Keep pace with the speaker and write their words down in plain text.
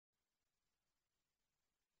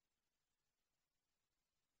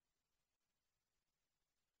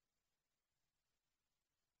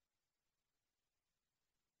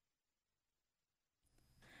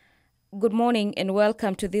Good morning and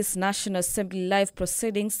welcome to this National Assembly live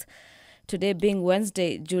proceedings, today being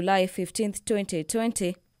Wednesday, July 15th,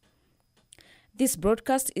 2020. This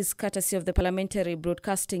broadcast is courtesy of the Parliamentary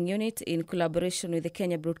Broadcasting Unit in collaboration with the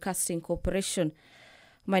Kenya Broadcasting Corporation.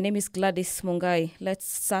 My name is Gladys Mungai. Let's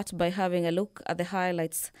start by having a look at the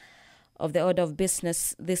highlights of the order of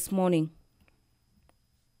business this morning.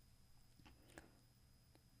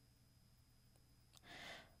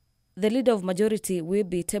 The Leader of Majority will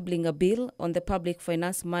be tabling a bill on the Public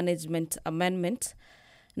Finance Management Amendment,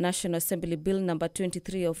 National Assembly Bill number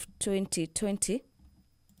 23 of 2020.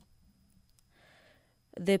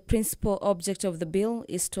 The principal object of the bill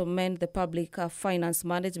is to amend the Public Finance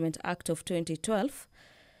Management Act of 2012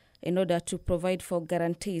 in order to provide for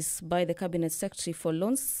guarantees by the Cabinet Secretary for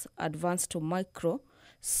loans advanced to micro,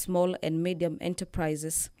 small and medium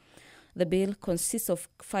enterprises. The bill consists of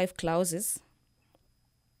 5 clauses.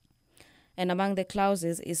 And among the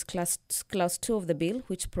clauses is Clause 2 of the bill,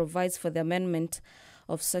 which provides for the amendment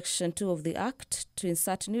of Section 2 of the Act to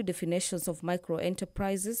insert new definitions of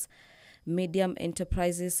micro-enterprises, medium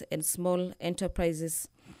enterprises, and small enterprises.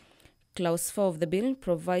 Clause 4 of the bill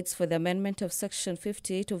provides for the amendment of Section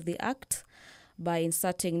 58 of the Act by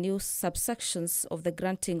inserting new subsections of the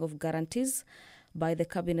granting of guarantees by the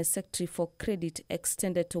Cabinet Secretary for credit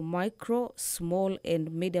extended to micro, small,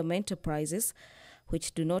 and medium enterprises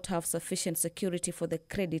which do not have sufficient security for the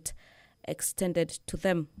credit extended to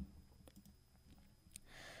them.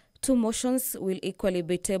 2 motions will equally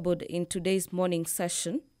be tabled in today's morning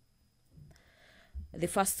session. The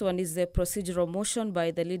first one is the procedural motion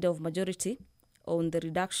by the Leader of Majority on the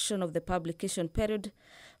reduction of the publication period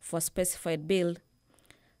for a specified bill,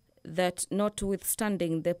 that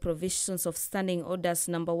notwithstanding the provisions of Standing Orders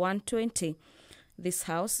number 120, this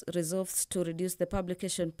House resolves to reduce the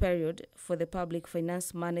publication period for the Public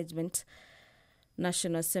Finance Management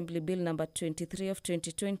National Assembly Bill number 23 of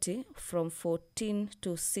 2020 from 14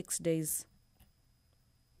 to 6 days.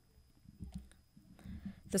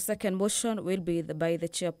 The second motion will be by the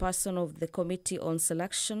Chairperson of the Committee on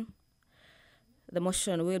Selection. The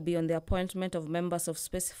motion will be on the appointment of members of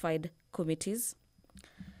specified committees.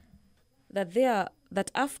 That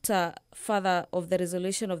after further of the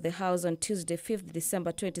resolution of the House on Tuesday, 5th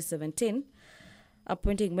December 2017,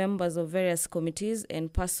 appointing members of various committees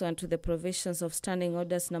and pursuant to the provisions of Standing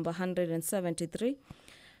Orders number 173,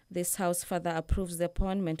 this House further approves the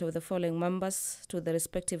appointment of the following members to the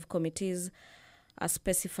respective committees as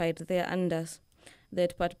specified thereunder. The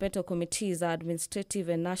departmental committees are Administrative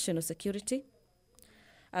and National Security,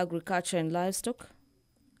 Agriculture and Livestock,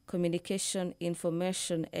 Communication,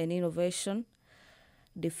 Information and Innovation,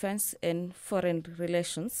 Defense and Foreign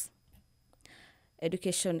Relations,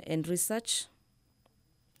 Education and Research,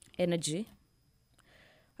 Energy,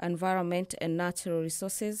 Environment and Natural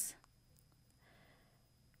Resources,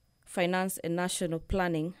 Finance and National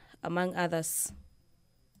Planning, among others.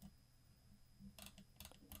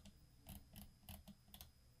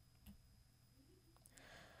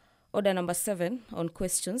 Order number 7 on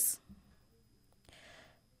questions.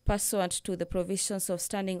 Pursuant to the provisions of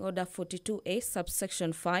Standing Order 42A,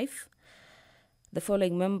 subsection 5, the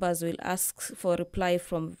following members will ask for reply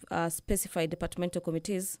from specified departmental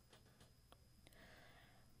committees.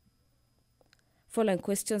 Following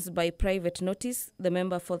questions by private notice, the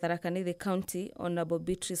member for Tharaka Nithi County, Honorable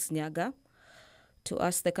Beatrice Nyaga, to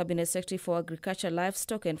ask the Cabinet Secretary for Agriculture,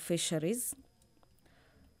 Livestock and Fisheries,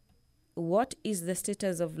 what is the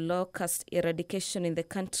status of locust eradication in the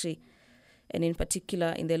country, and in particular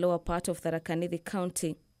in the lower part of Tharaka Nithi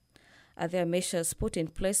County? Are there measures put in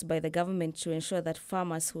place by the government to ensure that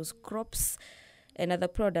farmers whose crops and other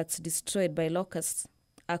products destroyed by locusts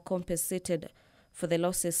are compensated for the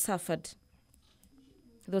losses suffered?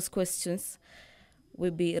 Those questions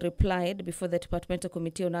will be replied before the Departmental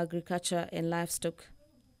Committee on Agriculture and Livestock.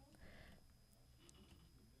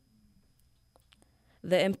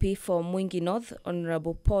 The MP for Mwingi North,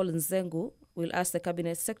 Honorable Paul Nzengu, will ask the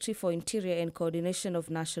Cabinet Secretary for Interior and Coordination of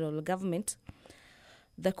National Government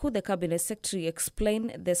that could the Cabinet Secretary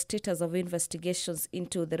explain the status of investigations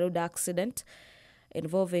into the road accident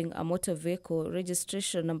involving a motor vehicle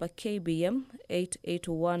registration number KBM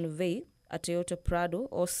 881V, a Toyota Prado,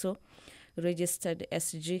 also registered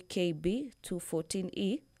SGKB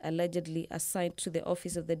 214E, allegedly assigned to the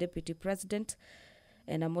Office of the Deputy President,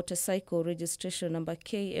 and a motorcycle registration number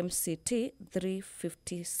KMCT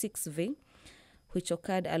 356V, which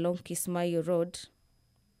occurred along Kismayo Road,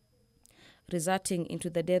 resulting into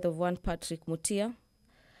the death of one Patrick Mutia,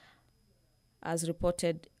 as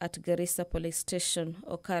reported at Garissa Police Station,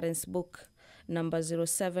 occurrence book number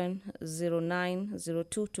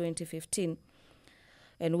 070902-2015.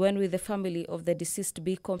 And when will the family of the deceased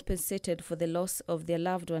be compensated for the loss of their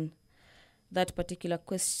loved one? That particular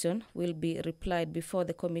question will be replied before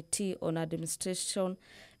the Committee on Administration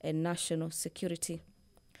and National Security.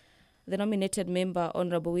 The nominated member,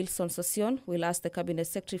 Honorable Wilson Sossion, will ask the Cabinet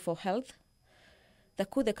Secretary for Health.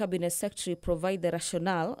 Could the Cabinet Secretary provide the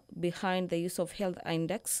rationale behind the use of health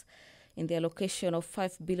index in the allocation of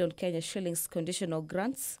 5 billion Kenya shillings conditional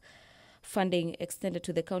grants, funding extended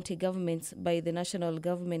to the county governments by the national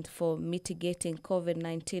government for mitigating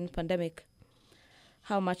COVID-19 pandemic?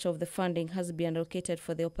 How much of the funding has been allocated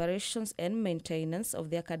for the operations and maintenance of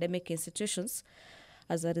the academic institutions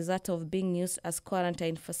as a result of being used as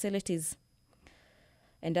quarantine facilities?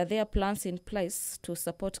 And are there plans in place to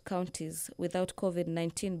support counties without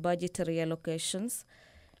COVID-19 budgetary allocations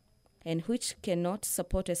and which cannot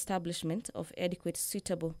support establishment of adequate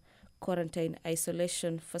suitable quarantine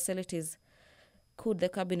isolation facilities? Could the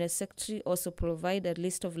Cabinet Secretary also provide a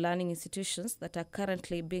list of learning institutions that are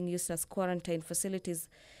currently being used as quarantine facilities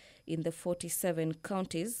in the 47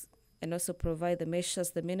 counties, and also provide the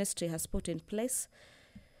measures the ministry has put in place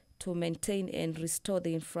to maintain and restore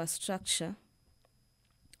the infrastructure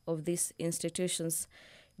of these institutions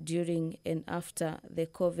during and after the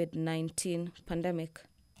COVID-19 pandemic?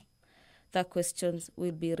 The questions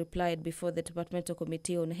will be replied before the Departmental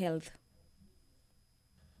Committee on Health.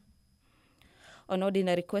 On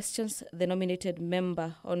ordinary questions, the nominated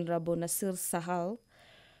member, Honorable Nasir Sahal,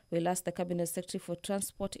 will ask the Cabinet Secretary for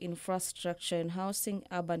Transport, Infrastructure and Housing,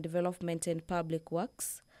 Urban Development and Public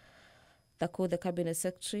Works. Could the Cabinet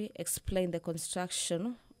Secretary explain the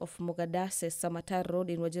construction of Mogadase-Samatar Road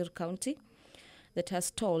in Wajir County that has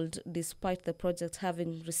stalled despite the project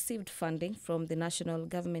having received funding from the national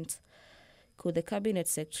government? Could the Cabinet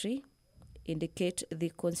Secretary indicate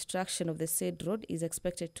the construction of the said road is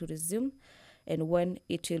expected to resume and when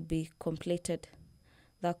it will be completed?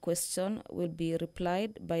 That question will be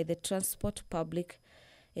replied by the Transport, Public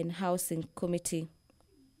and Housing Committee.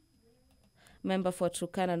 Member for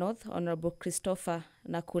Turkana North, Honorable Christopher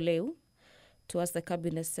Nakuleu, to ask the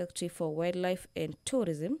Cabinet Secretary for Wildlife and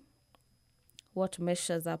Tourism what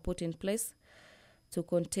measures are put in place to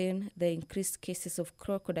contain the increased cases of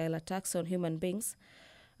crocodile attacks on human beings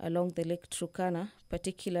along the Lake Turkana,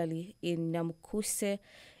 particularly in Namukuse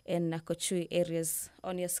and Nakochui areas.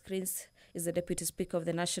 On your screens is the Deputy Speaker of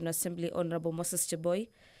the National Assembly, Honorable Moses Cheboy,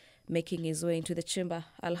 making his way into the chamber.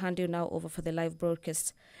 I'll hand you now over for the live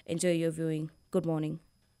broadcast. Enjoy your viewing. Good morning.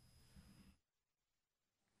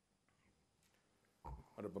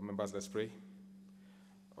 Honorable members, let's pray.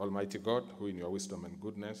 Almighty God, who in your wisdom and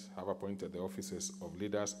goodness have appointed the offices of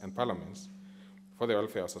leaders and parliaments for the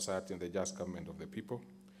welfare of society and the just government of the people,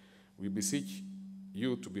 we beseech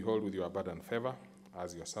you to behold with your abundant favor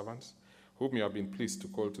as your servants, whom you have been pleased to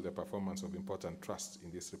call to the performance of important trusts in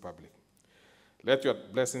this republic. Let your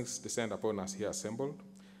blessings descend upon us here assembled.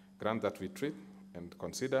 Grant that we treat and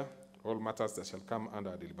consider all matters that shall come under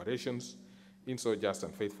our deliberations in so just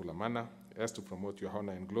and faithful a manner as to promote your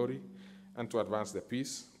honor and glory and to advance the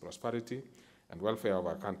peace, prosperity, and welfare of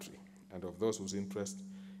our country and of those whose interest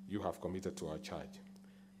you have committed to our charge.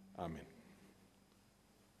 Amen.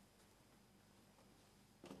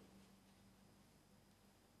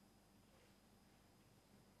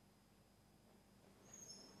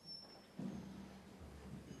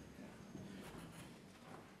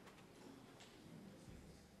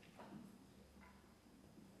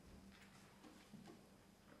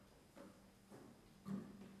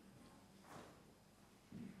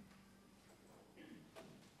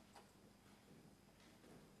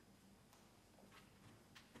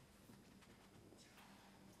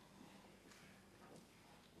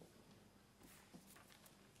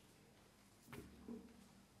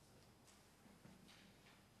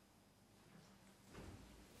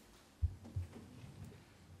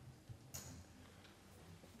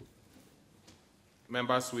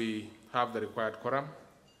 Members, we have the required quorum,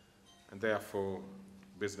 and therefore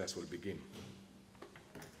business will begin.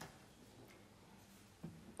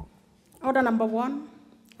 Order number 1,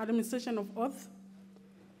 administration of oath.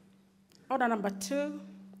 Order number 2,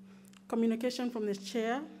 communication from the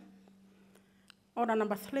chair. Order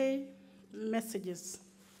number 3, messages.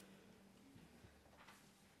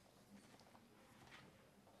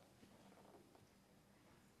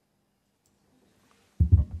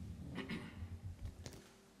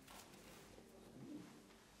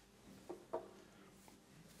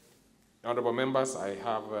 Honorable members, I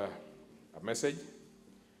have a message.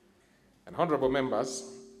 And honorable members,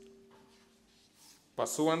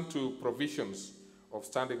 pursuant to provisions of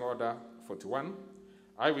Standing Order 41,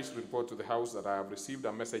 I wish to report to the House that I have received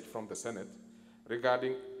a message from the Senate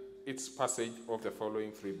regarding its passage of the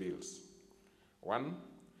following 3 bills. 1,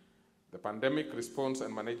 the Pandemic Response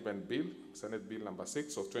and Management Bill, Senate Bill number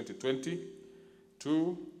 6 of 2020.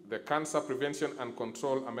 2, the Cancer Prevention and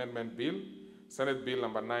Control Amendment Bill, Senate Bill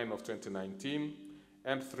number 9 of 2019.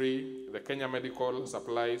 And 3, the Kenya Medical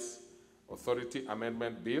Supplies Authority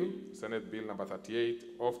Amendment Bill, Senate Bill number 38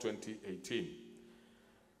 of 2018.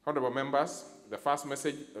 Honorable members, the first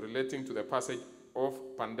message relating to the passage of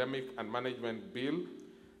Pandemic and Management Bill,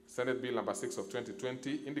 Senate Bill number 6 of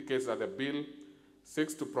 2020, indicates that the bill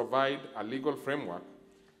seeks to provide a legal framework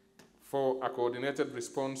for a coordinated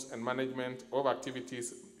response and management of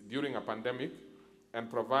activities during a pandemic and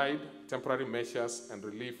provide temporary measures and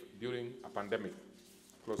relief during a pandemic.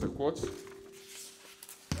 Close the quotes.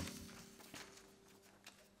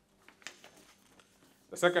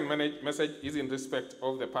 The second message is in respect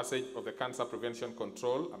of the passage of the Cancer Prevention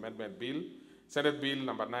Control Amendment Bill, Senate Bill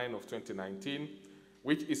number 9 of 2019,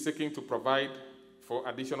 which is seeking to provide for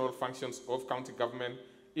additional functions of county government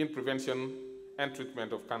in prevention and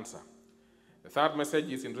treatment of cancer. The third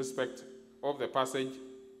message is in respect of the passage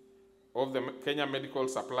of the Kenya Medical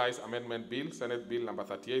Supplies Amendment Bill, Senate Bill number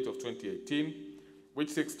 38 of 2018, which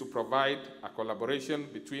seeks to provide a collaboration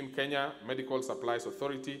between Kenya Medical Supplies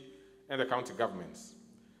Authority and the county governments.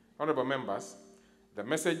 Honorable members, the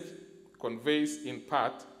message conveys in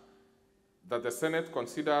part that the Senate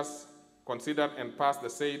considered and passed the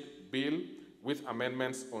said bill with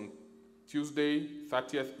amendments on Tuesday,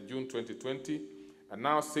 30th June 2020, and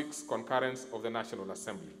now seeks concurrence of the National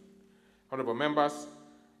Assembly. Honorable members,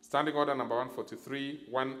 Standing Order number 143,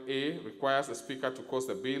 1A requires the Speaker to cause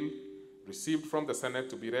the bill received from the Senate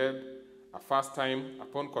to be read a first time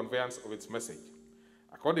upon conveyance of its message.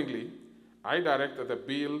 Accordingly, I direct that the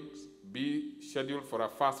bill be scheduled for a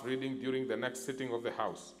first reading during the next sitting of the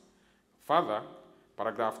House. Further,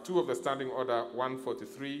 paragraph 2 of the Standing Order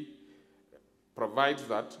 143 provides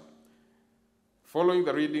that, following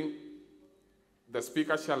the reading, the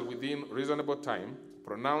Speaker shall within reasonable time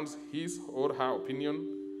pronounce his or her opinion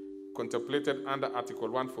contemplated under Article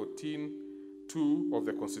 114(2) of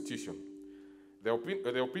the Constitution.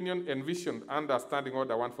 The opinion envisioned under Standing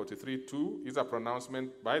Order 143(2) is a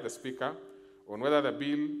pronouncement by the Speaker on whether the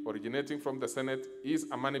bill originating from the Senate is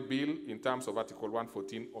a money bill in terms of Article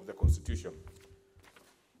 114 of the Constitution.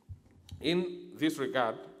 In this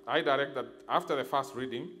regard, I direct that after the first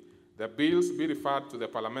reading, the bills be referred to the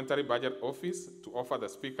Parliamentary Budget Office to offer the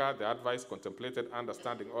Speaker the advice contemplated under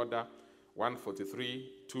Standing Order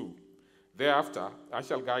 143(2). Thereafter, I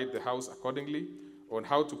shall guide the House accordingly on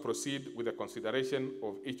how to proceed with the consideration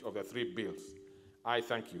of each of the 3 bills. I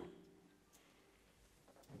thank you.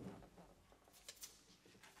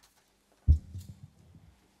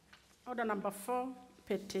 Order number 4,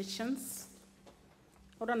 petitions.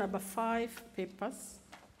 Order number 5, papers.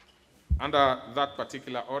 Under that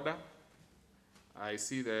particular order, I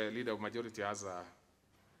see the Leader of Majority has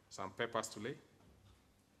some papers to lay.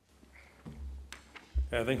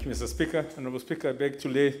 Thank you, Mr. Speaker. Honorable Speaker, I beg to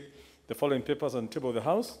lay the following papers on the table of the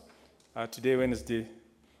House. Today, Wednesday,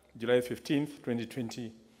 July 15th,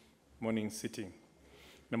 2020, morning sitting.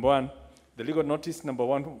 Number 1, the legal notice number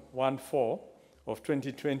 114 of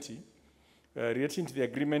 2020 relating to the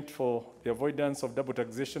agreement for the avoidance of double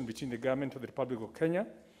taxation between the government of the Republic of Kenya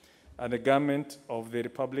and the government of the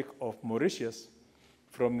Republic of Mauritius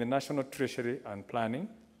from the National Treasury and Planning.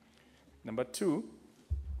 Number 2,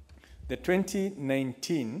 the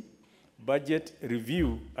 2019 Budget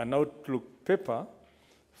Review and Outlook paper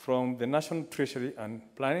from the National Treasury and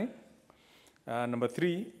Planning. Number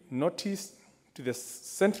 3, notice to the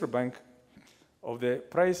Central Bank of the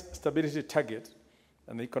price stability target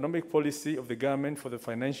and the economic policy of the government for the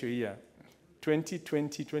financial year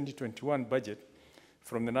 2020-2021 budget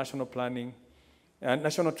from the National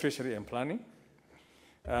Treasury and Planning.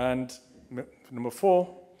 And number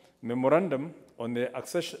 4, memorandum on the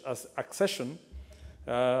accession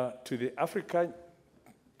to the Africa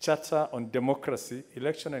Charter on Democracy,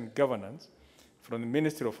 Election and Governance from the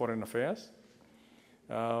Ministry of Foreign Affairs.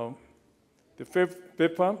 The 5th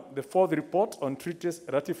paper, the 4th report on treaties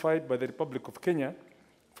ratified by the Republic of Kenya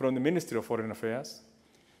from the Ministry of Foreign Affairs.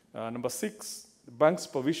 Number 6, the Bank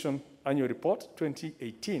Supervision Annual Report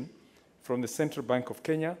 2018 from the Central Bank of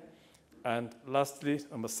Kenya. And lastly,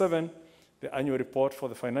 number 7, the annual report for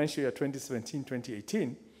the financial year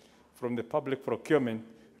 2017-2018 from the Public Procurement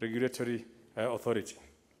Regulatory Authority.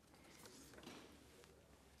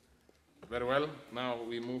 Very well. Now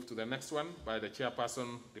we move to the next one by the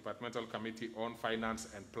Chairperson, Departmental Committee on Finance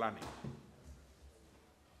and Planning.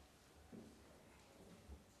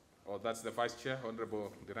 Oh, that's the Vice Chair,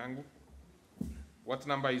 Honorable Dirangu. What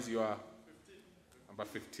number is your? Number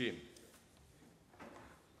 15.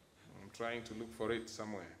 I'm trying to look for it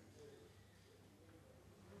somewhere.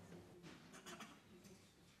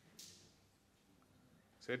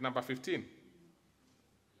 Said number 15.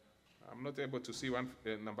 I'm not able to see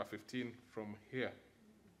number 15 from here.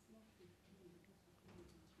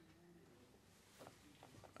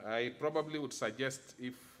 I probably would suggest,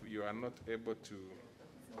 if you are not able to,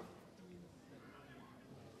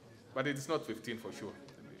 but it is not 15 for sure,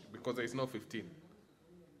 because there is no 15.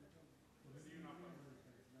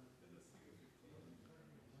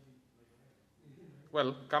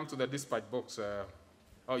 Well, come to the dispatch box.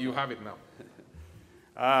 Oh, you have it now.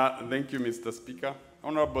 Thank you, Mr. Speaker.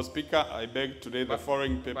 Honorable Speaker, I beg today the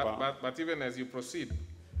following paper. But even as you proceed,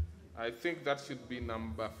 I think that should be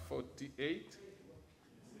number 48.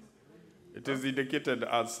 It is indicated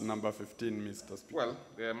as number 15, Mr. Speaker. Well,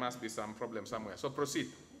 there must be some problem somewhere. So proceed.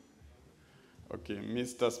 Okay,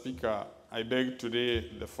 Mr. Speaker, I beg today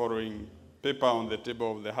the following paper on the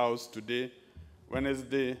table of the House today,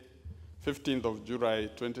 Wednesday, 15th of July,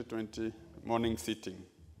 2020, morning sitting.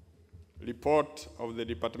 Report of the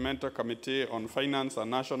Departmental Committee on Finance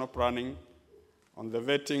and National Planning on the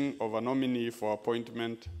vetting of a nominee for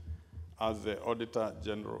appointment as the Auditor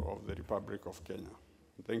General of the Republic of Kenya.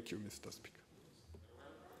 Thank you, Mr. Speaker.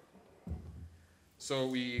 So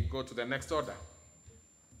we go to the next order.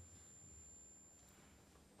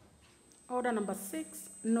 Order number 6,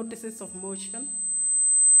 notices of motion.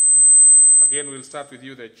 Again, we'll start with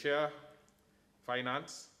you, the Chair,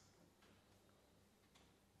 Finance.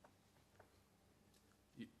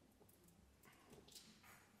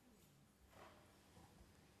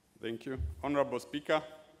 Thank you. Honorable Speaker,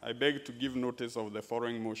 I beg to give notice of the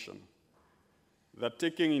following motion. That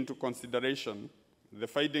taking into consideration the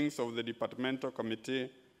findings of the Departmental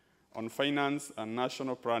Committee on Finance and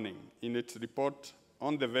National Planning in its report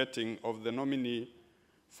on the vetting of the nominee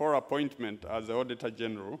for appointment as the Auditor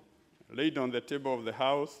General, laid on the table of the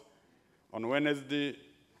House on Wednesday,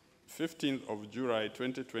 15th of July,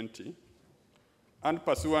 2020, and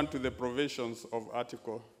pursuant to the provisions of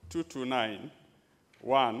Article 229,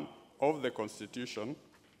 1 of the Constitution,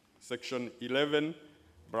 Section 11,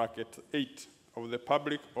 bracket 8 of the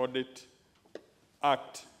Public Audit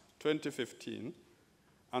Act 2015,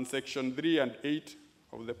 and Section 3 and 8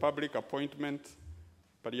 of the Public Appointment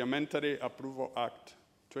Parliamentary Approval Act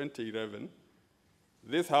 2011,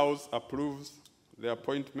 this House approves the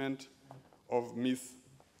appointment of Ms.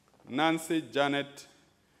 Nancy Janet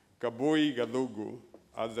Kaboi Gadogo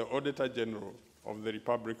as the Auditor General of the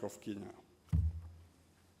Republic of Kenya.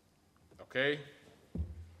 Okay.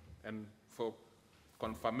 And for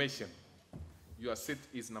confirmation, your seat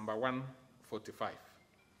is number 145.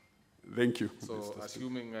 Thank you. So Mr.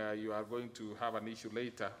 assuming you are going to have an issue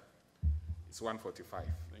later, it's 145.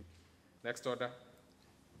 Thank you. Next order.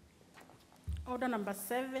 Order number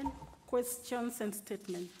 7, questions and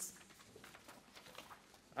statements.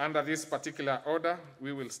 Under this particular order,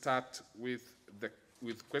 we will start with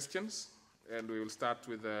questions, and we will start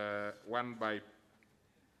with one by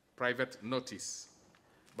private notice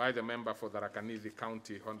by the member for the Tharaka-Nithi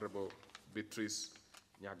County, Honorable Beatrice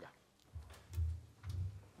Nyaga.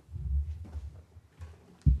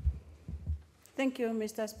 Thank you,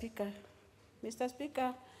 Mr. Speaker. Mr.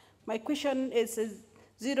 Speaker, my question is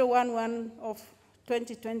 011 of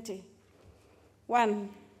 2020. 1.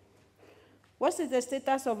 What is the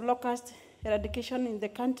status of locust eradication in the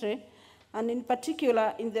country, and in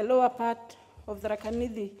particular in the lower part of the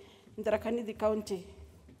Tharaka-Nithi County?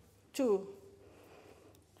 2.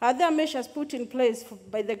 Are there measures put in place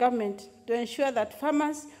by the government to ensure that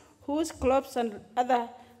farmers whose crops and other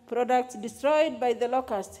products destroyed by the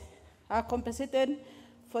locust are compensated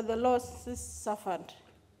for the losses suffered?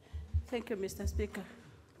 Thank you, Mr. Speaker.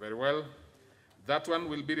 Very well. That one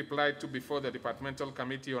will be replied to before the Departmental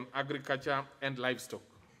Committee on Agriculture and Livestock.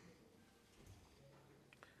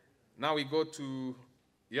 Now we go to,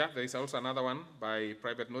 there is also another one by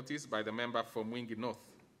private notice by the member for Mwingi North.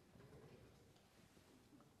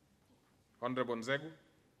 Honorable Nzegu.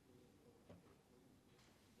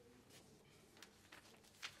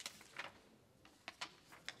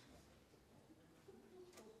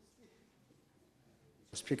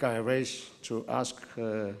 Speaker, I wish to ask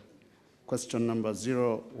question number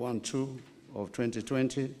 012 of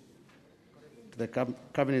 2020 to the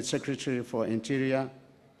Cabinet Secretary for Interior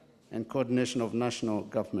and Coordination of National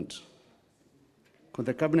Government. Could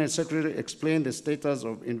the Cabinet Secretary explain the status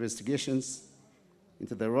of investigations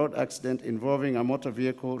into the road accident involving a motor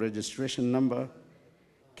vehicle registration number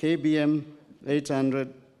KBM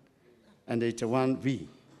 881V,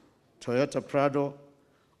 Toyota Prado,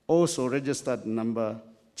 also registered number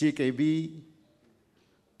GKB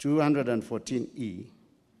 214E,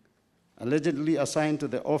 allegedly assigned to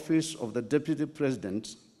the office of the Deputy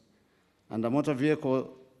President, and a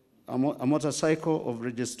motorcycle of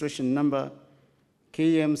registration number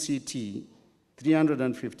KMCT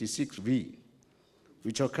 356V,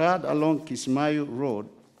 which occurred along Kismayu Road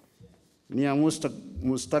near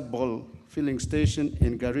Mustaqbal filling station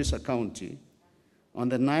in Garissa County on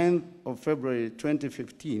the 9th of February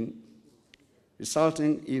 2015,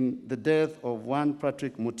 resulting in the death of one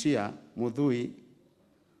Patrick Mutia Mudhui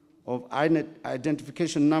of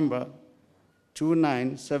identification number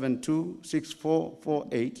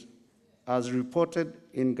 29726448, as reported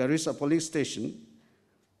in Garissa Police Station,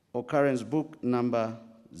 occurrence book number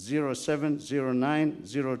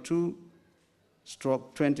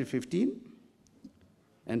 070902/2015,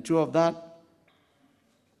 and two of that,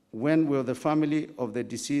 when will the family of the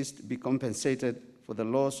deceased be compensated for the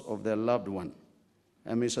loss of their loved one?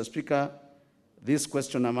 And Mr. Speaker, this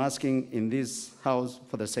question I'm asking in this House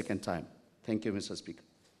for the second time. Thank you, Mr. Speaker.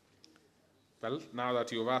 Well, now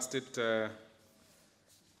that you've asked it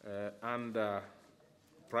under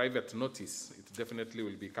private notice, it definitely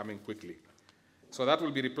will be coming quickly. So that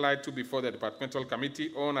will be replied to before the Departmental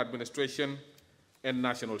Committee on Administration and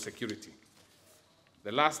National Security.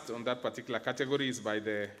 The last on that particular category is by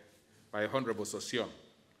Honorable Sosion,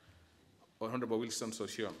 Honorable Wilson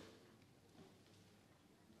Sosion.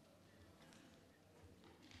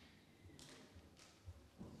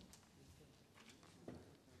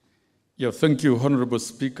 Yeah, thank you, Honorable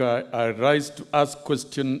Speaker. I rise to ask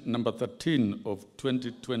question number 13 of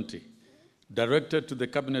 2020, directed to the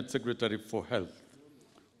Cabinet Secretary for Health.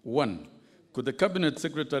 1, could the Cabinet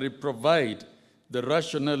Secretary provide the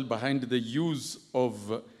rationale behind the use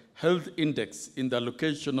of health index in the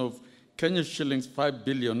allocation of Kenya shillings 5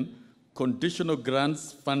 billion conditional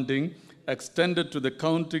grants funding extended to the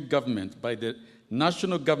county government by the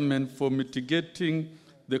national government for mitigating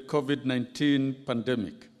the COVID-19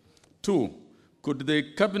 pandemic? 2, could the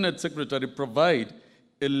Cabinet Secretary provide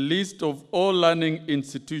a list of all learning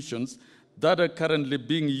institutions that are currently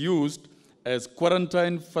being used as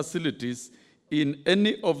quarantine facilities in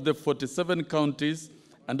any of the 47 counties,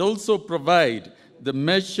 and also provide the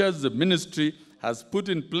measures the ministry has put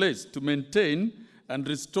in place to maintain and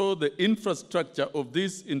restore the infrastructure of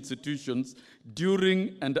these institutions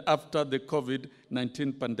during and after the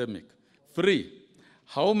COVID-19 pandemic? 3,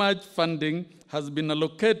 how much funding has been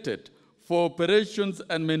allocated for operations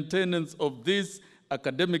and maintenance of these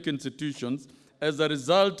academic institutions as a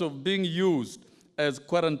result of being used as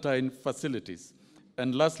quarantine facilities?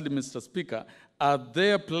 And lastly, Mr. Speaker, are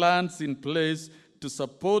there plans in place to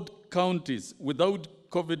support counties without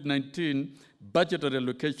COVID-19 budgetary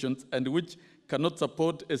allocations and which cannot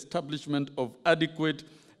support establishment of adequate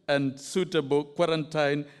and suitable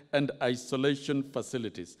quarantine and isolation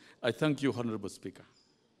facilities? I thank you, Honorable Speaker.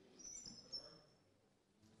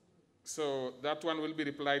 So that one will be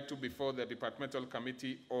replied to before the Departmental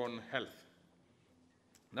Committee on Health.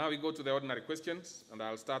 Now we go to the ordinary questions, and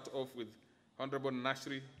I'll start off with Honorable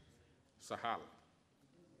Nashri Sahal.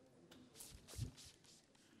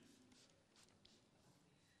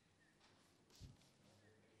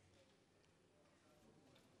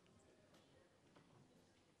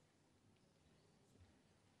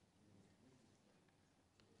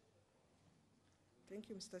 Thank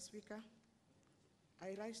you, Mr. Speaker.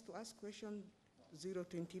 I rise to ask question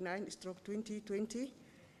 029/2020.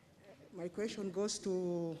 My question goes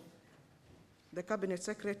to the Cabinet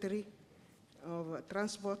Secretary of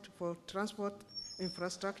Transport for Transport,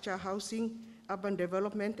 Infrastructure, Housing, Urban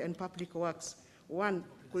Development, and Public Works. 1,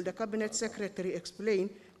 could the Cabinet Secretary explain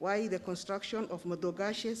why the construction of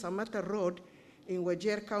Modogashe-Samata Road in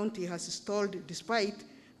Wajir County has stalled despite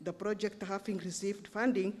the project having received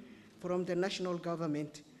funding from the national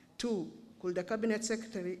government? 2, could the Cabinet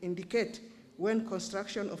Secretary indicate when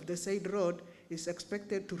construction of the said road is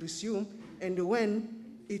expected to resume and when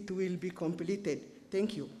it will be completed?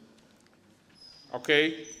 Thank you.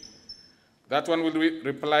 Okay. That one will be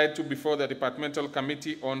replied to before the Departmental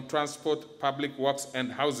Committee on Transport, Public Works,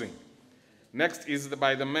 and Housing. Next is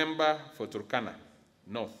by the member for Turkana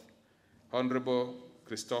North, Honorable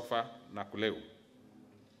Christopher Nakuleu.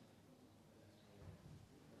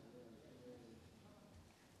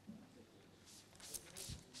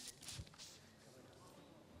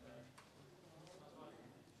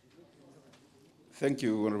 Thank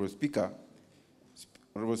you, Honorable Speaker.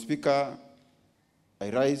 Honorable Speaker, I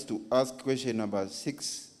rise to ask question number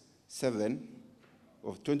 67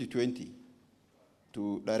 of 2020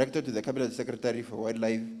 directed to the Cabinet Secretary for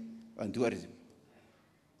Wildlife and Tourism.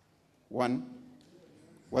 1,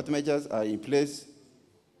 what measures are in place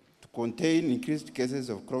to contain increased cases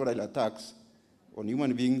of crocodile attacks on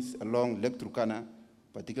human beings along Lake Turkana,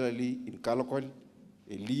 particularly in Kalokol,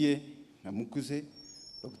 Elie, Namukuse,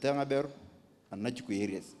 Loktangaber, and Nachuku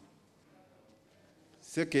areas.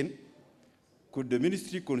 Second, could the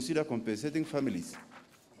ministry consider compensating families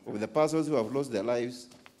of the persons who have lost their lives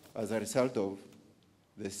as a result of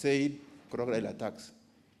the said crocodile attacks,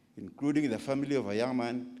 including the family of a young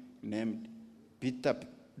man named Peter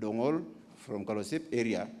Dongol from Kalosep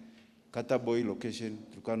area, Kataboy location,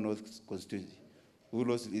 Turkana North constituency, who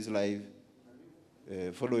lost his life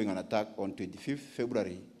following an attack on 25th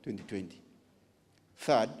February 2020.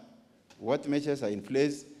 Third, what measures are in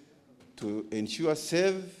place to ensure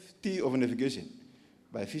safety of navigation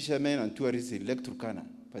by fishermen and tourists in Lake Turkana,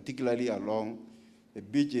 particularly along the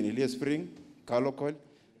beach in Elia Spring, Kalokol,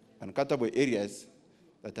 and Kataboy areas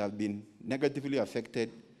that have been negatively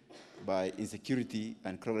affected by insecurity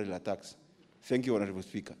and crocodile attacks? Thank you, Honorable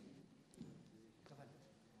Speaker.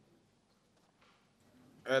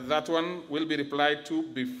 That one will be replied to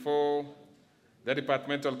before the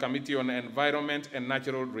Departmental Committee on Environment and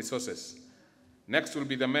Natural Resources. Next will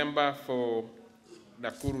be the member for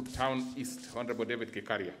Nakuru Town East, Honorable David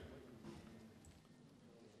Kikaria.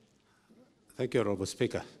 Thank you, Honorable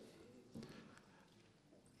Speaker.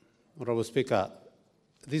 Honorable Speaker,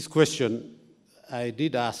 this question I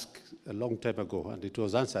did ask a long time ago, and it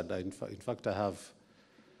was answered. In fact,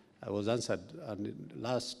 I was answered, and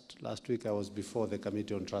last week I was before the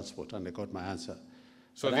Committee on Transport, and I got my answer.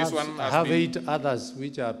 So but this one I have 8 others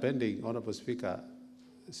which are pending, Honorable Speaker.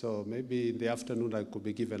 So maybe in the afternoon I could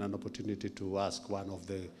be given an opportunity to ask one of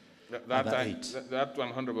the other 8. That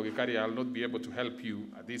one, Honorable Gikari, I'll not be able to help you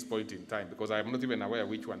at this point in time because I'm not even aware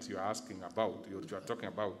which ones you are asking about, you are talking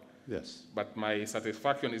about. Yes. But my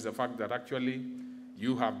satisfaction is the fact that actually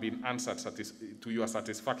you have been answered to your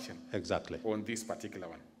satisfaction. Exactly. On this particular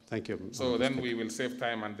one. Thank you. So then we will save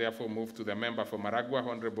time and therefore move to the member for Maragua,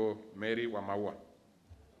 Honorable Mary Wamaua.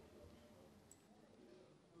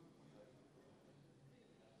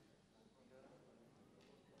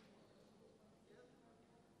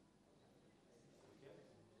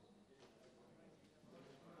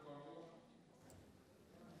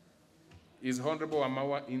 Is Honorable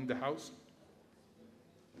Wamaua in the House?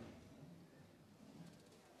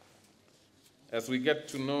 As we get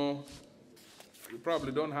to know, we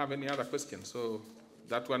probably don't have any other questions, so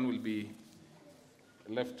that one will be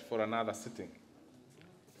left for another sitting.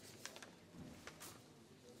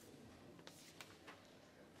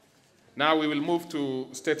 Now we will move to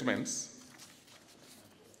statements.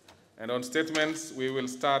 And on statements, we will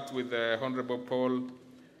start with the Honorable Paul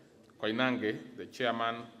Koinange, the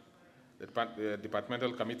Chairman, the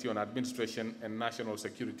Departmental Committee on Administration and National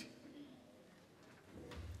Security.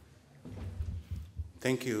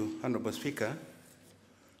 Thank you, Honorable Speaker.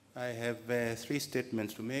 I have 3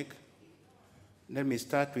 statements to make. Let me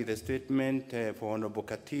start with a statement for Honorable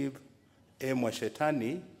Khatib A.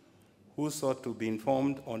 Mwashetani, who sought to be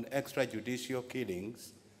informed on extrajudicial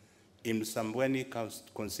killings in Msambweni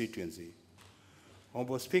constituency.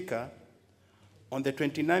 Honorable Speaker, on the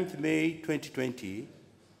 29th May 2020,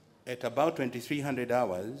 at about 2300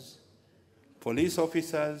 hours, police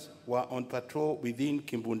officers were on patrol within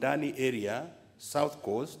Kimbundani area, South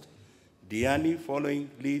Coast, Diani, following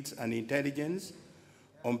leads and intelligence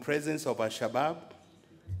on presence of Al-Shabaab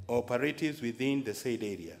operatives within the said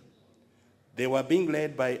area. They were being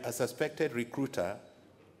led by a suspected recruiter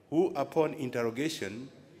who, upon interrogation,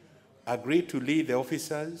 agreed to lead the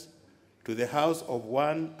officers to the house of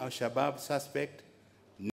one Al-Shabaab suspect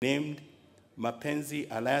named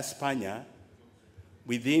Mapenzi alias Panya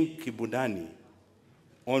within Kibundani.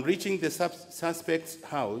 On reaching the suspect's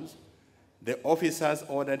house, the officers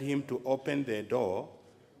ordered him to open the door,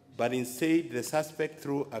 but instead the suspect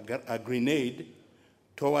threw a grenade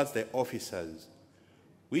towards the officers,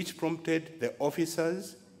 which prompted the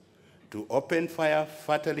officers to open fire,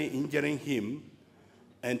 fatally injuring him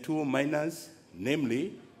and 2 minors,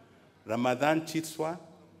 namely Ramadan Chitswa,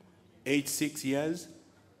 aged 6 years,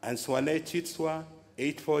 and Swale Chitswa,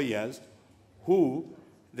 aged 4 years, who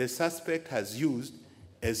the suspect has used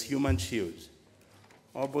as human shields.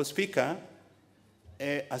 Honorable Speaker,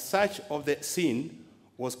 a search of the scene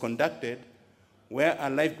was conducted where a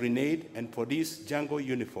live grenade and police jungle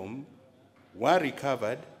uniform were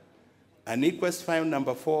recovered. An inquest file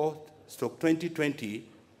number 4/2020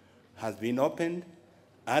 has been opened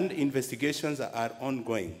and investigations are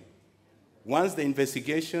ongoing. Once the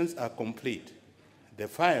investigations are complete, the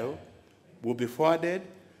file will be forwarded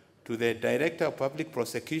to the Director of Public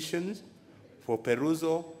Prosecutions for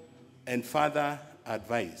perusal and further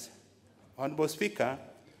advice. Honorable Speaker,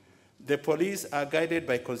 The police are guided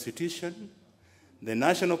by Constitution, the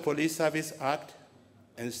National Police Service Act,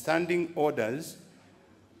 and standing orders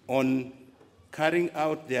on carrying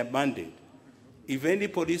out their mandate. If any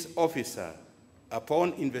police officer,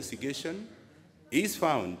 upon investigation, is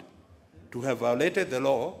found to have violated the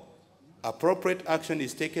law, appropriate action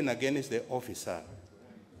is taken against the officer.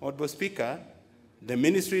 Honorable Speaker, the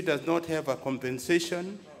ministry does not have a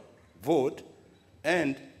compensation vote,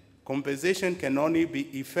 and compensation can only be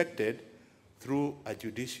effected through a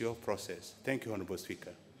judicial process. Thank you, Honorable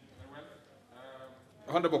Speaker.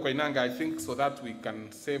 Honorable Koinanga, I think so that we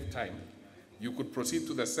can save time, you could proceed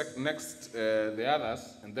to the the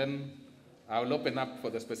others, and then I'll open up for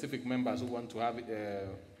the specific members who want to have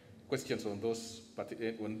questions on those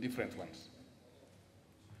on different ones.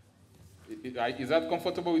 Is that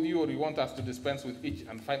comfortable with you, or you want us to dispense with each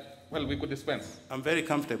and find? Well, we could dispense. I'm very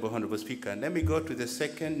comfortable, Honorable Speaker. Let me go to the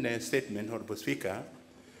second statement, Honorable Speaker.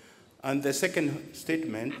 And the second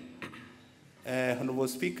statement, Honorable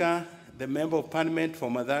Speaker, the Member of Parliament for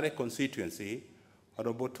Mathare constituency,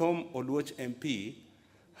 Honorable Tom Oluoch MP,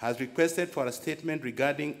 has requested for a statement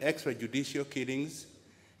regarding extrajudicial killings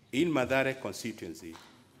in Mathare constituency.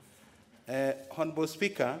 Honorable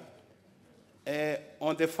Speaker,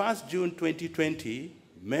 on the 1st June 2020,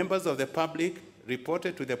 members of the public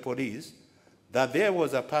reported to the police that there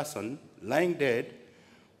was a person lying dead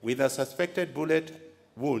with a suspected bullet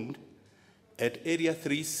wound at Area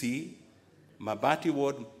 3C, Mabati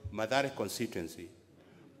Ward, Mathare constituency.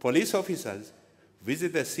 Police officers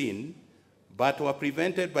visited the scene, but were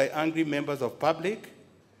prevented by angry members of public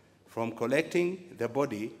from collecting the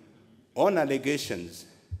body on allegations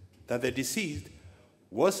that the deceased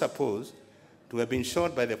was supposed to have been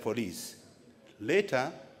shot by the police.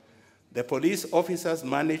 Later, the police officers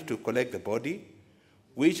managed to collect the body,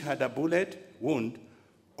 which had a bullet wound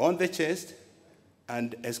on the chest,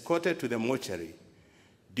 and escorted to the mortuary.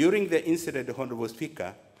 During the incident, Honorable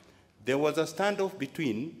Speaker, there was a standoff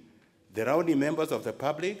between the rowdy members of the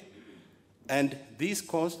public, and this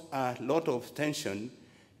caused a lot of tension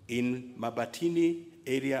in Mabatini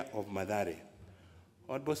area of Mathare.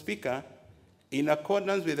 Honorable Speaker, in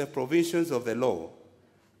accordance with the provisions of the law,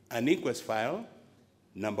 an inquest file,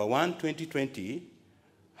 number 1, 2020,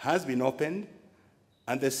 has been opened,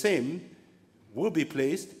 and the same will be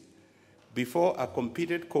placed before a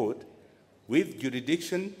competent court with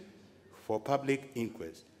jurisdiction for public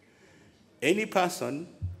inquest. Any person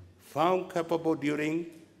found culpable during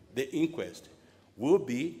the inquest will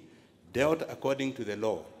be dealt according to the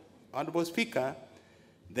law. Honorable Speaker,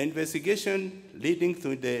 the investigation leading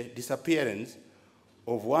to the disappearance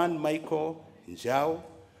of one Michael Njau,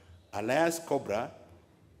 alias Cobra,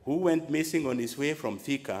 who went missing on his way from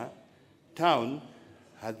Thika town,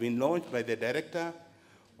 has been launched by the Director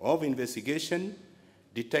of Investigation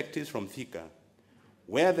Detectives from Thika,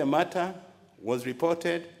 where the matter was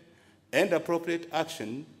reported, and appropriate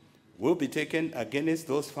action will be taken against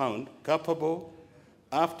those found culpable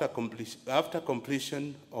after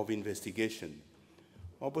completion of investigation.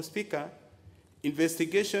 Honorable Speaker,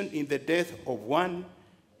 investigation in the death of one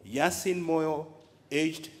Yasin Moyo,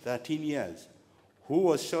 aged 13 years, who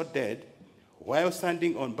was shot dead while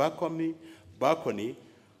standing on balcony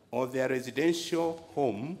of their residential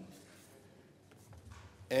home,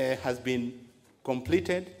 has been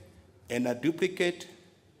completed, and a duplicate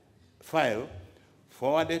file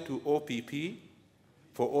forwarded to ODPP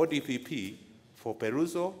for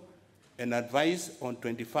perusal and advice on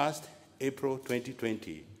 21st April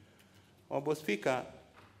 2020. Honorable Speaker,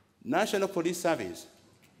 National Police Service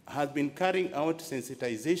has been carrying out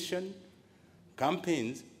sensitization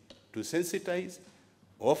campaigns to sensitize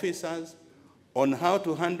officers on how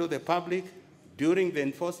to handle the public during the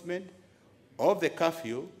enforcement of the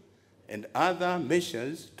curfew and other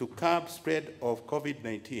measures to curb spread of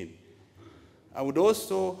COVID-19. I would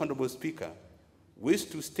also, Honorable Speaker, wish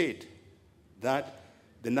to state that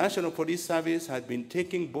the National Police Service has been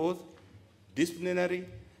taking both disciplinary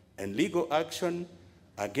and legal action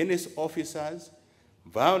against officers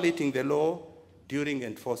violating the law during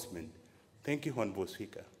enforcement. Thank you, Honorable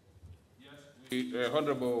Speaker. Yes,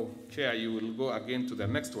 Honorable Chair, you will go again to the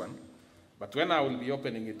next one, but when I will be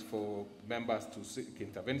opening it for members to seek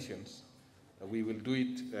interventions, we will do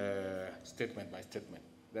it statement by statement.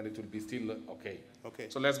 Then it will be still okay. Okay.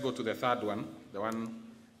 So let's go to the third one, the one,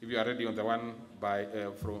 if you are ready on the one by,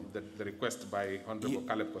 from the request by Honorable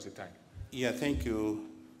Caleb Kositany. Yeah, thank you,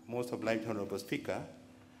 most obliged Honorable Speaker.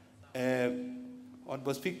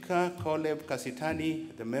 Honorable Speaker, Caleb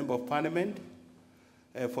Kasitani, the Member of Parliament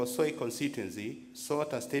for Soy constituency,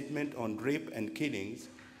 sought a statement on rape and killings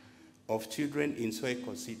of children in Soy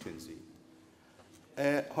constituency.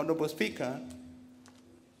 Honorable Speaker,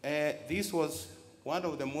 this was one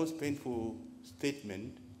of the most painful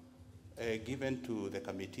statements given to the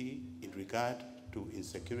committee in regard to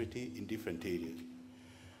insecurity in different areas.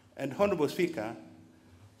 And Honorable Speaker,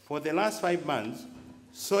 for the last 5 months,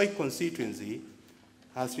 Soy constituency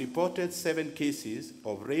has reported 7 cases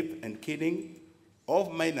of rape and killing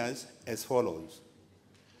of minors as follows.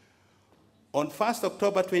 On 1st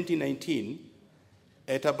October 2019,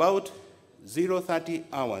 at about 0:30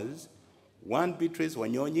 hours, one Beatrice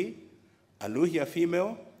Wanyonyi, a Luhya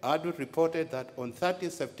female, adult, reported that on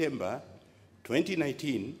 30th September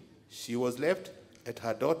 2019, she left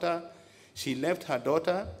her daughter,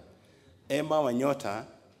 Emma Wanyota,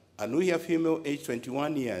 a Luhya female aged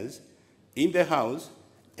 21 years, in the house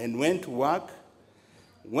and went to work.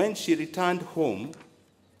 When she returned home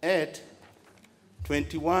at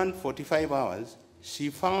 21:45 hours, she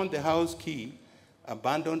found the house key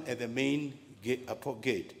abandoned at the main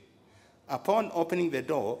gate. Upon opening the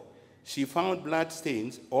door, she found blood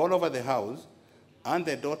stains all over the house and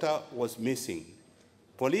the daughter was missing.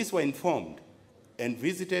 Police were informed and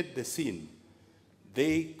visited the scene.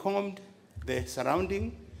 They combed the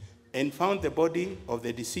surrounding and found the body of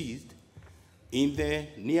the deceased in the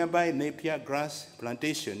nearby Napier grass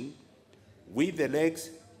plantation with the legs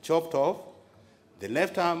chopped off. The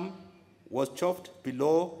left arm was chopped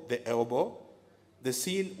below the elbow. The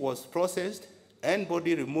scene was processed and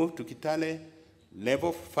body removed to Kitale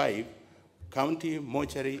Level 5 County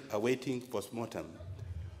Mortuary awaiting postmortem.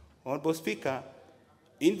 Honorable Speaker,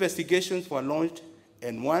 investigations were launched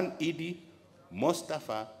and one Idi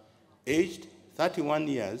Mostafa, aged 31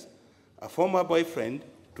 years, a former boyfriend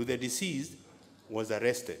to the deceased, was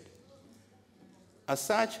arrested. A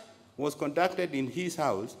search was conducted in his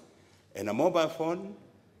house and a mobile phone,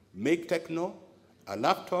 make Techno, a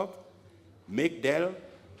laptop, make Dell,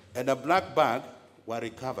 and a black bag were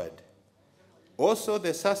recovered. Also,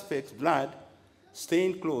 the suspect's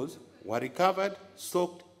blood-stained clothes were recovered,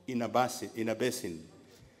 soaked in a basin.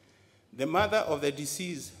 The mother of the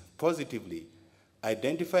deceased positively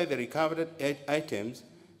identified the recovered items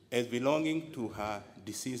as belonging to her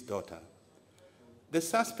deceased daughter. The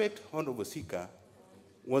suspect, Honorable Speaker,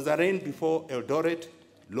 was arraigned before Eldoret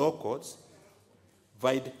Law Courts,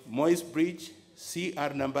 Vide Moyes Bridge,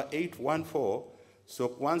 CR number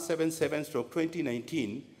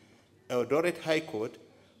 814/177/2019, Eldoret High Court,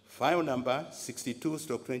 file number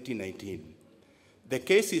 62/2019. The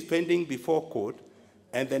case is pending before court,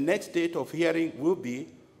 and the next date of hearing will be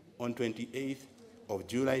on 28th of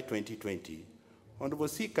July 2020. Honorable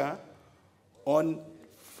Speaker, on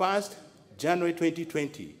 1st January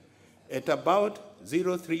 2020, at about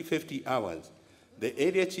 03:50 hours, the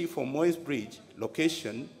area chief for Moyes Bridge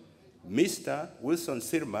location, Mr. Wilson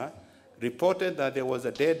Sirma, reported that there was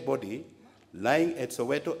a dead body lying at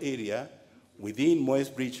Soweto area within Moyes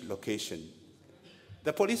Bridge location.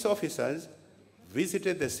 The police officers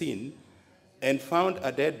visited the scene and found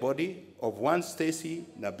a dead body of one Stacy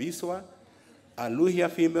Nabiswa, a Luhya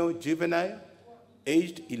female juvenile,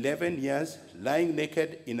 aged 11 years, lying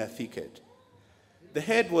naked in a thicket. The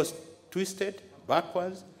head was twisted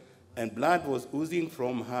backwards and blood was oozing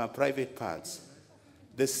from her private parts.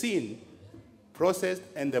 The scene processed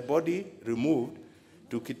and the body removed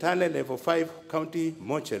to Kitale Level 5 County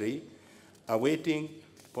Mortuary, awaiting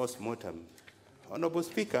post-mortem. Honorable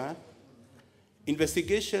Speaker,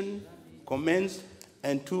 investigation commenced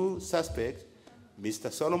and 2 suspects,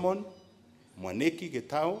 Mr. Solomon Mwaneki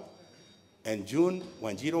Getao and June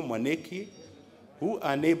Wanjiro Mwaneki, who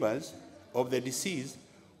are neighbors of the deceased,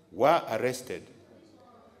 were arrested.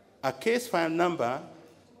 A case file number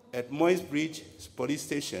at Moyes Bridge Police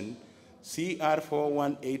Station, CR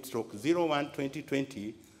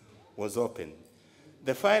 418/01/2020, was opened.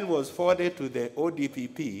 The file was forwarded to the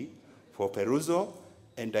ODPP for perusal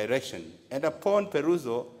and direction, and upon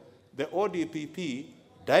perusal, the ODPP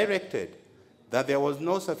directed that there was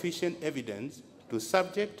no sufficient evidence to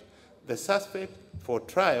subject the suspect for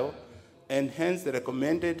trial, and hence he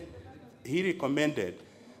recommended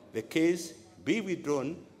the case be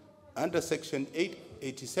withdrawn under Section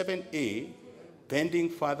 887A, pending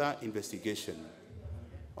further investigation.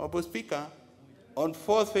 Honorable Speaker, on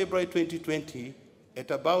 4th February 2020,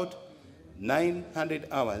 at about 900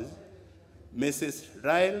 hours, Mrs.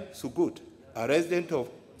 Rael Sugut, a resident of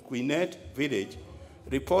Queenette Village,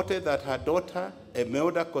 reported that her daughter,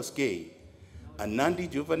 Emelda Kosgei, a Nandi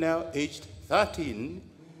juvenile aged 13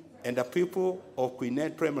 and a pupil of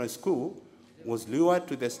Queenette Primary School, was lured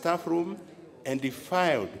to the staff room and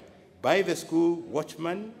defiled by the school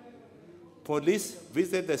watchman. Police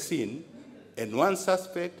visited the scene, and one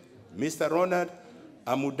suspect, Mr. Ronald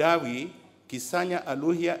Amudawi, Kisanya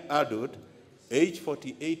Aluhia Adud, age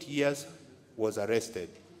 48 years, was arrested.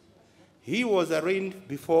 He was arraigned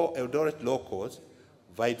before Eldoret Law Court,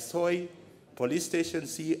 Vaitsoi Police Station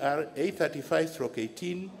CR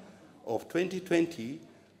 835/18 of 2020,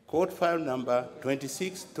 court file number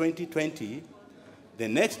 26/2020. The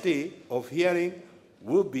next day of hearing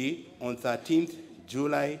will be on 13th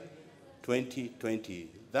July 2020.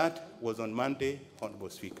 That was on Monday, Honorable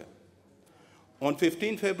Speaker. On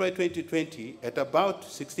 15 February 2020, at about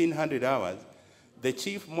 1600 hours, the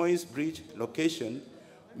Chief Moyes Bridge location,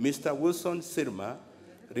 Mr. Wilson Sirma,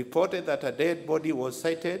 reported that a dead body was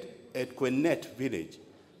sighted at Quenet village.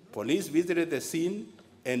 Police visited the scene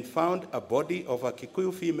and found a body of a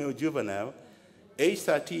Kikuyu female juvenile, age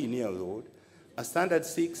 13 years old, a standard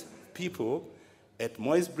 6 pupil at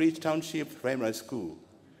Moyes Bridge Township Primary School.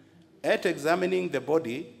 At examining the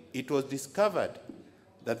body, it was discovered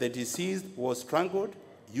that the deceased was strangled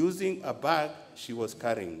using a bag she was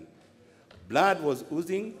carrying. Blood was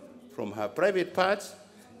oozing from her private parts.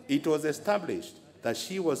 It was established that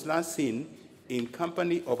she was last seen in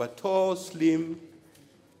company of a tall, slim,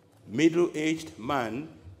 middle-aged man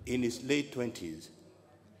in his late 20s.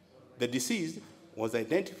 The deceased was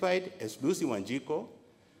identified as Lucy Wanjiko,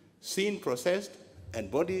 seen processed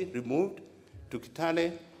and body removed to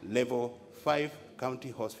Kitale Level 5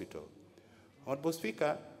 County Hospital. Honorable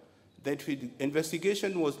Speaker, the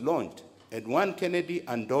investigation was launched and one Kennedy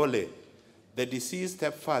Andole, the deceased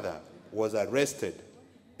stepfather, was arrested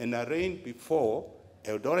and arraigned before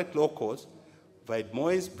Eldoret Law Court by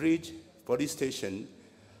Moyes Bridge Police Station,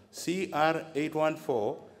 CR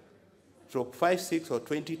 814/56 of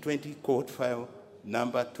 2020 court file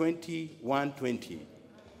number 2120.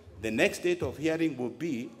 The next date of hearing will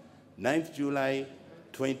be 9th July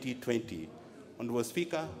 2020. Honorable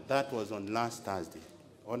Speaker, that was on last Thursday.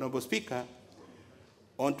 Honorable Speaker,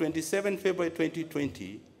 on 27 February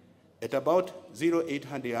 2020, at about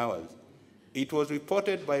 0800 hours, it was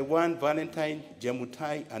reported by one Valentine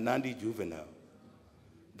Jemutai Anandi juvenile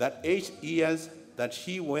that 8 years that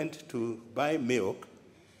she went to buy milk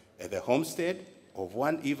at the homestead of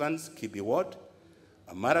one Evans Kibiwot,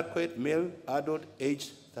 a Marakwet male adult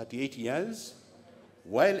aged 38 years.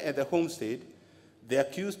 While at the homestead, the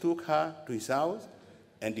accused took her to his house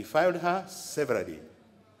and defiled her severally.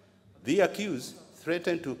 The accused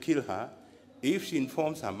threatened to kill her if she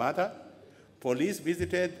informs her mother. Police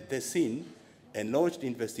visited the scene and launched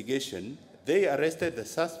investigation. They arrested the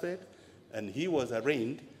suspect and he was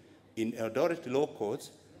arraigned in Eldoret Law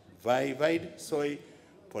Courts, Vaivide Soy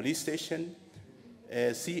Police Station,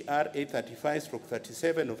 CR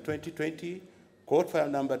 835/37 of 2020, court file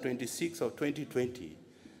number 26 of 2020.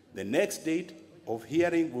 The next date of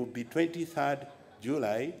hearing will be 23rd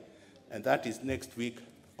July, and that is next week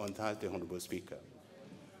on Thursday, Honorable Speaker.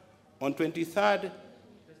 On 23rd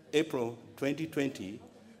April 2020,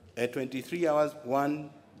 at 23 hours, one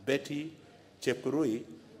Betty Chepkurui,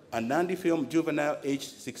 a Nandi film juvenile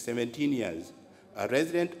aged 17 years, a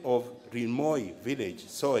resident of Rimoi village,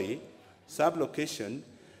 Soy, sublocation,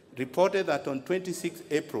 reported that on 26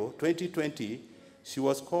 April 2020, she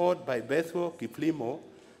was called by Bethel Kiplimo,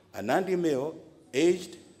 a Nandi male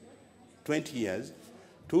aged 20 years,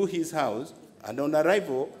 to his house, and on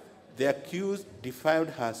arrival, the accused defiled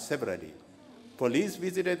her severally. Police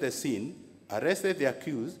visited the scene, arrested the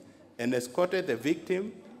accused, and escorted the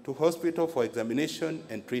victim to hospital for examination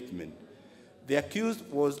and treatment. The accused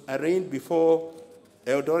was arraigned before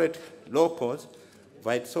Eldoret Law Court,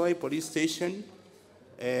 Vaitsoi Police Station,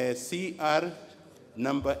 CR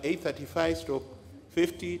number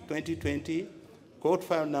 835/50/2020, court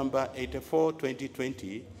file number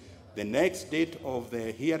 84/2020. The next date of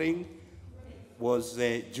the hearing was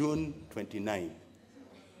June 29.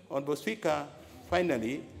 Honorable Speaker,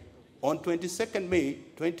 finally, on 22nd May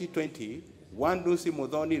 2020, one Lucy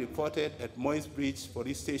Modoni reported at Moyes Bridge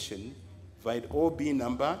Police Station, via OB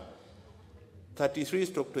number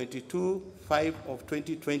 33/22/5 of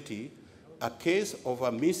 2020, a case of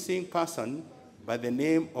a missing person by the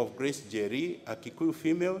name of Grace Jerry, a Kikuyu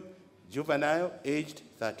female, juvenile, aged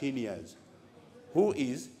 13 years, who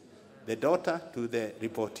is the daughter to the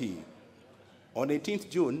reportee. On 18th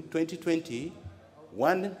June 2020,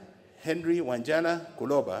 one Henry Wanjala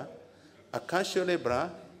Kuloba, a casual laborer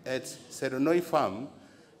at Serenoi Farm,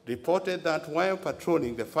 reported that while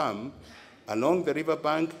patrolling the farm along the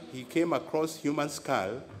riverbank, he came across human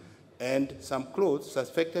skull and some clothes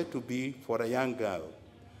suspected to be for a young girl.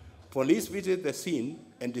 Police visited the scene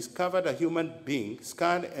and discovered a human being,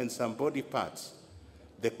 skull and some body parts.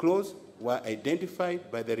 The clothes were identified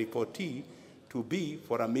by the reportee to be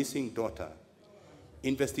for a missing daughter.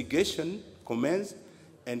 Investigation commenced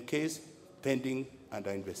and case pending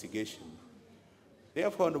under investigation.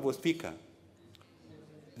 Therefore, Honorable Speaker,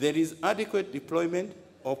 there is adequate deployment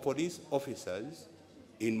of police officers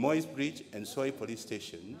in Moist Bridge and Soy police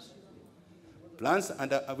stations. Plans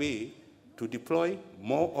underway to deploy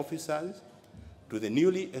more officers to the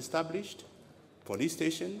newly established police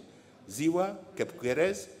station, Ziwa,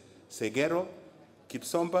 Kepkeres, Segero,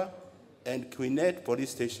 Kipsomba, and Quinet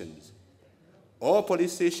police stations. All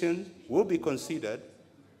police stations will be considered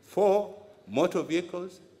for motor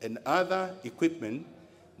vehicles and other equipment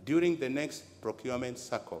during the next procurement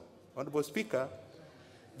cycle. Honorable Speaker,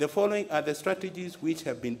 the following are the strategies which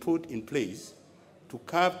have been put in place to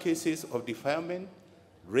curb cases of defilement,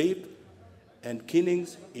 rape, and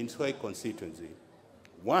killings in Soy constituency.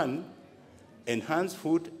 1, enhance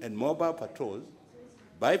foot and mobile patrols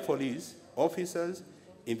by police officers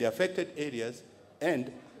in the affected areas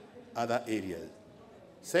and other areas.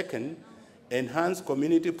 2nd, enhance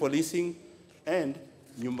community policing and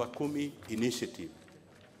Nyumba Kumi initiative.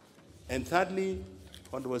 And thirdly,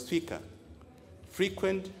 Honorable Speaker,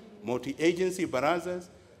 frequent multi-agency barazas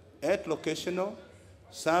at locational,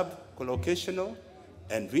 sub-collocational,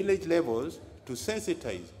 and village levels to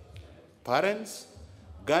sensitize parents,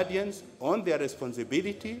 guardians on their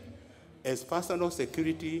responsibility as personal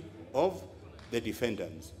security of the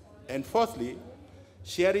defendants. And fourthly,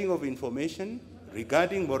 sharing of information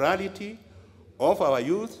regarding morality of our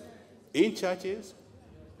youth in churches,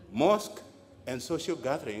 mosques, and social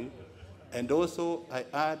gatherings, and also, I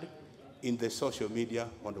add, in the social media,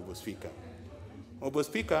 Honorable Speaker. Honorable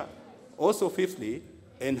Speaker, also fifthly,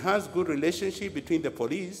 enhance good relationship between the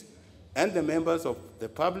police and the members of the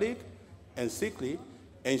public, and sixthly,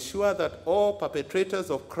 ensure that all perpetrators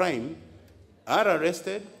of crime are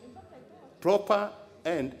arrested, proper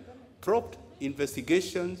and prompt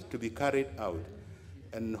investigations to be carried out.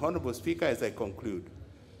 And Honorable Speaker, as I conclude,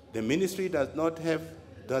 the ministry does not have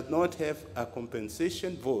a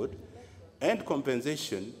compensation vote, and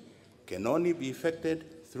compensation can only be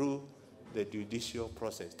effected through the judicial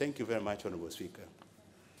process. Thank you very much, Honorable Speaker.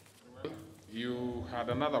 You had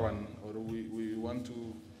another one, or we want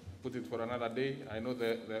to put it for another day? I know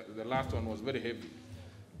the last one was very heavy.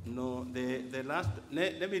 No, the last,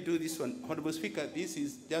 let me do this one. Honorable Speaker, this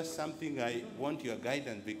is just something I want your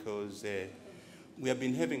guidance, because we have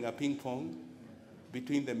been having a ping pong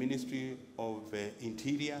between the Ministry of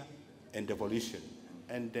Interior and Devolution.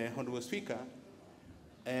 And Honorable Speaker,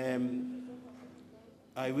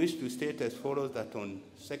 I wish to state as follows that on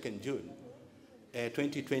 2nd June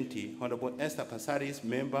 2020, Honorable Esther Passaris,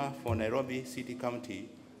 member for Nairobi City County,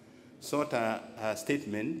 sought a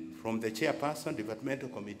statement from the chairperson, Departmental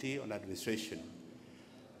Committee on Administration.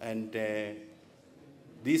 And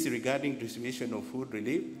this regarding distribution of food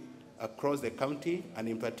relief across the county, and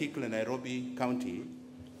in particular Nairobi County,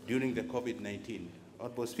 during the COVID-19.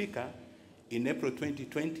 Honorable Speaker, in April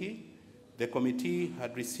 2020, the committee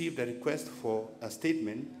had received a request for a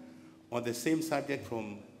statement on the same subject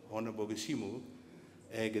from Honorable Geshimu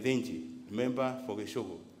Gedenji, member for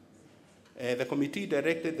Geshogo. The committee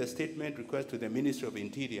directed the statement request to the Ministry of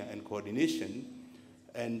Interior and Coordination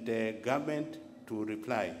and the government to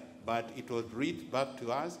reply, but it was read back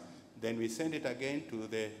to us, then we sent it again to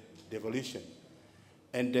the devolution,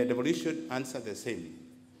 and the devolution answered the same.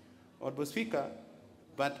 Honorable Speaker,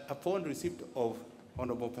 but upon receipt of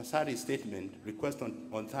Honorable Passari's statement request on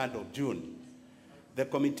 3rd of June, the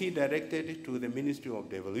committee directed it to the Ministry of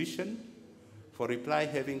Devolution for reply,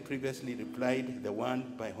 having previously replied the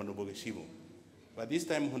one by Honorable Geshimu. But this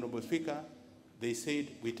time, Honorable Speaker, they said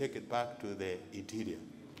we take it back to the Interior.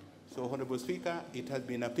 So, Honorable Speaker, it has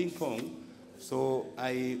been a ping-pong, so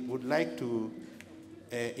I would like to,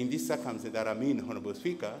 in this circumstance that I'm in, Honorable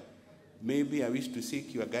Speaker, maybe I wish to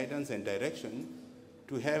seek your guidance and direction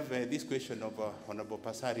to have this question of Honorable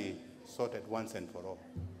Passari sorted once and for all.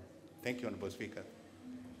 Thank you, Honorable Speaker.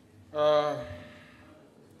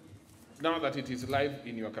 Now that it is live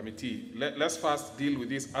in your committee, let's first deal with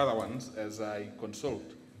these other ones as I consult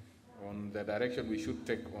on the direction we should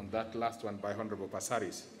take on that last one by Honorable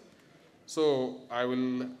Passaris. So I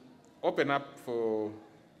will open up for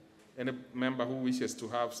any member who wishes to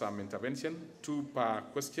have some intervention, 2 per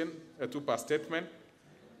question, 2 per statement.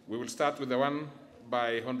 We will start with the one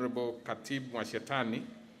by Honorable Khatib Mwashetani.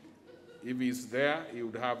 If he's there, he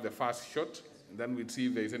would have the first shot, and then we'll see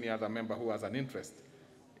if there is any other member who has an interest.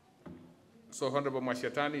 So, Honorable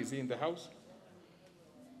Mwashetani, is he in the House?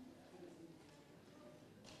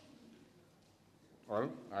 Well,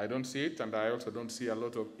 I don't see it, and I also don't see a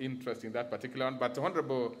lot of interest in that particular one. But,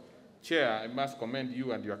 Honorable Chair, I must commend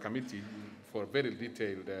you and your committee for a very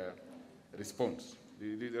detailed response.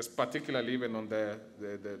 particularly even on the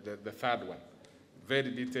third one.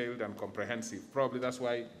 Very detailed and comprehensive. Probably that's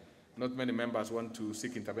why not many members want to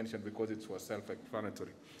seek intervention, because it was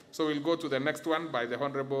self-explanatory. So we'll go to the next one by the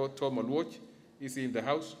Honorable Tom Olwoch. Is he in the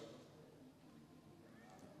House?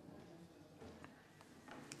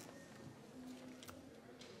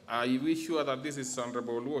 Are you sure that this is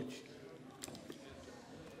Honorable Olwoch?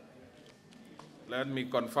 Let me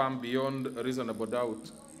confirm beyond reasonable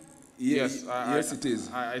doubt. Yes, yes, it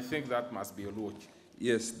is. I think that must be Olwoch.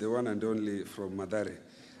 Yes, the one and only from Madare.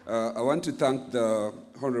 I want to thank the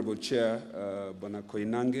Honorable Chair, Bwana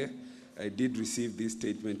Koinange. I did receive this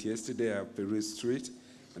statement yesterday. I perused through it,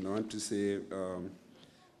 and I want to say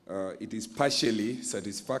it is partially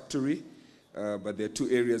satisfactory, but there are two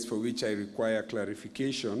areas for which I require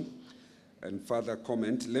clarification and further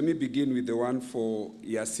comment. Let me begin with the one for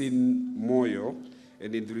Yasin Moyo,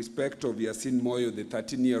 and in the respect of Yasin Moyo, the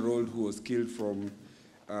 13-year-old who was killed from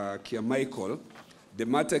Kiamichael. The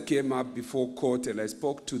matter came up before court, and I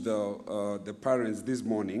spoke to the parents this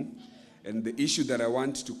morning, and the issue that I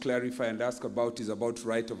want to clarify and ask about is about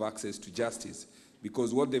right of access to justice,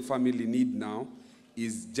 because what the family need now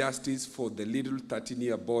is justice for the little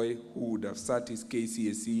 13-year boy who would have sat his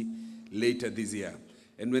KCSE later this year.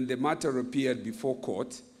 And when the matter appeared before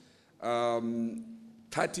court, 30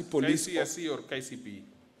 police... KCSE or KCPE?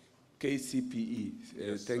 KCPE.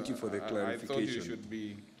 Yes, thank you for the clarification. I thought you should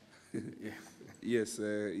be... Yeah. Yes,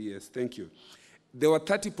 yes, thank you. There were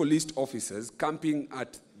 30 police officers camping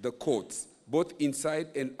at the courts, both inside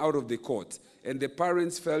and out of the court. And the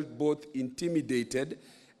parents felt both intimidated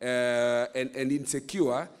and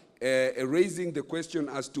insecure, raising the question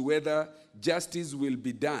as to whether justice will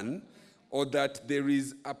be done, or that there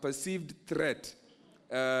is a perceived threat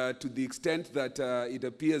to the extent that it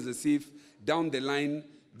appears as if down the line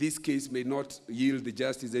this case may not yield the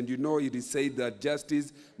justice. And you know, it is said that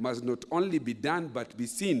justice must not only be done, but be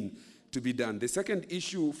seen to be done. The second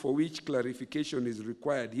issue for which clarification is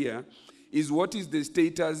required here is what is the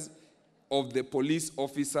status of the police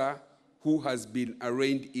officer who has been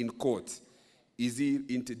arraigned in court? Is he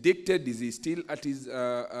interdicted? Is he still at his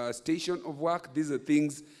station of work? These are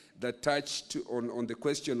things that touch on the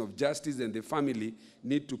question of justice, and the family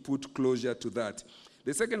need to put closure to that.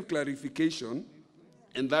 The second clarification,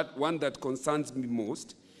 and that one that concerns me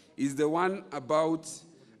most, is the one about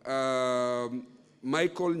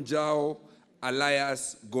Michael Njao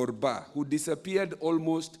alias Gorba, who disappeared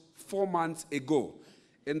almost 4 months ago.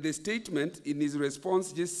 And the statement in his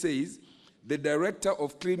response just says, the Director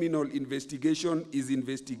of Criminal Investigation is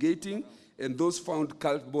investigating, and those found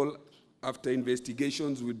culpable after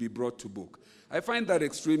investigations will be brought to book. I find that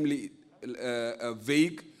extremely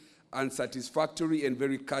vague, unsatisfactory, and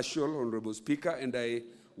very casual, Honorable Speaker, and I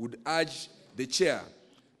would urge the Chair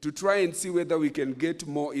to try and see whether we can get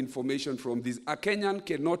more information from this. A Kenyan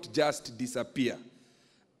cannot just disappear.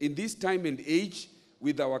 In this time and age,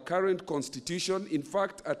 with our current constitution, in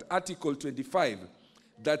fact, at Article 25,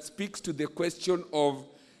 that speaks to the question of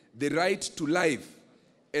the right to life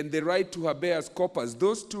and the right to habeas corpus.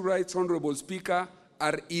 Those two rights, Honorable Speaker,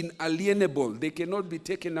 are inalienable. They cannot be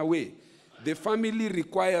taken away. The family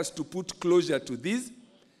requires to put closure to this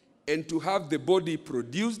and to have the body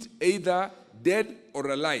produced either dead or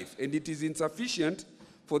alive. And it is insufficient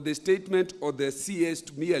for the statement or the CS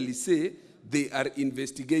to merely say they are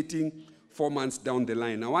investigating 4 months down the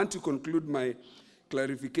line. I want to conclude my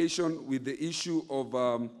clarification with the issue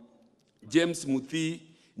of James Muthi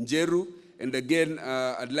Njeru. And again,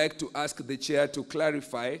 I'd like to ask the Chair to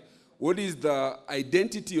clarify what is the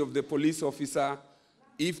identity of the police officer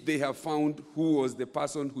if they have found who was the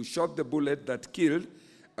person who shot the bullet that killed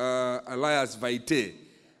Elias Vaite.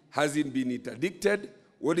 Has it been interdicted?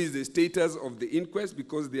 What is the status of the inquest?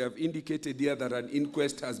 Because they have indicated here that an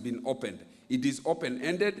inquest has been opened. It is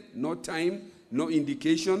open-ended, no time, no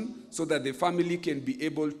indication, so that the family can be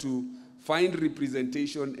able to find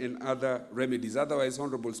representation and other remedies. Otherwise,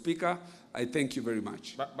 Honorable Speaker, I thank you very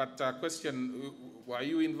much. But question, were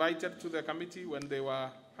you invited to the committee when they were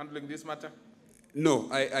handling this matter? No,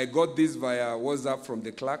 I got this via WhatsApp from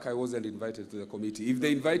the clerk. I wasn't invited to the committee. If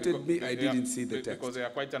they invited me, I didn't see the text. Because there are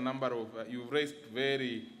quite a number of, you've raised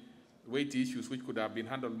very weighty issues which could have been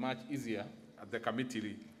handled much easier at the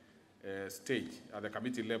committee stage, at the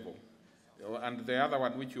committee level. And the other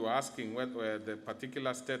one which you were asking, whether the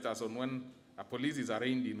particular status on when a police is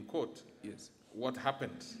arraigned in court, yes, what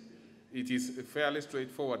happens? It is fairly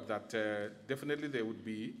straightforward that definitely they would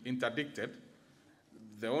be interdicted.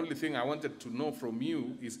 The only thing I wanted to know from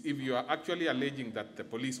you is if you are actually alleging that the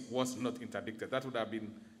police was not interdicted. That would have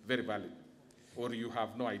been very valid. Or you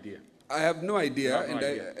have no idea. I have no idea, You have no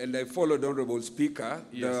idea. and I followed Honorable Speaker,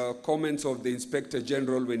 Yes. the comments of the Inspector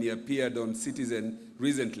General when he appeared on Citizen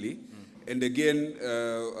recently. And again,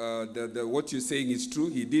 what you're saying is true.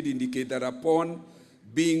 He did indicate that upon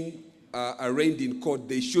being arraigned in court,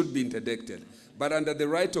 they should be interdicted. But under the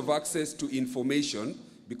right of access to information,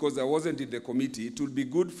 because I wasn't in the committee, it would be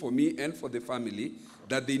good for me and for the family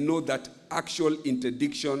that they know that actual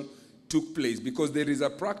interdiction took place. Because there is a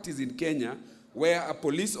practice in Kenya where a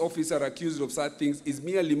police officer accused of such things is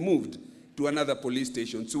merely moved to another police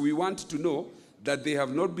station. So we want to know that they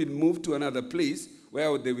have not been moved to another place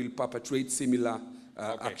where they will perpetrate similar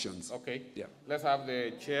actions. Okay. Yeah. Let's have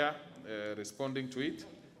the chair responding to it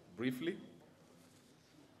briefly.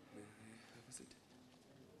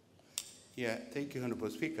 Yeah, thank you, Honorable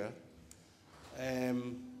Speaker.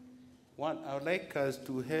 One, I would like us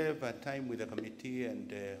to have a time with the committee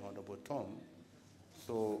and Honorable Tom,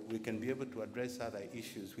 so we can be able to address other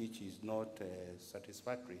issues which is not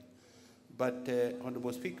satisfactory. But,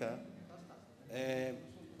 Honorable Speaker,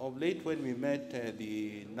 of late when we met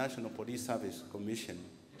the National Police Service Commission,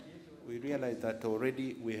 we realized that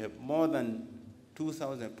already we have more than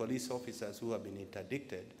 2,000 police officers who have been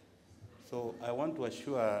interdicted. So I want to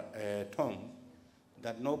assure Tom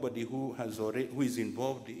that nobody who is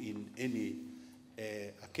involved in any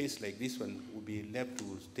a case like this one will be left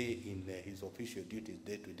to stay in his official duties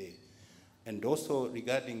day to day. And also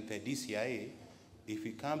regarding the DCIA, if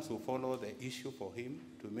he comes, to follow the issue for him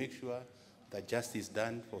to make sure that justice is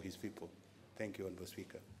done for his people. Thank you, Honorable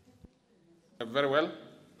Speaker. Very well.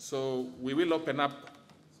 So we will open up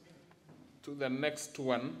to the next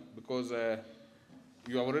one because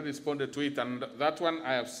you have already responded to it. And that one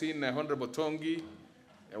I have seen Honorable Tongi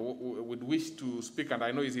would wish to speak, and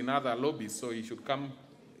I know he's in other lobbies, so he should come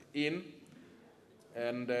in.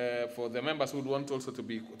 And for the members who would want also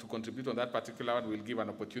to contribute on that particular one, we'll give an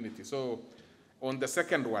opportunity. So on the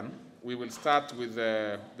second one, we will start with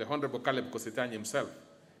the Honorable Caleb Kositany himself,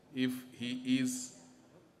 if he is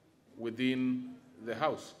within the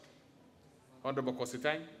House. Honorable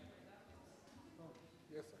Kositany?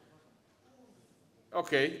 Yes, sir.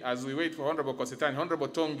 Okay, as we wait for Honorable Kositany, Honorable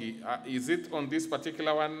Tongi, is it on this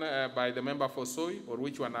particular one by the member for Soy, or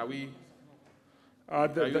which one are we?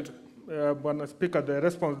 Mr. Speaker, the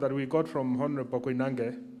response that we got from Honorable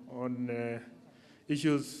Koinange on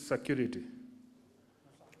issues security.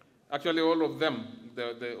 Actually, all of them,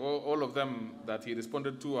 all of them that he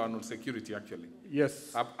responded to are on security, actually.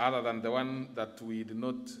 Yes. Other than the one that we did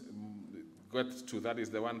not get to, that is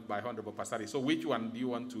the one by Honorable Pasari. So which one do you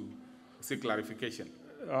want to seek clarification?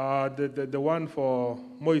 The one for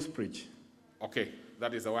Moise Bridge. Okay,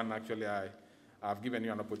 that is the one actually I've given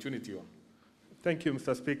you an opportunity on. Thank you,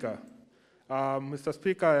 Mr. Speaker. Mr.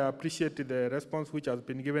 Speaker, I appreciate the response which has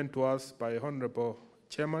been given to us by Honorable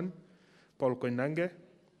Chairman Paul Koinange.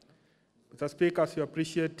 Mr. Speaker, as you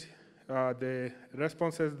appreciate, the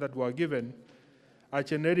responses that were given are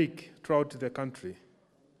generic throughout the country.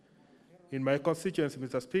 In my constituency,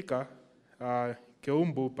 Mr. Speaker,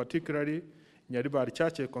 Keumbu, particularly Nyariba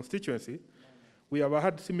Arichache constituency, we have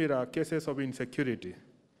had similar cases of insecurity.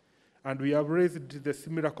 And we have raised the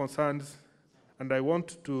similar concerns, and I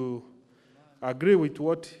want to agree with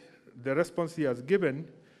what the response he has given,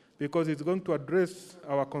 because it's going to address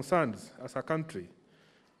our concerns as a country.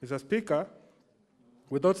 Mr. Speaker,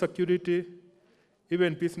 without security,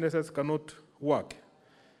 even businesses cannot work.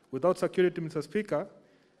 Without security, Mr. Speaker,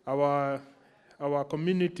 our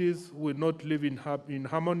communities will not live in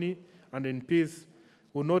harmony and in peace.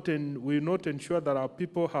 Will not ensure that our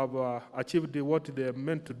people have achieved what they are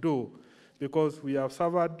meant to do, because we have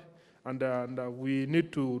suffered and we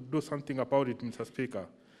need to do something about it, Mr. Speaker.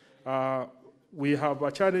 We have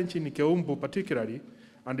a challenge in Keumbu particularly,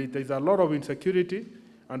 and there is a lot of insecurity,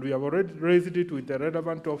 and we have already raised it with the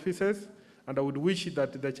relevant officers, and I would wish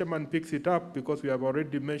that the chairman picks it up, because we have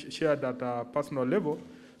already shared at a personal level,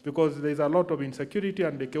 because there is a lot of insecurity,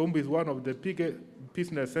 and the Keumbu is one of the biggest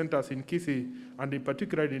business centers in Kisii, and in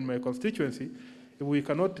particular in my constituency. If we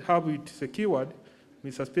cannot have it secured,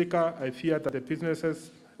 Mr. Speaker, I fear that the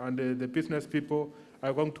businesses and the business people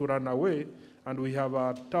are going to run away, and we have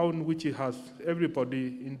a town which has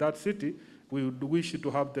everybody in that city. We would wish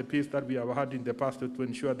to have the peace that we have had in the past to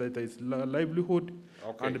ensure that there is livelihood,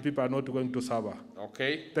 okay, and the people are not going to suffer.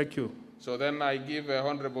 Okay. Thank you. So then I give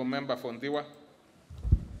Honorable Member Fondiwa.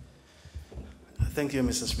 Thank you,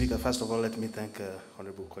 Mr. Speaker. First of all, let me thank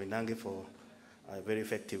Honorable Koinange for a very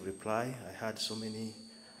effective reply. I heard so many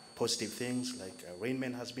positive things, like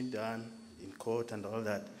arraignment has been done in court and all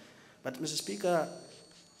that. But, Mr. Speaker,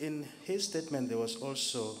 in his statement, there was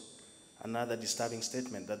also another disturbing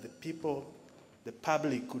statement that the people the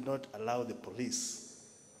public could not allow the police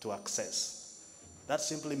to access. That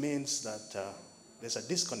simply means that there's a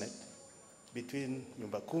disconnect between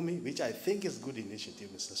Nyumba Kumi, which I think is a good initiative,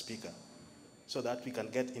 Mr. Speaker, so that we can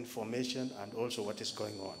get information and also what is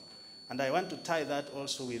going on. And I want to tie that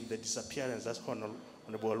also with the disappearance that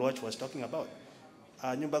Honorable Lodge was talking about.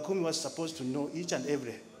 Nyumba Kumi was supposed to know each and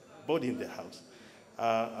every body in the house.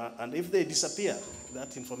 And if they disappear,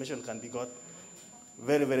 that information can be got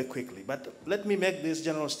very, very quickly. But let me make this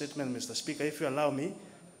general statement, Mr. Speaker, if you allow me,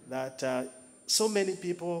 that so many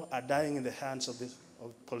people are dying in the hands of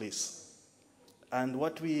police. And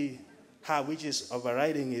what we have, which is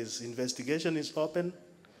overriding, is investigation is open,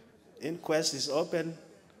 inquest is open,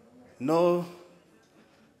 no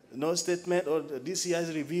statement, or the DCI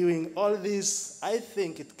is reviewing. All this, I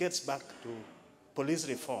think it gets back to police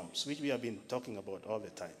reforms, which we have been talking about all the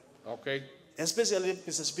time. Okay. Especially,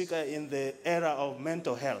 Mr. Speaker, in the era of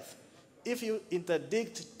mental health. If you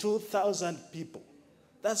interdict 2,000 people,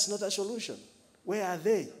 that's not a solution. Where are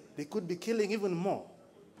they? They could be killing even more.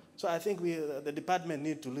 So I think the department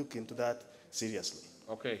need to look into that seriously.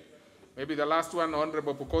 Okay. Maybe the last one,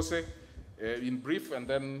 Honorable Pukose, in brief, and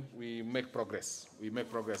then we make progress. We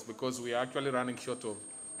make progress because we are actually running short of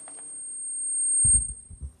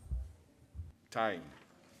time.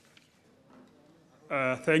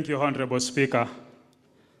 Thank you, Honorable Speaker.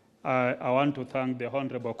 I want to thank the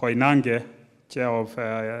Honorable Koinange, Chair of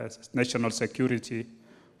National Security,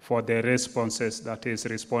 for the responses that is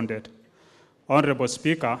responded. Honorable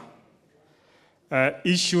Speaker,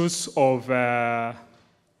 issues of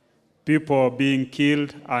people being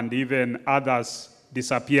killed and even others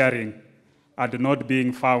disappearing and not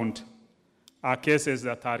being found are cases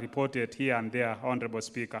that are reported here and there, Honorable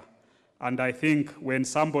Speaker. And I think when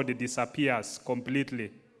somebody disappears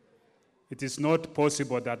completely, it is not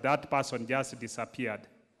possible that that person just disappeared.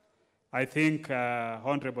 I think,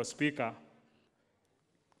 Honorable Speaker,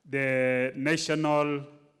 the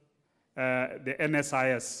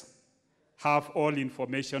NSIS have all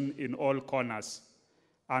information in all corners,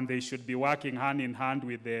 and they should be working hand in hand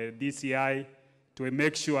with the DCI to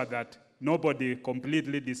make sure that nobody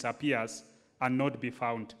completely disappears and not be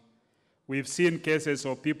found. We've seen cases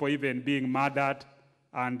of people even being murdered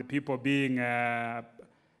and people being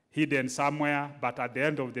hidden somewhere, but at the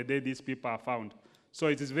end of the day, these people are found. So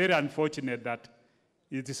it is very unfortunate that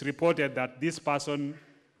it is reported that this person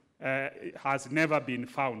has never been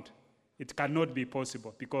found. It cannot be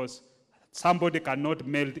possible because somebody cannot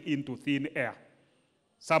melt into thin air.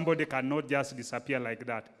 Somebody cannot just disappear like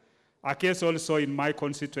that. A case also in my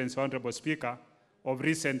constituency, Honorable Speaker, of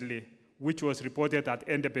recently, which was reported at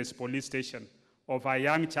Endebess Police Station, of a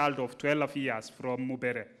young child of 12 years from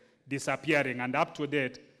Mubere disappearing, and up to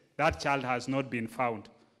date, that child has not been found.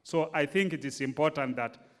 So I think it is important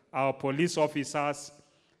that our police officers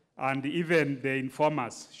and even the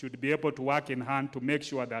informers should be able to work in hand to make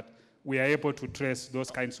sure that we are able to trace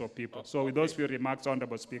those kinds of people. So with those few remarks,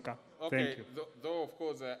 Honorable Speaker, thank you. Though of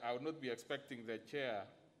course, I would not be expecting the Chair,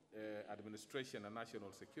 Administration and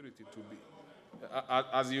National Security to be,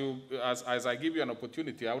 as I give you an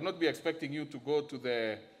opportunity, I would not be expecting you to go to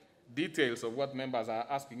the details of what members are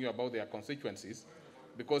asking you about their constituencies,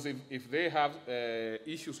 because if they have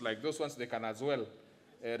issues like those ones, they can as well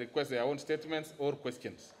request their own statements or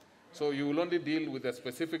questions. So you will only deal with the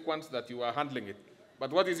specific ones that you are handling it.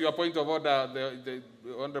 But what is your point of order, the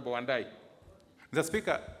Honorable Wandai? Mr.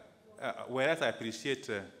 Speaker, whereas I appreciate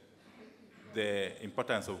the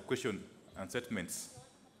importance of question and statements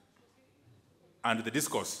and the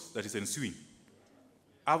discourse that is ensuing,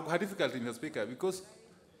 I've had difficulty, Mr. Speaker, because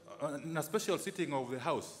in a special sitting of the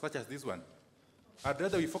House, such as this one, I'd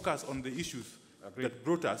rather we focus on the issues that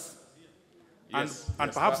brought us, yes,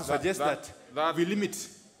 and perhaps suggest that we limit.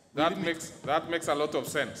 That makes a lot of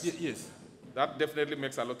sense. Yes. That definitely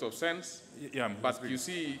makes a lot of sense. Yeah, but you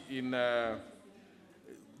see, in the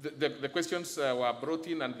questions were brought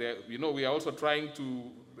in, and we are also trying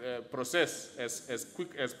to process as quick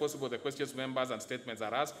as possible the questions members and statements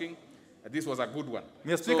are asking. This was a good one.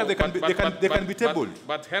 Mr. Speaker, they can be tabled.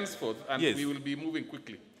 But henceforth, and yes, we will be moving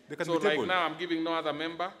quickly. They can so be tabled. Like now, I'm giving no other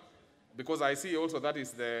member, because I see also that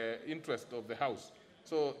is the interest of the House.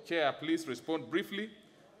 So, Chair, please respond briefly,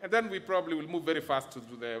 and then we probably will move very fast to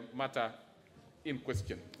the matter in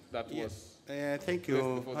question. That was thank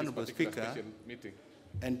you, Honorable Speaker. Meeting.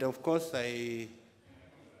 And of course, I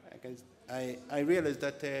realize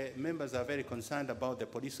that members are very concerned about the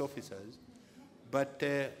police officers, but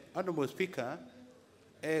Honorable Speaker,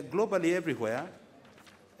 globally everywhere,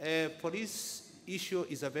 police issue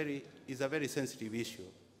is a very sensitive issue,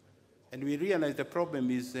 and we realize the problem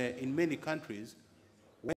is in many countries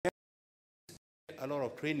where a lot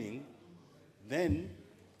of training, then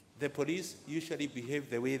the police usually behave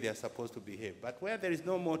the way they are supposed to behave. But where there is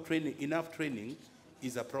no more training, enough training,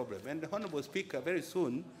 is a problem. And the Honorable Speaker, very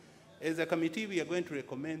soon, as a committee, we are going to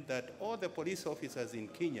recommend that all the police officers in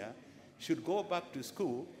Kenya should go back to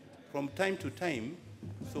school from time to time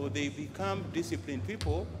so they become disciplined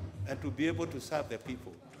people and to be able to serve the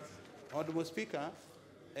people. Honorable Speaker,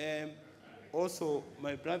 also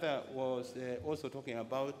my brother was also talking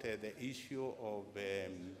about the issue of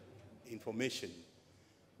information.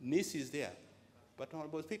 NIS is there, but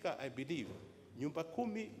Honorable Speaker, I believe Nyumba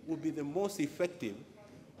Kumi will be the most effective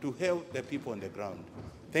to help the people on the ground.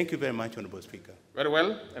 Thank you very much, Honorable Speaker. Very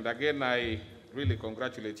well, and again, I really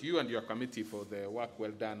congratulate you and your committee for the work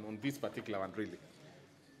well done on this particular one, really.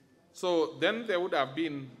 So then there would have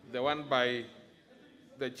been the one by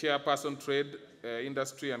the chairperson, Trade,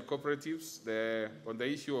 Industry and Cooperatives, on the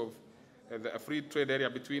issue of the free trade area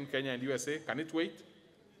between Kenya and USA. Can it wait?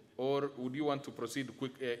 Or would you want to proceed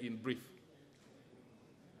quick in brief?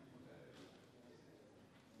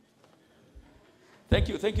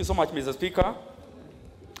 Thank you so much, Mr. Speaker.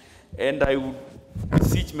 And I would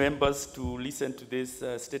beseech members to listen to this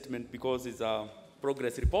statement because it's a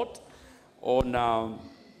progress report on,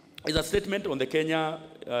 it's a statement on the Kenya,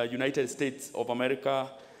 United States of America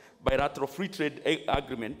bilateral free trade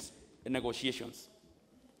agreement negotiations.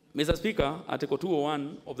 Mr. Speaker, Article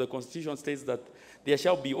 201 of the Constitution states that there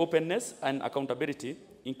shall be openness and accountability,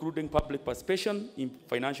 including public participation in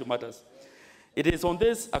financial matters. It is on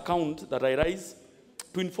this account that I rise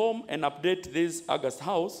to inform and update this August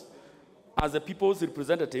House as the people's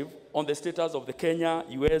representative on the status of the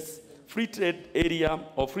Kenya-US free trade area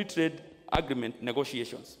or free trade agreement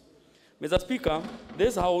negotiations. Mr. Speaker,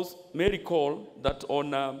 this House may recall that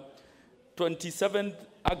on 27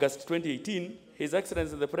 August 2018, His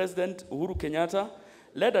Excellency the President Uhuru Kenyatta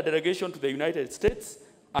led a delegation to the United States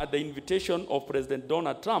at the invitation of President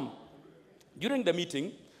Donald Trump. During the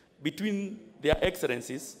meeting between their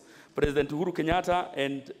excellencies, President Uhuru Kenyatta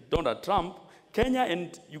and Donald Trump, Kenya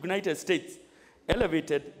and United States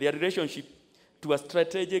elevated their relationship to a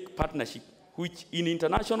strategic partnership, which in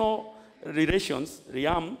international relations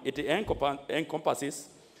realm, it encompasses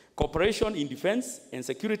cooperation in defense and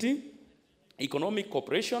security, economic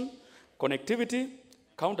cooperation, connectivity,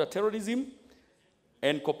 counterterrorism,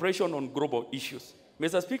 and cooperation on global issues.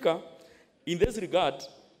 Mr. Speaker, in this regard,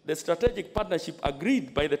 the strategic partnership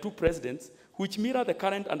agreed by the two presidents, which mirror the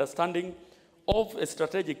current understanding of a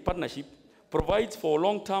strategic partnership, provides for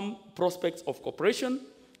long-term prospects of cooperation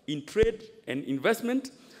in trade and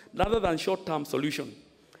investment rather than short-term solution.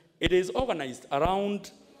 It is organized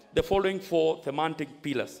around the following four thematic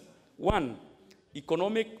pillars. 1,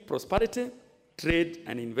 economic prosperity, trade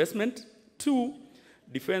and investment. 2,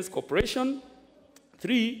 defense cooperation.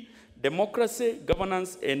 3, democracy,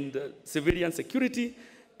 governance and civilian security.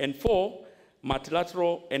 And 4,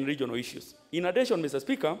 multilateral and regional issues. In addition, Mr.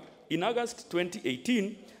 Speaker, in August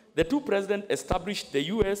 2018, the two presidents established the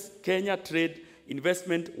U.S.-Kenya Trade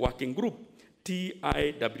Investment Working Group,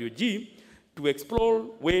 TIWG, to explore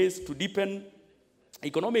ways to deepen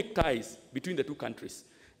economic ties between the two countries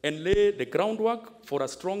and lay the groundwork for a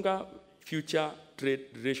stronger future trade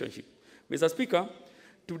relationship. Mr. Speaker,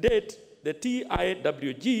 to date, the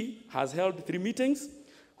TIWG has held 3 meetings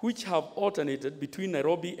which have alternated between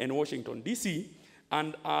Nairobi and Washington, D.C.,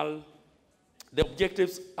 and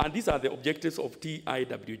these are the objectives of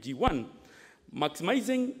TIWG. 1,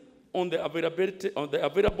 maximizing on the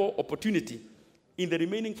available opportunity in the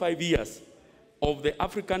remaining 5 years of the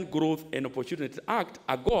African Growth and Opportunity Act,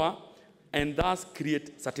 AGOA, and thus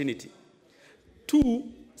create certainty. 2,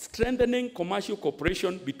 strengthening commercial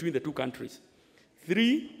cooperation between the two countries.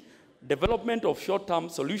 3, development of short-term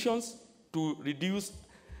solutions to reduce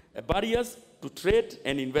barriers to trade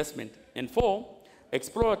and investment. And 4,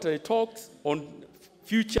 exploratory talks on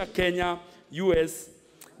future Kenya-US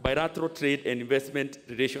bilateral trade and investment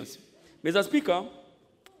relations. Mr. Speaker,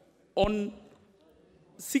 on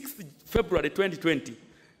 6th February 2020,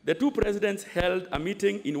 the two presidents held a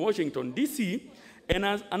meeting in Washington, D.C., and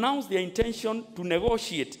has announced their intention to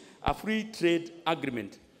negotiate a free trade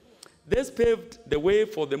agreement. This paved the way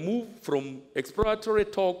for the move from exploratory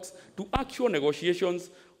talks to actual negotiations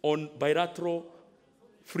on bilateral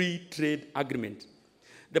free trade agreement.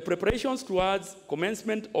 The preparations towards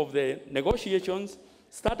commencement of the negotiations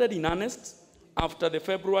started in earnest after the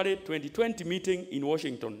February 2020 meeting in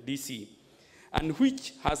Washington, D.C., and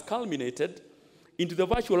which has culminated into the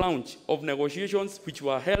virtual launch of negotiations which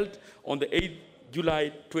were held on the 8th July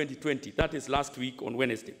 2020, that is last week on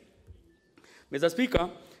Wednesday. Mr. Speaker,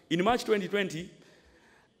 in March 2020,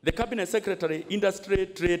 the Cabinet Secretary, Industry,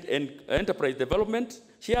 Trade and Enterprise Development,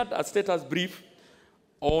 shared a status brief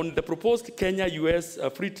on the proposed Kenya-US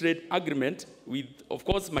free trade agreement with, of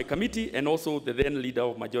course, my committee and also the then leader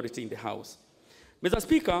of majority in the House. Mr.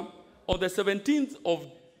 Speaker, on the 17th of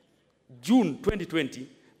June 2020,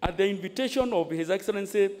 at the invitation of His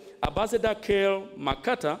Excellency Ambassador Kale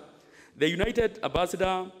McCarter, the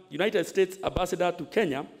United States Ambassador to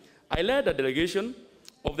Kenya, I led a delegation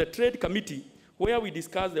of the Trade Committee where we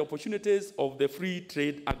discussed the opportunities of the free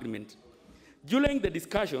trade agreement. During the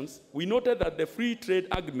discussions, we noted that the free trade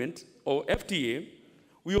agreement, or FTA,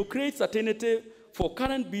 will create certainty for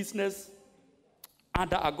current business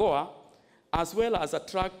under AGOA, as well as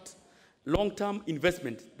attract long-term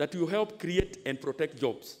investment that will help create and protect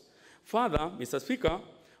jobs. Further, Mr. Speaker,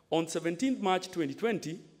 on 17 March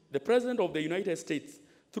 2020, the President of the United States,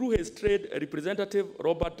 through his trade representative,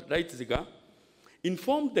 Robert Reitziger,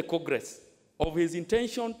 informed the Congress of his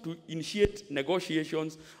intention to initiate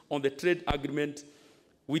negotiations on the trade agreement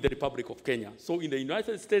with the Republic of Kenya. So in the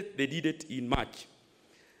United States, they did it in March.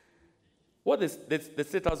 What is the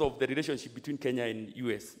status of the relationship between Kenya and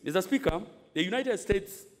US? Mr. Speaker, the United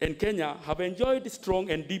States and Kenya have enjoyed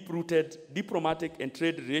strong and deep-rooted diplomatic and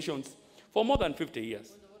trade relations for more than 50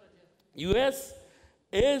 years. US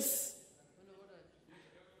is...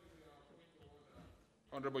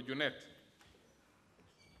 Honorable Junet.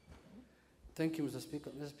 Thank you, Mr. Speaker.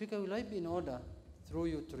 Mr. Speaker, will I be in order, through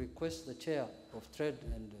you, to request the Chair of Trade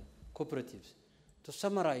and Cooperatives to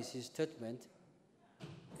summarize his statement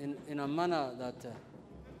in a manner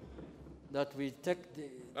that we take the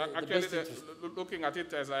actually, looking at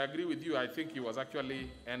it, as I agree with you, I think he was actually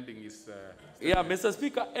ending his... Yeah, Mr.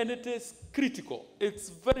 Speaker, and it is critical. It's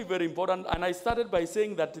very, very important. And I started by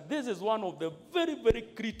saying that this is one of the very, very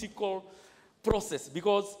critical process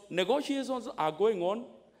because negotiations are going on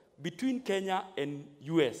between Kenya and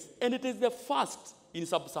US. And it is the first in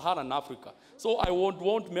sub-Saharan Africa. So I would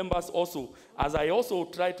want members also, as I also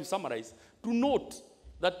try to summarize, to note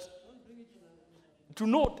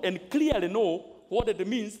and clearly know what it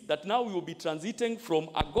means that now we will be transiting from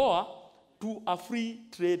AGOA to a free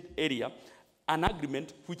trade area, an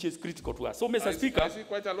agreement which is critical to us. So, Mr. Speaker... I see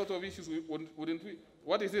quite a lot of issues, wouldn't we?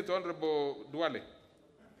 What is it, Honorable Duale?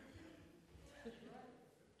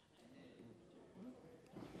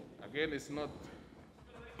 Again, it's not...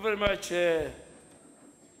 Very much. I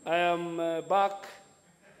am back,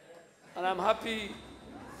 and I'm happy.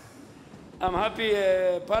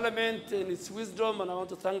 Parliament in its wisdom, and I want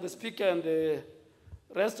to thank the Speaker and the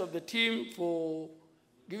rest of the team for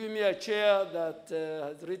giving me a chair that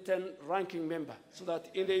has written ranking member, so that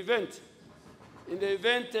in the event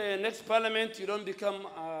next Parliament you don't become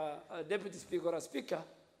a deputy speaker or a speaker,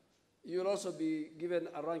 you will also be given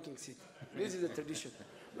a ranking seat. This is a tradition.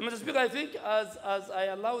 Mr. Speaker, I think as I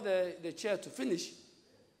allow the chair to finish,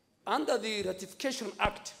 under the Ratification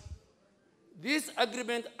Act, this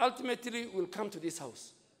agreement ultimately will come to this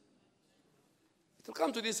House. It will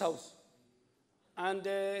come to this House. And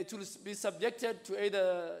it will be subjected to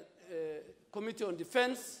either Committee on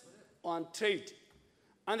Defense or on Trade.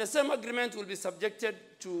 And the same agreement will be subjected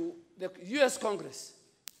to the US Congress.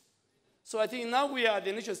 So I think now we are at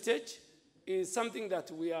the initial stage. It's something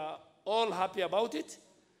that we are all happy about it.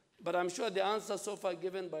 But I'm sure the answer so far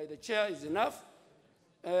given by the chair is enough.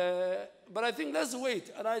 But I think let's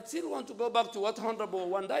wait. And I still want to go back to what Honorable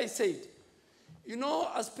Wandai said. You know,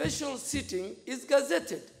 a special sitting is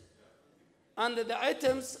gazetted. And the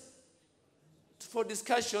items for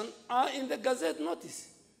discussion are in the Gazette notice.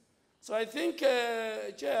 So I think,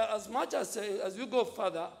 Chair, as much as we go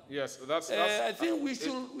further, yes, I think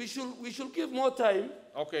we should give more time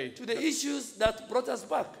to the issues that brought us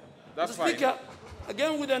back. That's Mr. Speaker,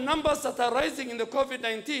 again, with the numbers that are rising in the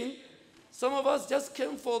COVID-19, some of us just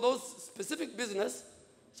came for those specific business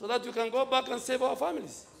so that we can go back and save our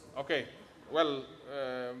families. Okay. Well,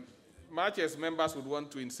 much as members would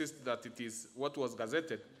want to insist that it is what was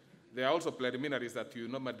gazetted, there are also preliminaries that you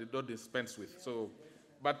normally don't dispense with. So,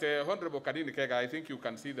 but Honorable Kadini Kega, I think you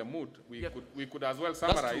can see the mood. We could as well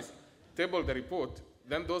summarize, table the report,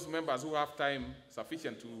 then those members who have time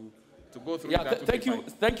sufficient to go through that.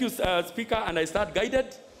 Thank you, Speaker, and I start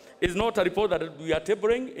guided. It's not a report that we are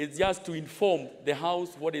tabling, it's just to inform the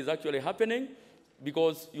House what is actually happening,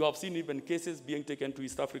 because you have seen even cases being taken to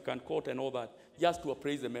East African Court and all that, just to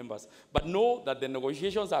appraise the members. But know that the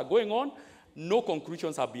negotiations are going on, no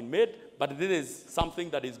conclusions have been made, but this is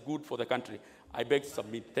something that is good for the country. I beg to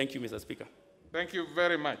submit. Thank you, Mr. Speaker. Thank you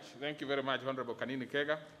very much. Thank you very much, Honorable Kanini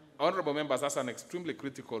Kega. Honorable members, that's an extremely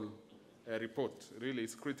critical report. Really,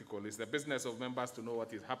 it's critical. It's the business of members to know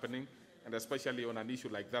what is happening and especially on an issue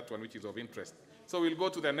like that one, which is of interest. So we'll go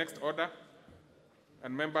to the next order.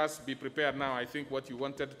 And members, be prepared now. I think what you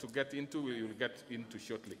wanted to get into, we will get into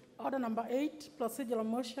shortly. Order number 8, procedural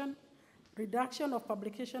motion, reduction of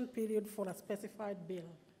publication period for a specified bill.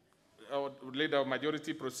 Our leader of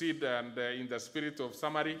majority proceed, and in the spirit of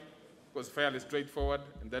summary, was fairly straightforward,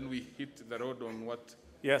 and then we hit the road on what.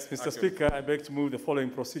 Yes, Mr. Speaker, I beg to move the following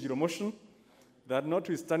procedural motion, that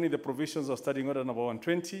notwithstanding the provisions of Standing Order number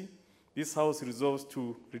 120, this House resolves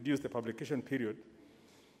to reduce the publication period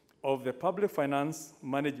of the Public Finance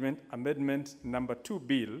Management Amendment number 2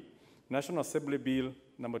 Bill, National Assembly Bill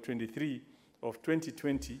number 23 of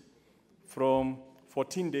 2020, from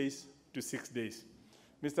 14 days to 6 days.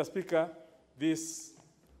 Mr. Speaker,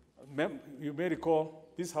 you may recall,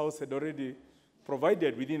 this House had already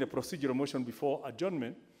provided within the procedural motion before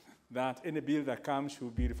adjournment that any bill that comes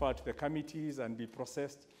should be referred to the committees and be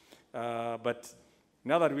processed. But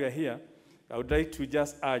now that we are here, I would like to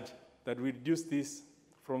just urge that we reduce this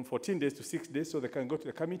from 14 days to 6 days so they can go to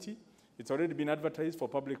the committee. It's already been advertised for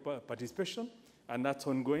public participation, and that's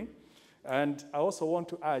ongoing. And I also want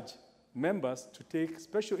to urge members to take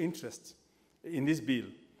special interest in this bill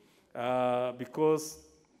because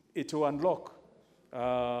it will unlock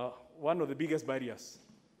one of the biggest barriers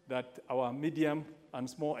that our medium and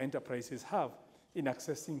small enterprises have in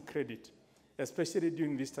accessing credit, especially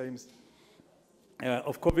during these times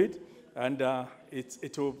of COVID. And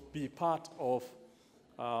it will be part of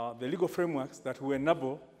the legal frameworks that will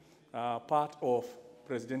enable part of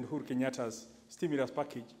President Uhuru Kenyatta's stimulus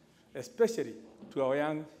package, especially to our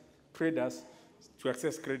young traders to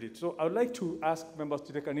access credit. So I would like to ask members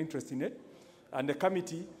to take an interest in it, and the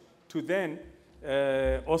committee to then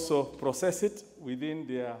also process it within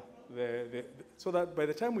so that by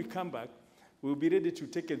the time we come back, we'll be ready to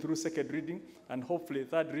take it through second reading and hopefully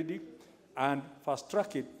third reading, and fast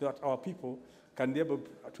track it that our people can be able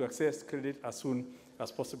to access credit as soon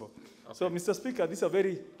as possible. Okay. So, Mr. Speaker, this is a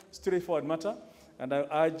very straightforward matter, and I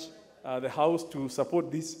urge the House to support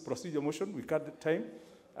this procedural motion. We cut the time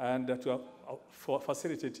and to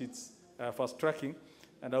facilitate its fast tracking.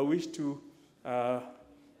 And I wish to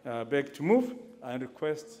beg to move and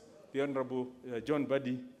request the Honorable John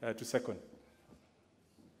Buddy to second.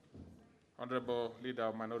 Honorable Leader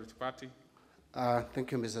of Minority Party.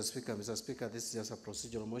 Thank you, Mr. Speaker. Mr. Speaker, this is just a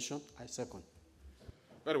procedural motion. I second.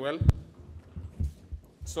 Very well.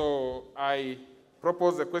 So I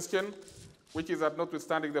propose the question, which is that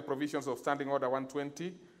notwithstanding the provisions of Standing Order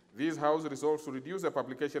 120, this House resolves to reduce the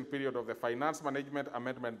publication period of the Finance Management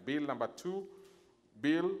Amendment Bill number 2,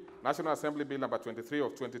 Bill, National Assembly Bill number 23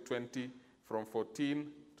 of 2020, from 14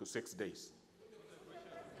 to 6 days.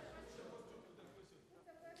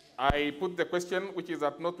 I put the question, which is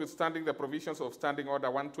that notwithstanding the provisions of Standing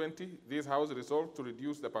Order 120, this House resolved to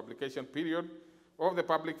reduce the publication period of the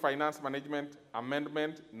Public Finance Management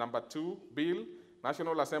Amendment number 2 Bill,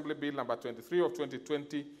 National Assembly Bill number 23 of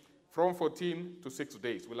 2020, from 14 to 6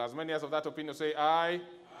 days. Will as many as of that opinion say aye? Aye.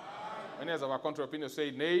 Many as of our contrary opinion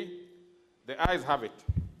say nay? The ayes have it.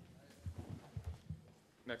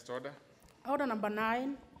 Next order. Order number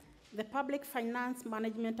 9, the Public Finance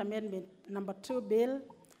Management Amendment number 2 Bill,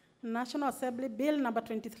 National Assembly Bill number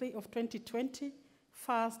 23 of 2020,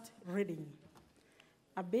 first reading.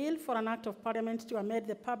 A bill for an act of parliament to amend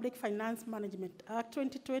the Public Finance Management Act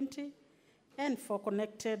 2020 and for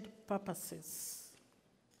connected purposes.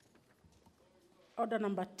 Order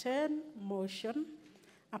number 10, motion,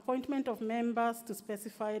 appointment of members to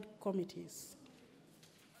specified committees.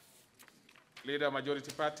 Leader,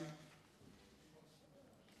 Majority Party.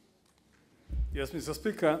 Yes, Mr.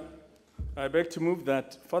 Speaker, I beg to move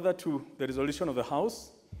that further to the resolution of the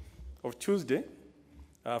House of Tuesday,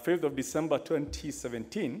 5th of December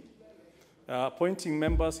 2017, appointing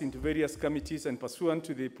members into various committees and pursuant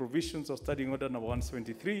to the provisions of Standing Order number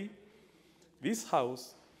 173, this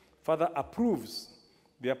House further approves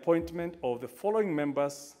the appointment of the following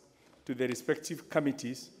members to the respective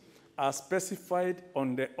committees as specified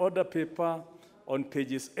on the order paper on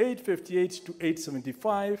pages 858 to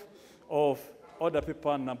 875 of order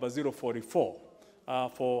paper number 044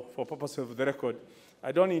 for purpose of the record.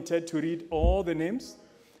 I don't intend to read all the names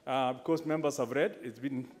because members have read.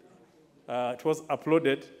 It was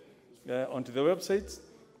uploaded onto the website,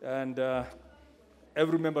 and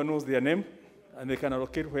every member knows their name and they can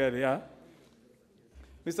allocate where they are.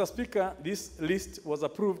 Mr. Speaker, this list was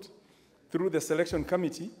approved through the selection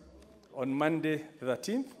committee on Monday the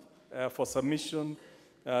 13th for submission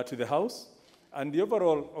to the House. And the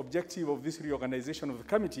overall objective of this reorganization of the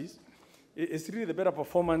committees is really the better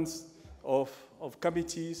performance of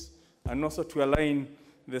committees and also to align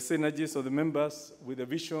the synergies of the members with the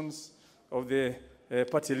visions of the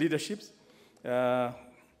party leaderships.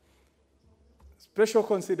 Special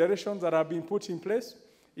considerations that have been put in place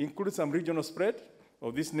include some regional spread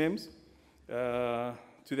of these names to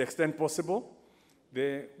the extent possible.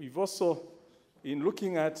 We've also, in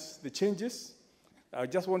looking at the changes, I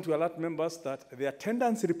just want to alert members that the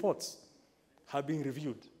attendance reports have been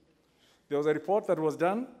reviewed. There was a report that was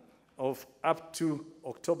done of up to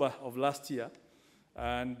October of last year,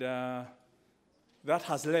 and that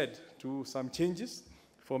has led to some changes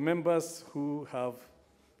for members who have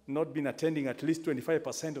not been attending at least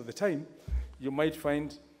 25% of the time. You might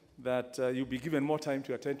find that you'll be given more time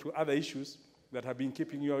to attend to other issues that have been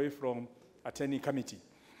keeping you away from attending committee.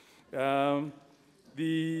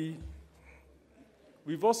 The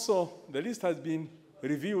list has been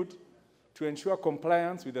reviewed to ensure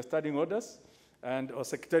compliance with the standing orders, and our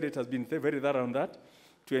secretariat has been very thorough on that,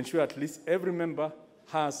 to ensure at least every member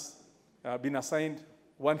has been assigned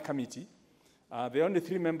one committee. There are only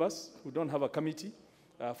 3 members who don't have a committee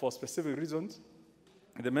for specific reasons.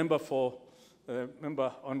 The member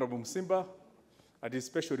Member Honorable Musimba, at his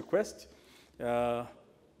special request, the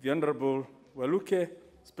Honorable Waluke,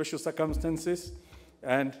 special circumstances,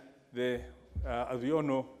 and as we all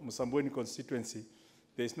know, Musambweni constituency,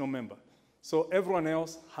 there is no member. So everyone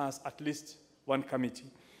else has at least one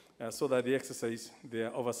committee so that they exercise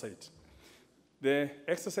their oversight. The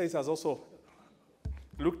exercise has also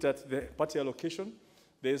looked at the party allocation.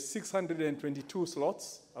 There's 622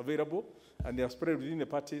 slots available, and they are spread within the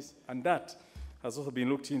parties, and that has also been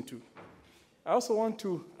looked into. I also want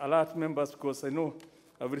to alert members, because I know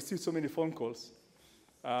I've received so many phone calls,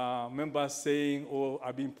 members saying, oh,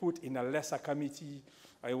 I've been put in a lesser committee,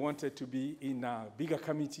 I wanted to be in a bigger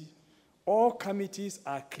committee. All committees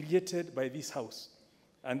are created by this House,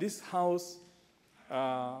 and this House,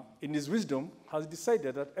 in its wisdom, has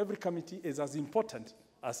decided that every committee is as important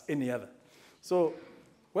as any other. So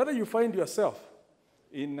whether you find yourself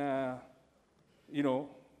in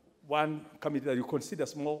one committee that you consider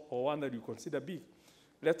small or one that you consider big,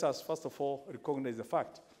 let us first of all recognize the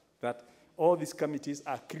fact that all these committees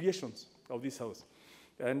are creations of this House.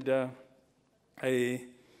 And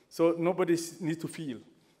so nobody needs to feel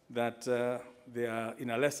that they are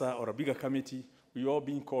in a lesser or a bigger committee. We are all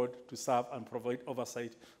being called to serve and provide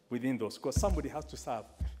oversight within those, because somebody has to serve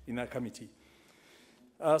in a committee.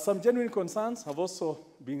 Some genuine concerns have also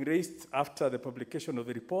been raised after the publication of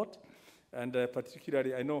the report, and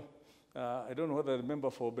particularly, I don't know whether the member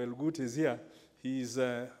for Belgut is here. He's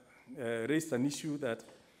raised an issue that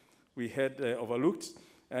we had overlooked,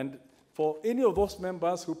 and for any of those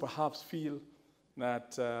members who perhaps feel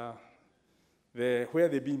that where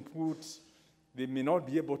they've been put, they may not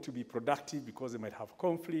be able to be productive because they might have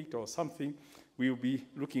conflict or something, we will be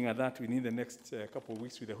looking at that within the next couple of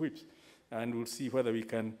weeks with the whips, and we'll see whether we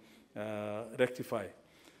can rectify.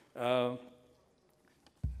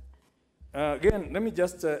 Again, let me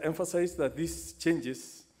just emphasize that these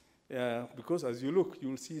changes, because as you look,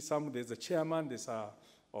 you'll see there's a chairman, there's a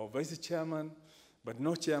vice chairman, but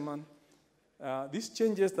no chairman. These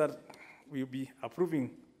changes that we'll be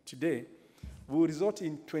approving today will result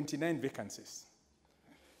in 29 vacancies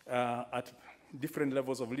at different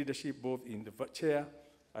levels of leadership, both in the chair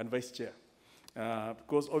and vice chair.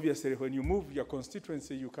 Because obviously when you move your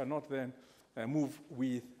constituency, you cannot then move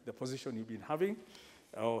with the position you've been having,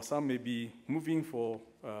 or some may be moving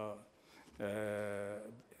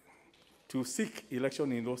to seek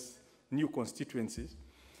election in those new constituencies,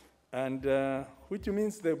 and which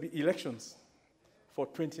means there will be elections for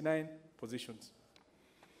 29 positions.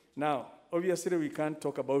 Now, obviously we can't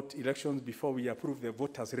talk about elections before we approve the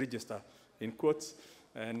voters register, in quotes,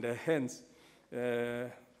 and hence,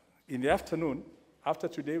 in the afternoon, after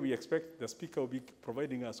today, we expect the Speaker will be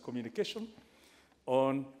providing us communication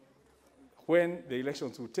on when the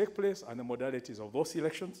elections will take place and the modalities of those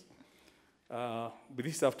elections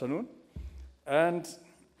this afternoon. And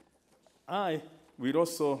I will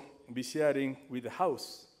also be sharing with the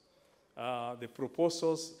House the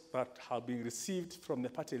proposals that have been received from the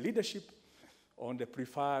party leadership on the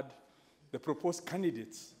proposed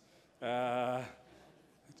candidates,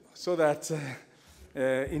 so that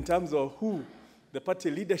in terms of who the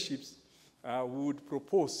party leaderships would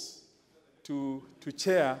propose to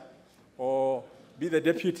chair or be the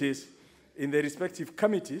deputies in the respective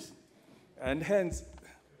committees, and hence,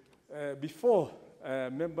 before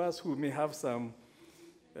members who may have some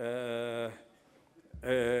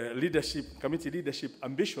committee leadership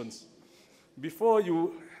ambitions, before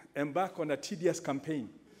you embark on a tedious campaign,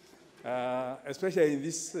 especially in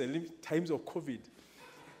these times of COVID,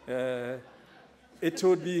 it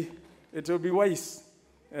would be wise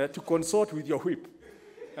to consult with your whip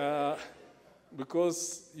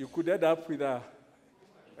because you could end up with an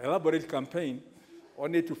elaborate campaign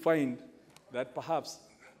only to find that perhaps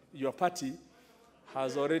your party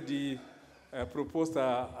has already proposed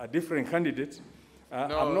a different candidate.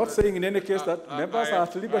 No, I'm not saying in any case that members are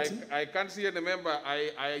at liberty. I can't see any member.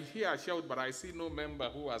 I hear a shout, but I see no member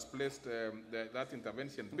who has placed that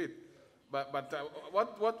intervention bid. But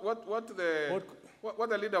what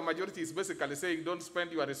the leader majority is basically saying, don't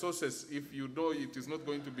spend your resources if you know it is not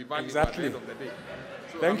going to be valuable at the end of the day.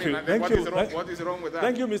 So, Thank you. Thank you. What is wrong with that?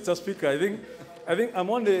 Thank you, Mr. Speaker. I think I'm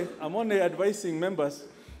only advising members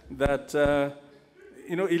that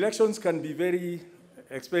elections can be very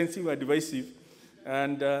expensive and divisive,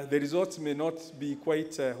 and the results may not be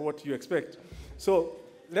quite what you expect. So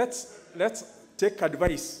let's take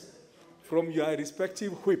advice from your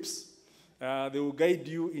respective whips. They will guide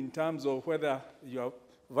you in terms of whether you're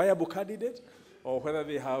a viable candidate or whether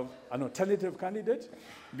they have an alternative candidate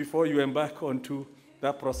before you embark onto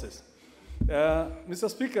that process. Mr.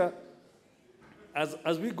 Speaker,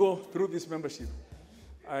 as we go through this membership,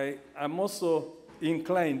 I'm also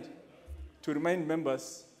inclined to remind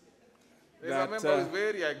members There's that... a member who is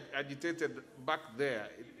very agitated back there.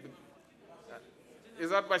 Is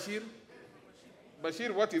that Bashir?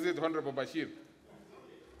 Bashir, what is it, Honorable Bashir?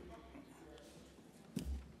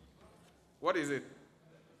 What is it?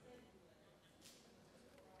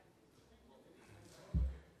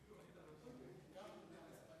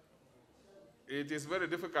 It is very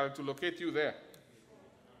difficult to locate you there.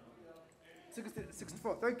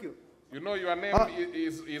 64, thank you. You know your name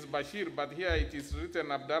is Bashir, but here it is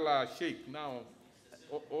written Abdallah Sheikh. Now,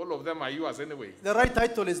 all of them are yours anyway. The right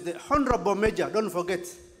title is the Honorable Major, don't forget.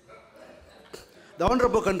 The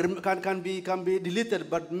Honorable can be deleted,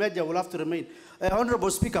 but Major will have to remain. Honorable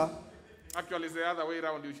Speaker. Actually, it's the other way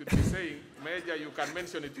around. You should be saying, Major, you can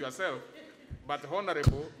mention it yourself, but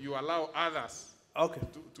Honorable, you allow others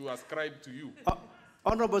to ascribe to you.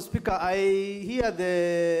 Honorable Speaker, I hear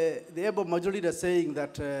the able majority leader saying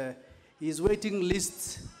that he's waiting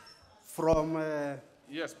lists from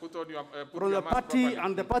yes, put on your from the party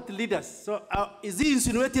and the party leaders. So is he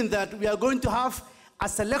insinuating that we are going to have a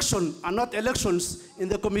selection and not elections in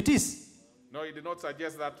the committees? No, he did not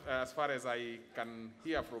suggest that as far as I can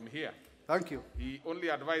hear from here. Thank you. He only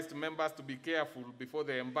advised members to be careful before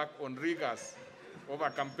they embark on rigors of a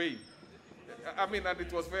campaign. I mean, and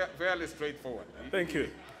it was fairly straightforward. Thank you.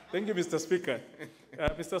 Thank you, Mr. Speaker.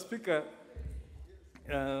 Mr. Speaker,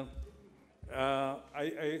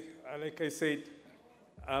 like I said,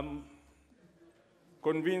 I'm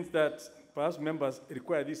convinced that perhaps members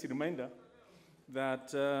require this reminder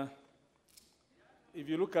that if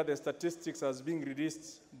you look at the statistics as being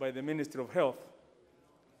released by the Ministry of Health,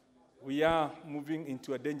 we are moving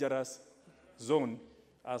into a dangerous zone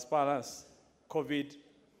as far as COVID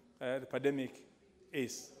the pandemic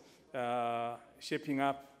is shaping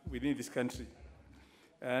up within this country.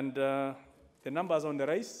 And the numbers on the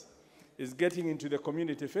rise is getting into the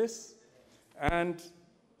community face. And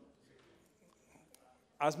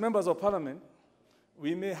as members of parliament,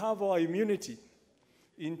 we may have our immunity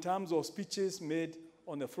in terms of speeches made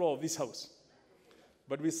on the floor of this house.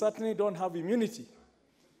 But we certainly don't have immunity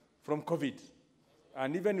from COVID,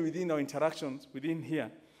 and even within our interactions within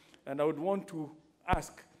here. And I would want to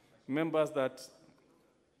ask members that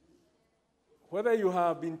whether you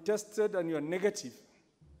have been tested and you're negative,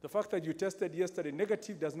 the fact that you tested yesterday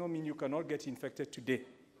negative does not mean you cannot get infected today.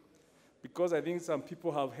 Because I think some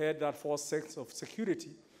people have had that false sense of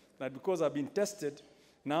security, that because I've been tested,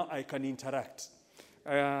 now I can interact.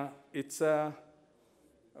 I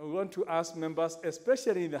want to ask members,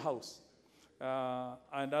 especially in the House,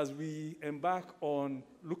 and as we embark on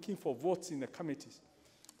looking for votes in the committees,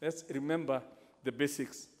 let's remember the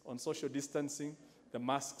basics on social distancing, the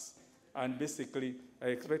masks, and basically, I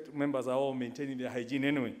expect members are all maintaining their hygiene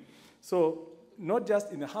anyway. So, not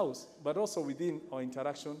just in the House, but also within our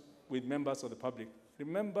interaction with members of the public.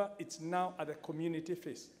 Remember, it's now at the community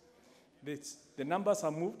phase. The numbers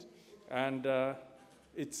are moved, and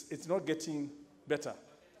it's not getting better.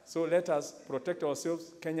 So let us protect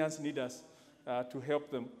ourselves. Kenyans need us to help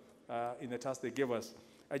them in the task they gave us.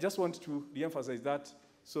 I just want to re-emphasize that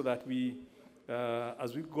so that we,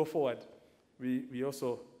 as we go forward, we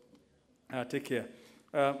also take care.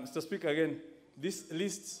 Mr. Speaker, again, this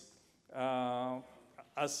list,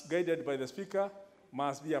 as guided by the Speaker,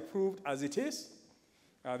 must be approved as it is.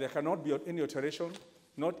 There cannot be any alteration,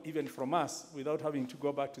 not even from us, without having to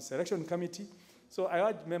go back to selection committee. So I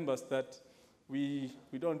urge members that we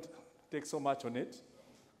don't take so much on it.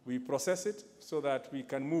 We process it so that we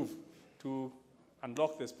can move to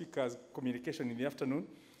unlock the Speaker's communication in the afternoon.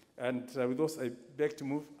 And with those, I beg to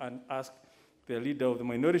move and ask the leader of the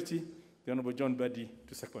minority, the Honorable John Badi,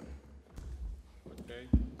 to second. Okay.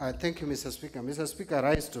 Thank you, Mr. Speaker. Mr. Speaker, I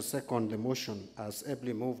rise to second the motion as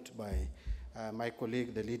ably moved by my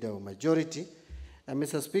colleague, the leader of majority. And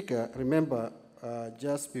Mr. Speaker, remember,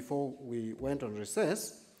 just before we went on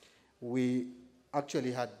recess, we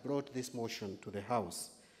actually had brought this motion to the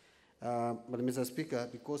House. But Mr. Speaker,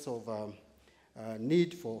 because of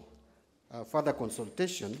need for further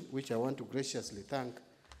consultation, which I want to graciously thank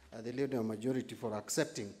the leader of majority for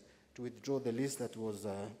accepting to withdraw the list that was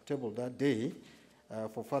tabled that day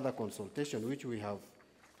for further consultation, which we have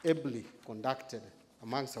ably conducted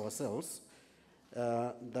amongst ourselves,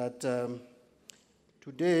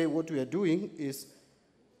 today what we are doing is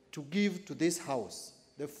to give to this House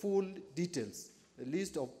the full details, the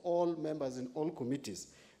list of all members in all committees.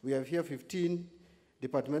 We have here 15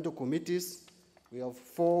 departmental committees. We have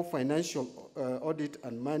 4 financial audit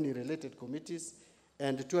and money-related committees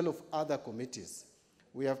and 12 other committees.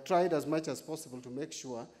 We have tried as much as possible to make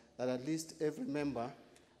sure that at least every member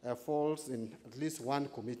falls in at least one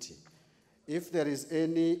committee. If there is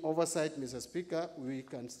any oversight, Mr. Speaker, we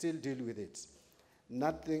can still deal with it.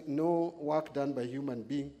 No work done by human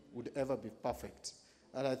being would ever be perfect.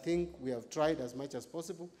 And I think we have tried as much as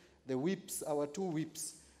possible. The whips, our 2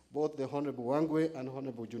 whips, both the Honorable Wangwe and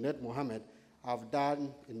Honorable Junet Mohammed, have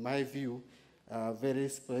done, in my view, very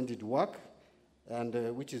splendid work,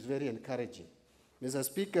 and which is very encouraging. Mr.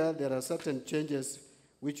 Speaker, there are certain changes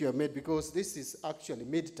which you have made because this is actually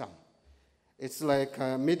midterm. It's like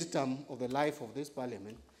a midterm of the life of this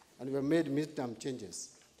parliament, and we have made midterm changes.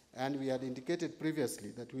 And we had indicated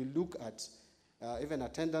previously that we look at even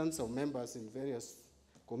attendance of members in various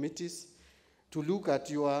committees to look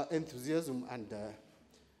at your enthusiasm and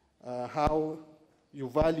how you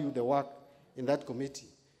value the work in that committee.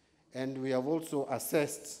 And we have also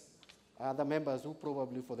assessed other members who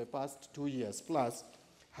probably for the past 2 years plus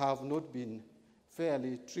have not been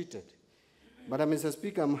fairly treated. But Mr.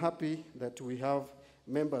 Speaker, I'm happy that we have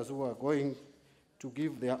members who are going to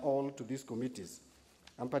give their all to these committees.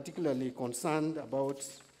 I'm particularly concerned about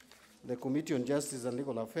the Committee on Justice and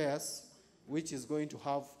Legal Affairs, which is going to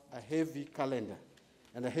have a heavy calendar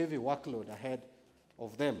and a heavy workload ahead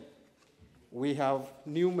of them. We have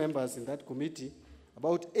new members in that committee,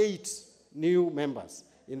 about 8 new members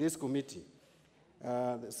in this committee.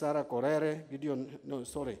 Sarah Correre, Gideon, no,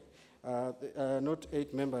 sorry, not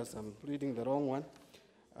 8 members, I'm reading the wrong one.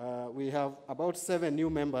 We have about 7 new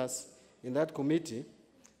members in that committee.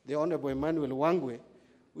 The Honorable Emmanuel Wangwe,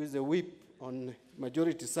 who is the whip on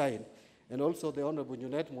majority side, and also the Honorable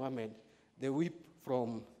Junet Mohammed, the whip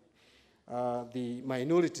from the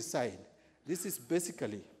minority side. This is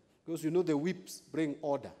basically, because you know the whips bring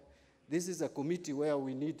order. This is a committee where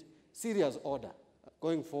we need serious order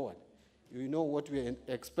going forward. You know what we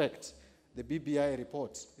expect. The BBI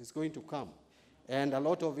report is going to come, and a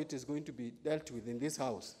lot of it is going to be dealt with in this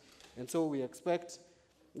House. And so we expect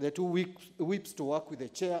the 2 whips to work with the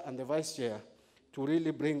chair and the vice chair to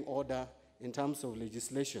really bring order in terms of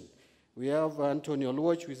legislation. We have Antonio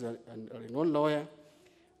Luoch, who is a renowned lawyer.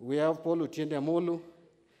 We have Paul Otiende Amolo,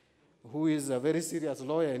 who is a very serious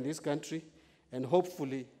lawyer in this country, and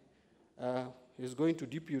hopefully is going to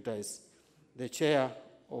deputize the chair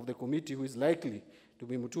of the committee, who is likely to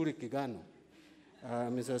be Muturi Kigano,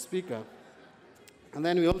 Mr. Speaker. And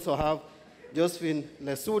then we also have Josephine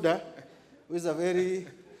Lesuda, who is a very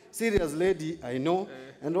serious lady, I know,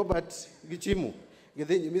 and Robert Gichimu.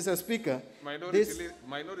 Mr. Speaker,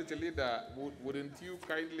 Minority Leader, wouldn't you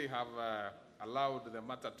kindly have allowed the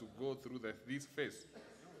matter to go through this phase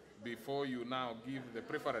before you now give the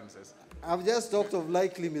preferences? I've just talked of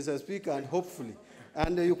likely, Mr. Speaker, and hopefully.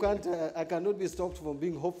 And you can't, I cannot be stopped from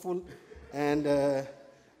being hopeful and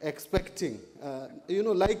expecting.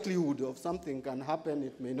 Likelihood of something can happen,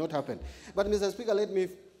 it may not happen. But Mr. Speaker, let me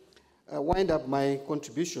wind up my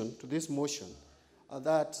contribution to this motion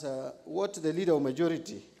that what the leader of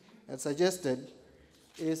majority had suggested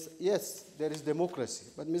is, yes, there is democracy.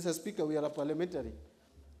 But Mr. Speaker, we are a parliamentary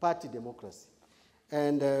party democracy.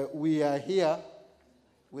 And we are here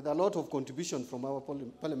with a lot of contribution from our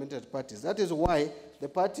parliamentary parties. That is why the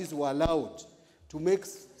parties were allowed to make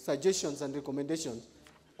suggestions and recommendations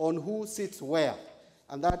on who sits where,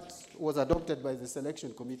 and that was adopted by the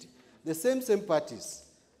selection committee. The same parties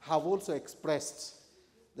have also expressed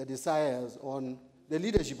the desires on the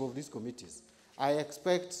leadership of these committees. I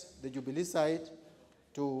expect the Jubilee side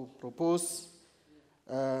to propose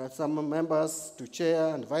some members to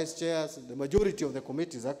chair and vice chairs, the majority of the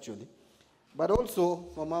committees actually, but also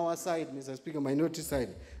from our side, Mr. Speaker, minority side.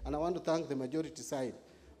 And I want to thank the majority side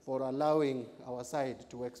for allowing our side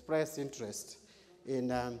to express interest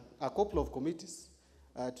in a couple of committees,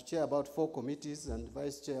 to chair about 4 committees and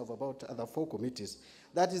vice chair of about other 4 committees.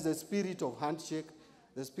 That is the spirit of handshake,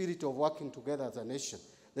 the spirit of working together as a nation,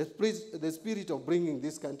 the spirit of bringing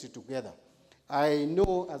this country together. I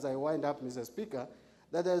know, as I wind up, Mr. Speaker,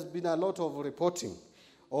 that there's been a lot of reporting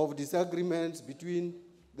of disagreements between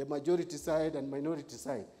the majority side and minority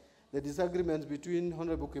side. The disagreements between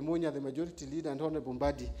Honorable Kimunya, the majority leader, and Honorable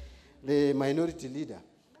Mbadi, the minority leader.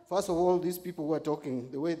 First of all, these people who are talking,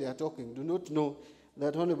 the way they are talking, do not know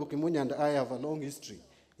that Honorable Kimunya and I have a long history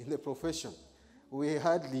in the profession. We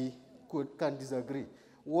hardly can disagree.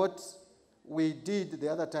 What we did the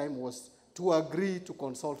other time was to agree to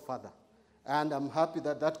consult further. And I'm happy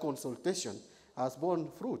that that consultation has borne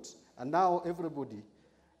fruit. And now everybody,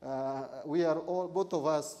 we are all, both of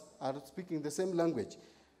us are speaking the same language.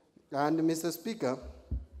 And Mr. Speaker,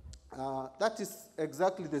 that is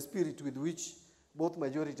exactly the spirit with which both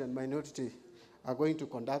majority and minority are going to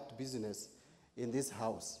conduct business in this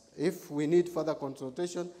House. If we need further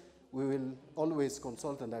consultation, we will always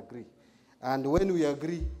consult and agree. And when we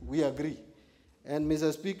agree, we agree. And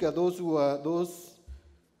Mr. Speaker, those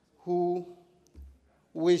who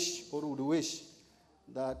wish or would wish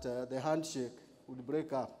that the handshake would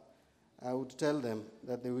break up, I would tell them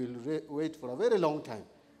that they will wait for a very long time.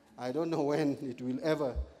 I don't know when it will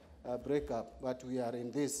ever break up, but we are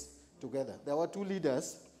in this together. There were 2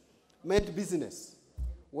 leaders made business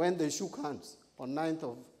when they shook hands on 9th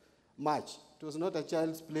of March. It was not a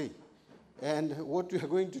child's play. And what we are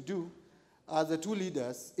going to do as the 2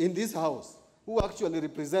 leaders in this House, who actually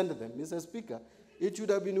represented them, Mr. Speaker, it should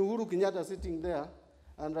have been Uhuru Kenyatta sitting there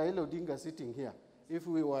and Raila Odinga sitting here if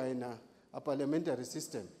we were in a parliamentary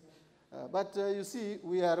system. But you see,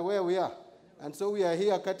 we are where we are. And so we are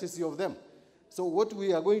here courtesy of them. So what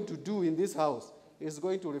we are going to do in this House is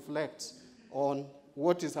going to reflect on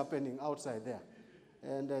what is happening outside there.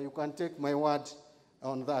 And you can take my word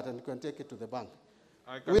on that and you can take it to the bank.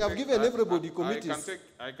 We have given everybody committees.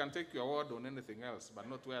 I can take your word on anything else, but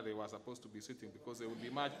not where they were supposed to be sitting, because they would be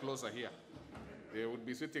much closer here. They would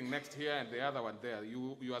be sitting next here and the other one there.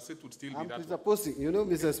 Your seat would still be that. I'm supposing, you know,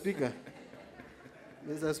 Mr. Speaker,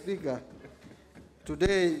 Mr. Speaker,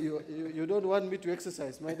 today you don't want me to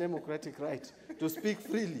exercise my democratic right to speak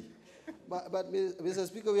freely. But Mr.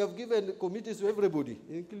 Speaker, we have given committees to everybody,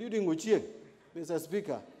 including Ochieng, Mr.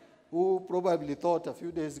 Speaker, who probably thought a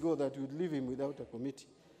few days ago that we'd leave him without a committee.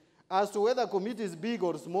 As to whether a committee is big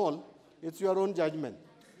or small, it's your own judgment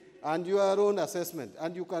and your own assessment,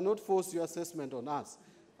 and you cannot force your assessment on us.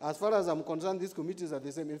 As far as I'm concerned, these committees are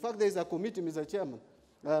the same. In fact, there is a committee, Mr. Chairman,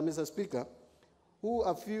 Mr. Speaker, who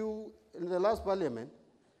in the last parliament,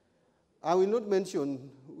 I will not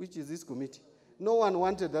mention which is this committee. No one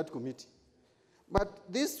wanted that committee. But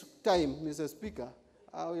this time, Mr. Speaker,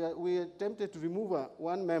 we attempted to remove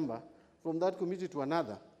one member from that committee to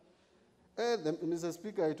another. Mr.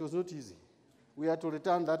 Speaker, it was not easy. We had to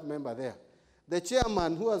return that member there. The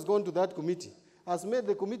chairman who has gone to that committee has made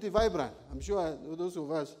the committee vibrant. I'm sure those of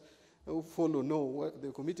us who follow know what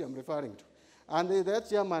the committee I'm referring to. And that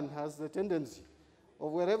chairman has the tendency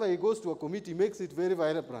of wherever he goes to a committee, makes it very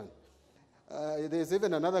vibrant. There's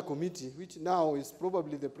even another committee, which now is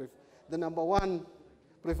probably the number 1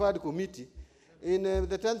 preferred committee. In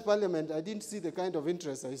the 10th Parliament, I didn't see the kind of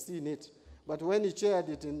interest I see in it. But when he chaired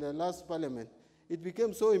it in the last Parliament, it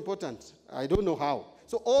became so important. I don't know how.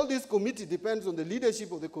 So all this committee depends on the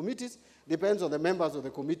leadership of the committees, depends on the members of the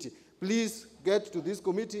committee. Please get to this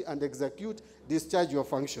committee and execute, discharge your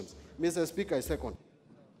functions. Mr. Speaker, I second.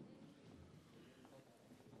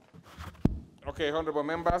 Okay, honorable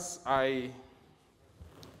members, I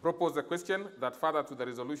propose a question that further to the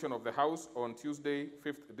resolution of the House on Tuesday,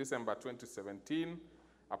 5th December 2017,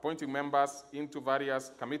 appointing members into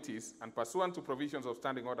various committees and pursuant to provisions of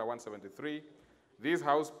Standing Order 173, this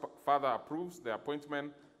House further approves the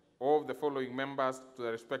appointment of the following members to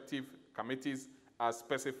the respective committees as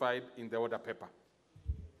specified in the order paper.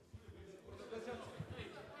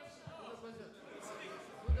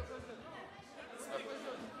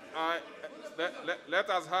 Let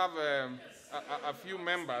us have a few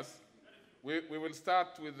members. We will start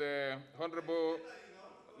with the Honorable,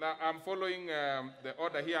 I'm following the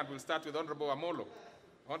order here, and we'll start with Honorable Amolo.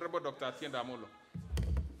 Honorable Dr. Atienda Amolo.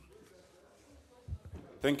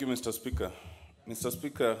 Thank you, Mr. Speaker. Mr.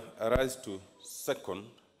 Speaker, I rise to second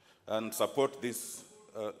and support this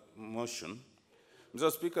motion.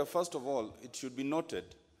 Mr. Speaker, first of all, it should be noted,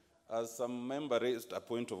 as some member raised a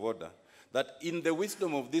point of order, that in the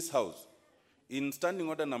wisdom of this House, in Standing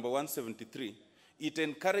Order number 173, it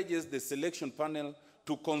encourages the selection panel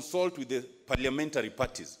to consult with the parliamentary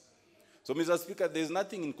parties. So, Mr. Speaker, there is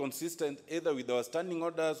nothing inconsistent either with our standing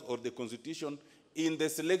orders or the Constitution in the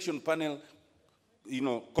selection panel,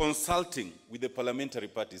 consulting with the parliamentary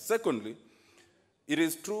parties. Secondly, it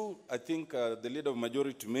is true, I think the Leader of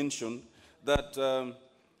Majority mentioned, that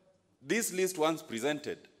this list, once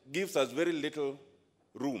presented, gives us very little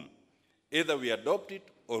room. Either we adopt it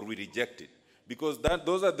or we reject it. Because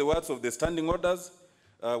those are the words of the standing orders,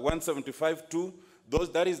 175.2.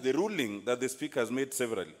 That is the ruling that the Speaker has made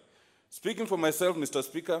severally. Speaking for myself, Mr.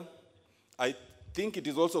 Speaker, I think it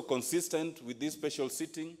is also consistent with this special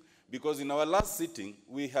sitting, because in our last sitting,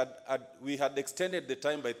 we had extended the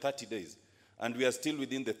time by 30 days, and we are still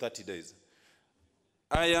within the 30 days.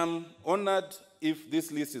 I am honored if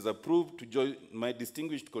this list is approved to join my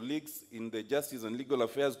distinguished colleagues in the Justice and Legal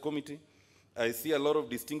Affairs Committee. I see a lot of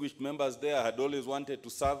distinguished members there. I had always wanted to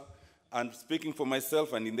serve, and speaking for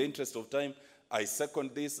myself and in the interest of time, I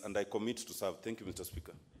second this and I commit to serve. Thank you, Mr.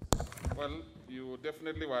 Speaker. Well, you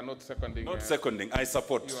definitely were not seconding. Not seconding. I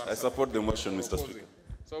support the motion, Mr. Speaker.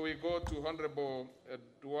 So we go to Honorable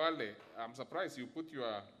Duale. I'm surprised you put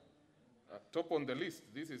your top on the list.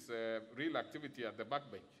 This is real activity at the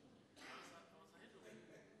backbench.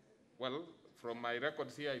 Well, from my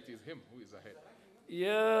records here, it is him who is ahead.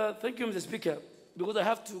 Yeah, thank you, Mr. Speaker, because I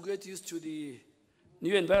have to get used to the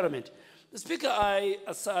new environment. Mr. Speaker,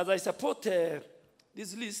 as I support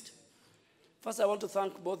this list, first I want to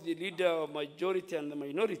thank both the Leader of Majority and the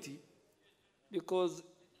Minority, because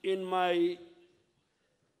in my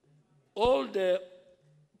old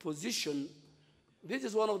position, this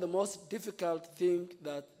is one of the most difficult things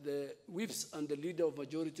that the whips and the Leader of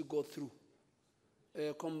Majority go through,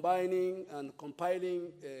 combining and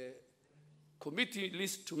compiling committee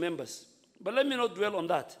list to members. But let me not dwell on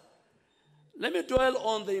that. Let me dwell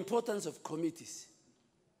on the importance of committees.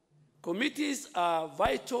 Committees are a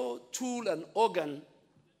vital tool and organ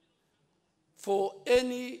for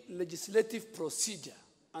any legislative procedure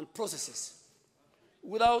and processes.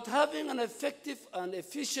 Without having an effective and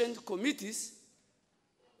efficient committees,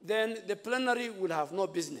 then the plenary will have no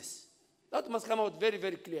business. That must come out very,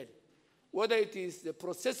 very clearly. Whether it is the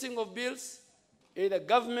processing of bills, either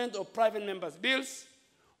government or private members' bills,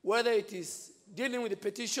 whether it is dealing with the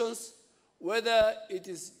petitions, whether it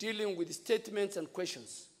is dealing with statements and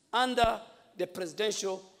questions under the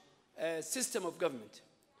presidential system of government,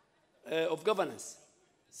 of governance.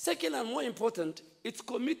 Second and more important, it's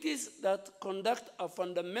committees that conduct a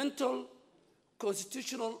fundamental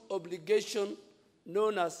constitutional obligation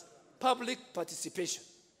known as public participation.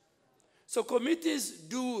 So committees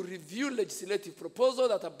do review legislative proposals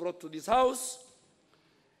that are brought to this House.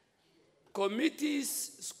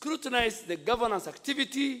 Committees scrutinize the governance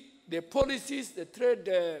activity, the policies, the trade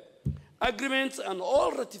agreements, and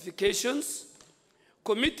all ratifications.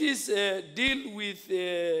 Committees deal with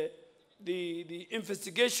the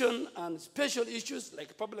investigation and special issues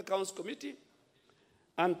like Public Accounts Committee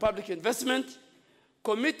and public investment.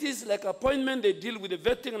 Committees like appointment, they deal with the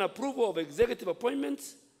vetting and approval of executive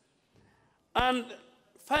appointments. And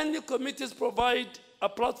finally, committees provide a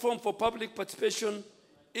platform for public participation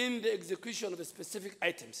in the execution of specific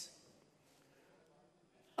items.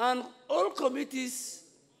 And all committees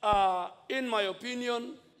are, in my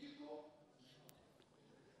opinion,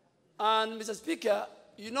 and Mr. Speaker,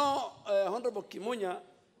 you know, Honorable Kimunya,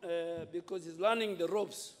 because he's learning the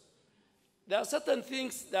ropes, there are certain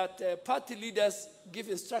things that party leaders give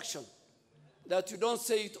instruction that you don't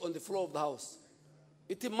say it on the floor of the House.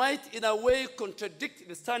 It might, in a way, contradict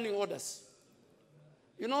the standing orders.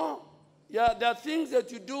 You know, yeah, there are things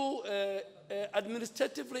that you do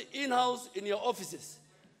administratively in-house in your offices.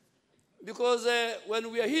 Because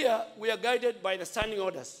when we are here, we are guided by the standing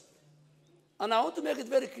orders. And I want to make it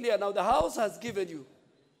very clear. Now, the House has given you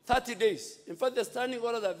 30 days. In fact, the standing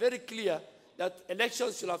orders are very clear that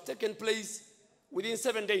elections should have taken place within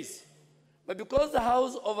 7 days. But because the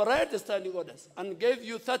House override the standing orders and gave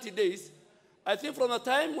you 30 days, I think from the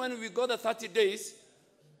time when we got the 30 days,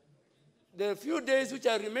 the few days which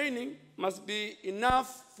are remaining must be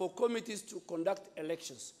enough for committees to conduct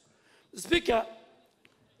elections. Speaker,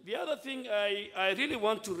 the other thing I really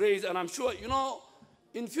want to raise, and I'm sure, you know,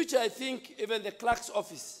 in future I think even the clerk's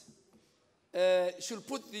office should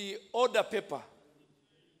put the order paper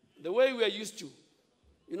the way we are used to,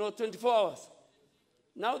 you know, 24 hours.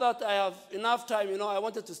 Now that I have enough time, you know, I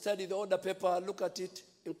wanted to study the order paper, look at it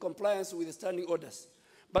in compliance with the standing orders.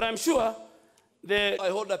 But I'm sure I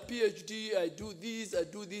hold a PhD, I do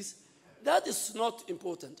this. That is not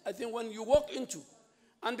important. I think when you walk into,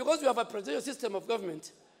 and because we have a presidential system of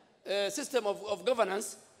government, system of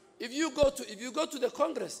governance, if you go to the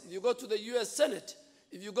Congress, if you go to the US Senate,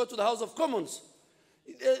 if you go to the House of Commons,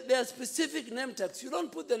 There are specific name tags. You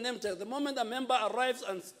don't put the name tag. The moment a member arrives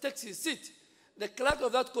and takes his seat, the clerk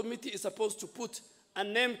of that committee is supposed to put a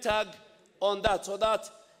name tag on that so that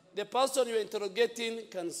the person you're interrogating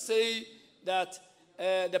can say that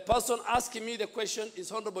the person asking me the question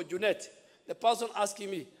is Honorable Junet, the person asking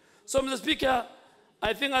me. So, Mr. Speaker,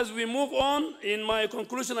 I think as we move on, in my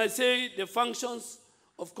conclusion, I say the functions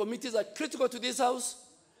of committees are critical to this House.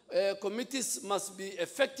 Committees must be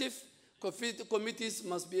effective. Committees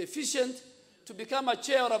must be efficient. To become a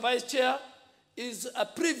chair or a vice chair is a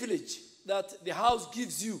privilege that the House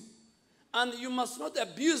gives you. And you must not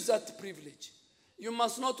abuse that privilege. You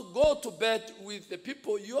must not go to bed with the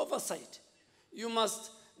people you oversight.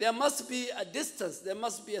 There must be a distance, there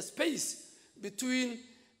must be a space between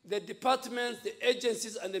the departments, the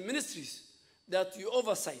agencies, and the ministries that you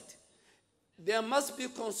oversight. There must be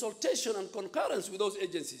consultation and concurrence with those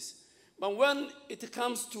agencies. But when it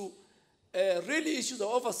comes to really issues of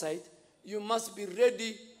oversight, you must be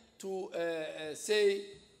ready to say,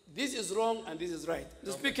 this is wrong and this is right.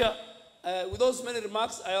 Mr. Speaker, with those many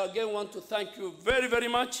remarks, I again want to thank you very, very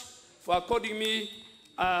much for according me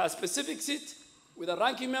a specific seat with a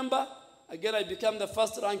ranking member. Again, I become the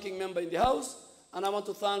first ranking member in the House, and I want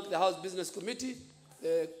to thank the House Business Committee,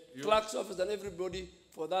 the clerk's office, and everybody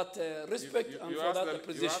for that respect and for that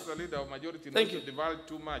appreciation. You asked the leader of majority not to divulge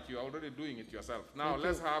too much. You're already doing it yourself. Now,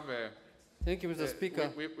 let's have Thank you, Mr.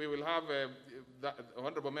 Speaker. We will have the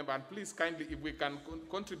honorable member, and please kindly, if we can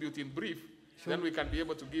contribute in brief, then we can be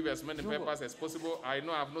able to give as many papers as possible. I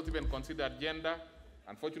know I've not even considered gender.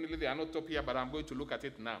 Unfortunately, they are not up here, but I'm going to look at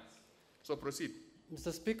it now. So proceed.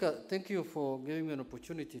 Mr. Speaker, thank you for giving me an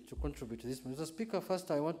opportunity to contribute to this. Mr. Speaker, first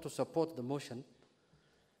I want to support the motion.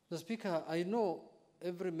 Mr. Speaker, I know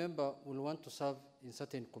every member will want to serve in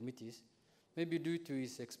certain committees, maybe due to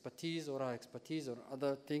his expertise or her expertise or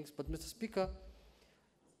other things. But Mr. Speaker,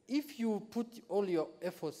 if you put all your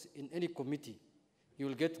efforts in any committee, you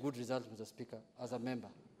will get good results, Mr. Speaker, as a member.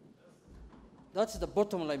 That's the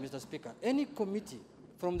bottom line, Mr. Speaker. Any committee,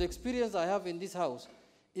 from the experience I have in this House,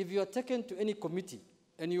 if you are taken to any committee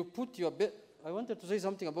and you put your I wanted to say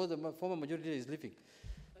something about the former majority leader is leaving.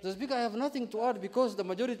 Mr. Speaker, I have nothing to add because the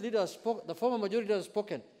majority leader spoke, the former majority leader has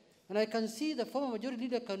spoken. And I can see the former majority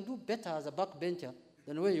leader can do better as a backbencher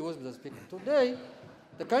than where he was, Mr. Speaker. Today,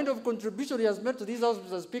 the kind of contribution he has made to this House,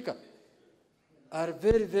 Mr. Speaker, are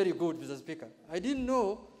very, very good, Mr. Speaker. I didn't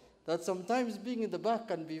know that sometimes being in the back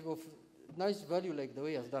can be of nice value like the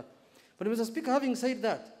way he has done. But Mr. Speaker, having said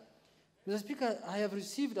that, Mr. Speaker, I have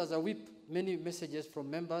received as a whip many messages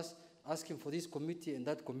from members asking for this committee and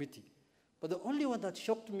that committee. But the only one that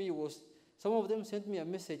shocked me was some of them sent me a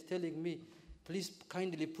message telling me, please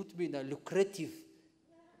kindly put me in a lucrative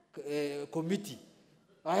committee.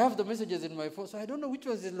 I have the messages in my phone, so I don't know which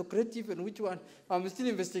one is lucrative and which one I'm still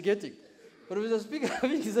investigating. But Mr. Speaker,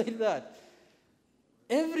 having said that,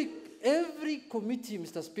 every committee,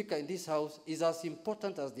 Mr. Speaker, in this House is as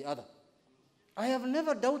important as the other. I have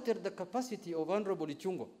never doubted the capacity of Honorable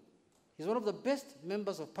Ichung'wah. He's one of the best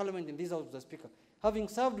members of parliament in this House, Mr. Speaker, having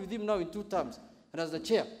served with him now in 2 terms and as the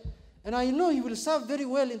chair. And I know he will serve very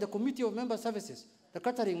well in the Committee of Member Services, the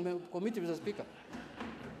catering committee, Mr. Speaker.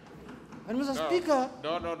 And Mr. Speaker...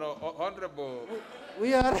 No, Honorable...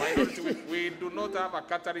 we do not have a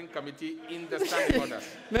catering committee in the standing order.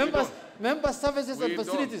 Member Services and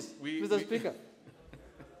Facilities, Mr. Speaker.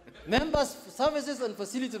 Member Services and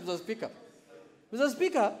Facilities, Mr. Speaker. Mr.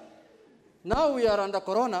 Speaker, now we are under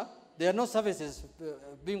Corona. There are no services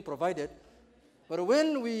being provided. But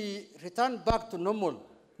when we return back to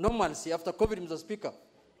normalcy after COVID, Mr. Speaker,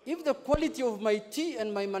 if the quality of my tea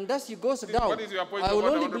and my mandasi goes down, I will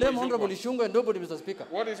only blame Honorable Ichung'wah and nobody, Mr. Speaker.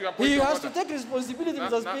 What is your point he of has order? to take responsibility,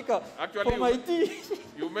 Mr. Speaker, actually, for my tea.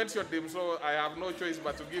 You mentioned him, so I have no choice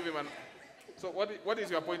but to give him an... So what is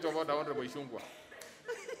your point of order, Honorable Ichung'wah?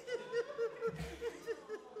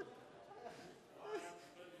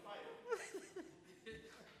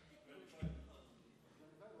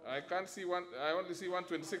 I can't see one, I only see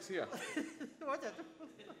 126 here.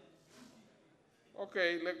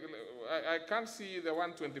 Okay, I can't see the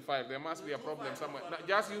 125. There must be a problem somewhere. Now,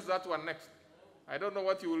 just use that one next. I don't know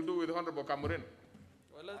what you will do with Honorable Cameron.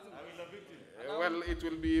 Well, it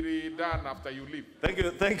will be redone after you leave.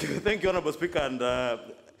 Thank you, Honorable Speaker. And I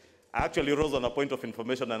actually rose on a point of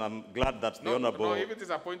information, and I'm glad that the Honorable if it is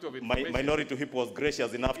a point of information. Minority Whip was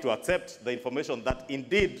gracious enough to accept the information that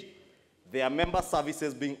indeed there are member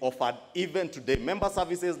services being offered even today. Member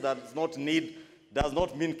services does not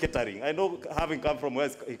mean catering. I know having come from where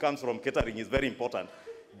he comes from, catering is very important.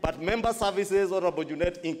 But member services, Honorable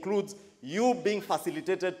Junet, includes you being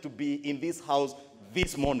facilitated to be in this House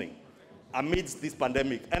this morning. amidst this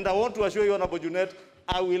pandemic. And I want to assure you, Honorable Junet,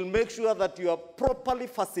 I will make sure that you are properly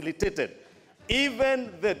facilitated.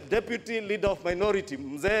 Even the deputy leader of minority,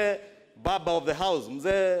 Mzee Baba of the House,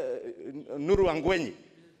 Mzee Nuru Angwenyi,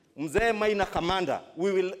 Mzee Maina Kamanda,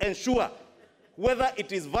 we will ensure, whether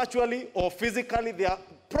it is virtually or physically, they are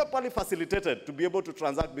properly facilitated to be able to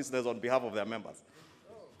transact business on behalf of their members.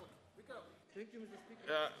 Thank you, Mr.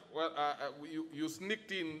 Speaker. You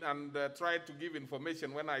sneaked in and tried to give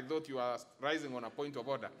information when I thought you were rising on a point of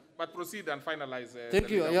order. But proceed and finalize. Thank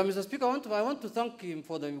you. Yeah, Mr. Speaker, I want to thank him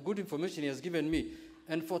for the good information he has given me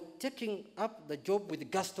and for taking up the job with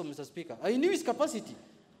gusto, Mr. Speaker. I knew his capacity.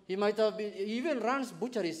 He might have been, he even runs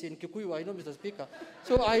butcheries in Kikuyu, I know, Mr. Speaker.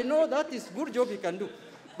 So I know that is good job he can do.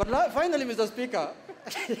 But finally, Mr.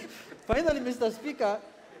 Speaker,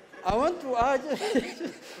 I want to urge,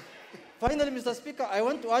 finally, Mr. Speaker, I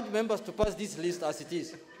want to urge members to pass this list as it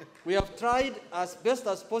is. We have tried as best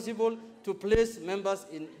as possible to place members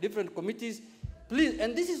in different committees. Please,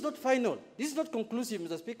 and this is not final. This is not conclusive,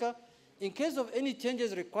 Mr. Speaker. In case of any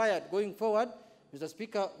changes required going forward, Mr.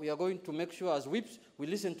 Speaker, we are going to make sure as whips, we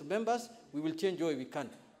listen to members, we will change where we can.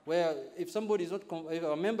 Where if somebody is not, if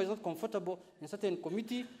a member is not comfortable in a certain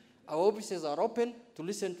committee, our offices are open to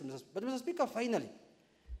listen to Mr. But Mr. Speaker, finally,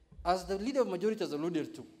 as the leader of majority has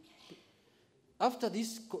alluded to, after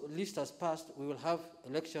this list has passed, we will have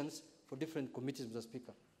elections for different committees, Mr.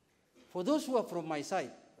 Speaker. For those who are from my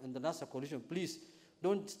side and the NASA coalition, please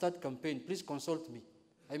don't start campaign. Please consult me.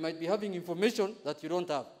 I might be having information that you don't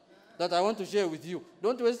have, that I want to share with you.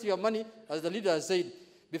 Don't waste your money, as the leader has said.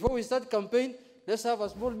 Before we start campaign, let's have a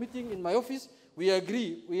small meeting in my office. We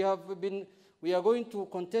agree. We are going to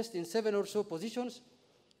contest in 7 or so positions.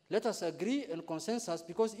 Let us agree and consensus,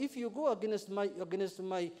 because if you go against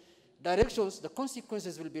my directions, the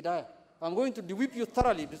consequences will be dire. I'm going to whip you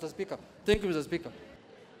thoroughly, Mr. Speaker. Thank you, Mr. Speaker.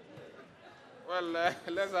 Well,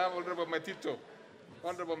 let's have Honorable Metito.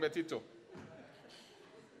 Honorable Metito.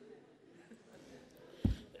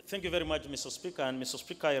 Thank you very much, Mr. Speaker. And Mr.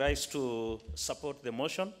 Speaker, I rise to support the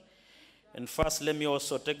motion. And first, let me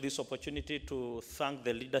also take this opportunity to thank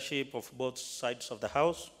the leadership of both sides of the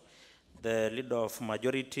House, the leader of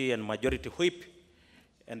majority and majority whip,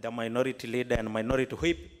 and the minority leader and minority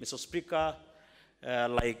whip. Mr. Speaker,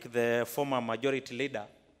 like the former majority leader,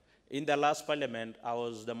 in the last parliament, I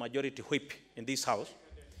was the majority whip in this House.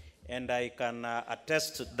 And I can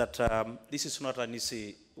attest that this is not an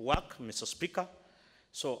easy work, Mr. Speaker.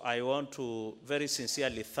 So I want to very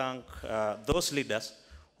sincerely thank those leaders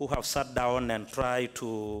who have sat down and tried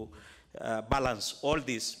to balance all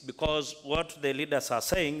this, because what the leaders are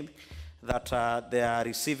saying, that they are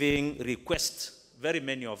receiving requests, very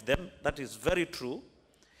many of them, that is very true,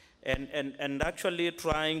 and actually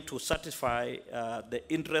trying to satisfy the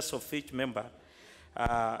interests of each member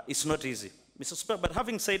is not easy. Mr. Speaker, but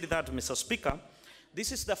having said that, Mr. Speaker,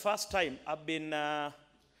 this is the first time I've been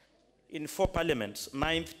in 4 parliaments,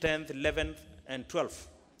 9th, 10th, 11th, and 12th.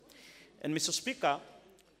 And Mr. Speaker,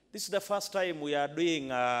 this is the first time we are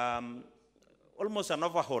doing almost an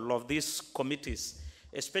overhaul of these committees,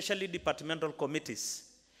 especially departmental committees,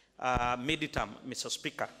 mid-term, Mr.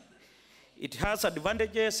 Speaker. It has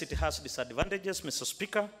advantages, it has disadvantages, Mr.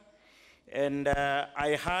 Speaker. And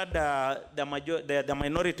I heard the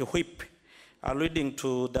minority whip alluding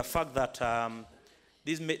to the fact that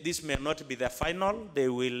this may not be the final. They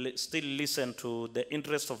will still listen to the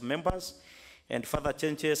interests of members, and further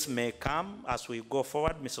changes may come as we go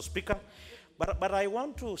forward, Mr. Speaker. But I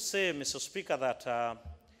want to say, Mr. Speaker, that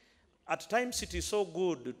at times it is so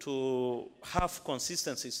good to have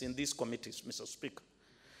consistencies in these committees, Mr. Speaker.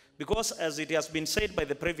 Because as it has been said by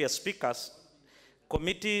the previous speakers,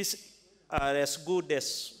 committees are as good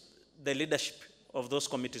as the leadership of those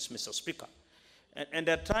committees, Mr. Speaker. And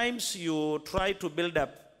at times you try to build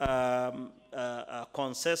up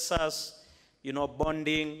consensus, you know,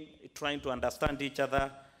 bonding, trying to understand each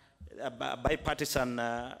other, bipartisan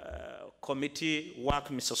committee work,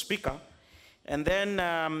 Mr. Speaker. And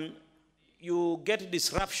then you get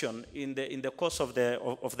disruption in the course of the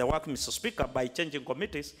work, Mr. Speaker, by changing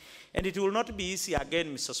committees. And it will not be easy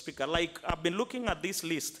again, Mr. Speaker. Like, I've been looking at this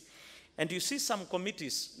list, and you see some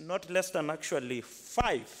committees, not less than actually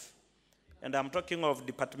 5, and I'm talking of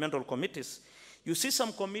departmental committees. You see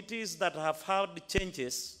some committees that have had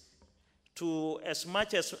changes to as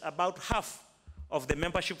much as about half of the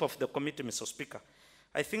membership of the committee, Mr. Speaker.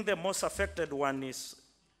 I think the most affected one is,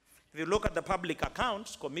 if you look at the Public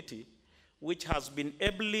Accounts Committee, which has been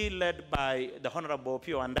ably led by the Honorable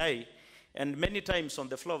Pio and I, and many times on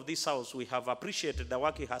the floor of this House, we have appreciated the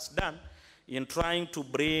work he has done in trying to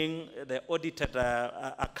bring the audited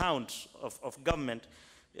accounts of government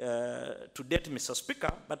to date, Mr.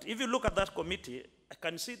 Speaker. But if you look at that committee, I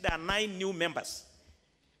can see there are 9 new members.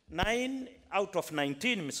 9 out of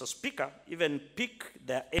 19, Mr. Speaker, even pick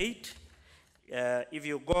the 8. If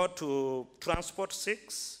you go to transport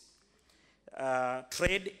 6,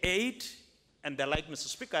 trade 8, and the like, Mr.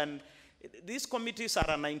 Speaker. And these committees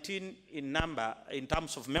are 19 in number in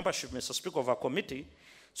terms of membership, Mr. Speaker, of a committee.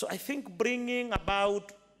 So I think bringing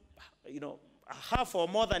about, half or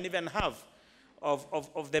more than even half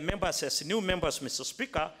of the members as new members, Mr.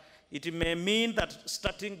 Speaker, it may mean that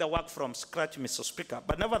starting the work from scratch, Mr. Speaker.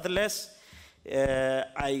 But nevertheless,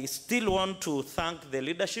 I still want to thank the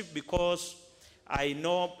leadership, because I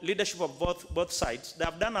know leadership of both sides. They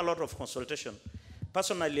have done a lot of consultation.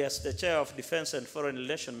 Personally, as the Chair of Defense and Foreign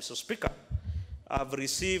Relations, Mr. Speaker, I've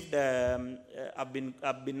received, I've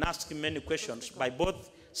been asking many questions by both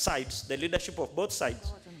sides, the leadership of both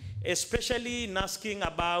sides, especially in asking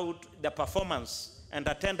about the performance and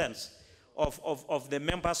attendance of the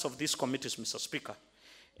members of these committees, Mr. Speaker.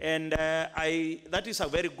 And that is a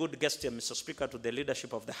very good gesture, Mr. Speaker, to the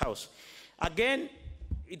leadership of the House. Again,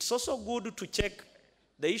 it's also good to check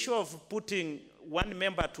the issue of putting one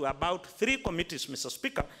member to about 3 committees, Mr.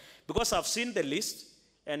 Speaker, because I've seen the list,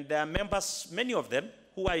 and there are members, many of them,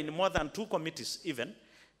 who are in more than 2 committees, even,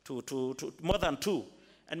 to more than 2.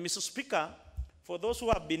 And Mr. Speaker, for those who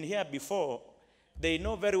have been here before, they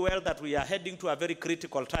know very well that we are heading to a very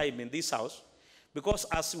critical time in this House, because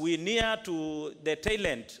as we near to the tail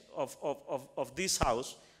end of this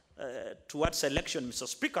House, towards election, Mr.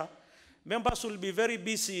 Speaker, members will be very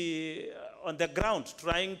busy on the ground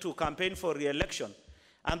trying to campaign for re-election.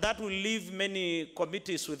 And that will leave many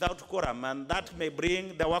committees without quorum, and that may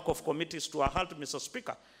bring the work of committees to a halt, Mr.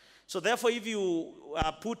 Speaker. So therefore, if you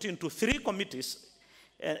are put into 3 committees,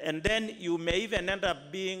 and then you may even end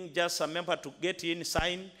up being just a member to get in,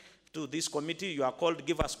 sign to this committee, you are called,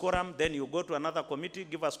 give us quorum, then you go to another committee,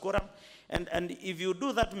 give us quorum. And if you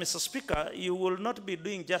do that, Mr. Speaker, you will not be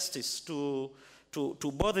doing justice to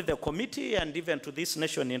both the committee and even to this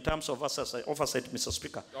nation in terms of oversight, Mr.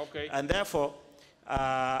 Speaker. Okay. And therefore,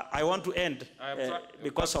 I want to end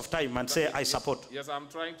because of time and say I support. Yes, I'm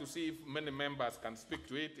trying to see if many members can speak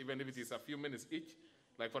to it, even if it is a few minutes each.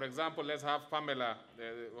 Like, for example, let's have Pamela,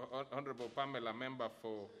 the Honorable Pamela, member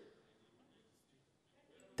for...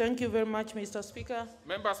 Thank you very much, Mr. Speaker.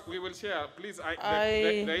 Members, we will share. Please,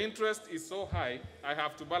 the interest is so high, I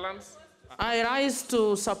have to balance. I rise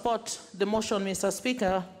to support the motion, Mr.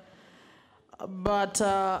 Speaker, but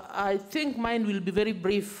I think mine will be very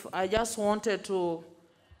brief. I just wanted to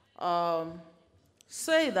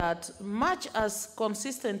say that much as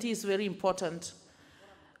consistency is very important,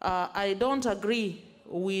 I don't agree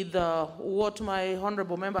with what my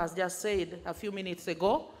honorable member has just said a few minutes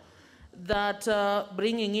ago, that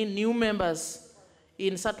bringing in new members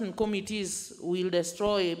in certain committees will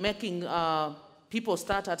destroy, making people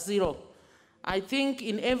start at 0. I think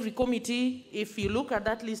in every committee, if you look at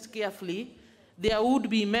that list carefully, there would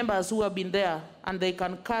be members who have been there and they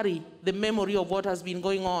can carry the memory of what has been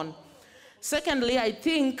going on. Secondly, I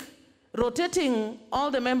think rotating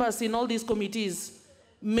all the members in all these committees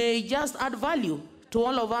may just add value to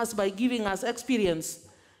all of us by giving us experience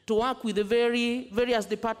to work with the various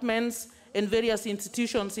departments and various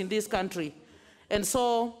institutions in this country. And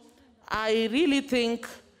so I really think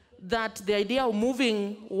that the idea of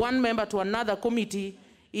moving one member to another committee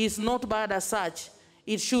is not bad as such.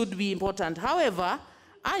 It should be important. However,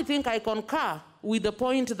 I think I concur with the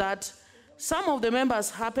point that some of the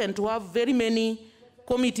members happen to have very many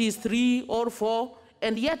committees, 3 or 4,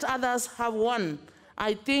 and yet others have 1.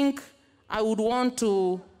 I think I would want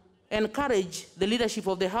to encourage the leadership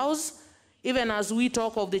of the House, even as we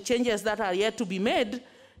talk of the changes that are yet to be made,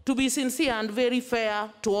 to be sincere and very fair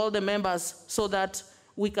to all the members so that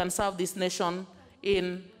we can serve this nation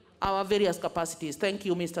in our various capacities. Thank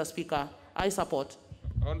you, Mr. Speaker. I support.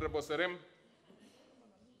 Honorable Serem.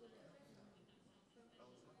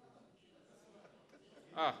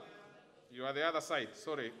 You are the other side.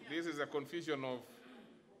 Sorry, this is a confusion of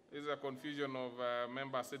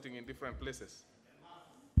members sitting in different places.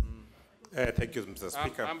 Thank you, Mr.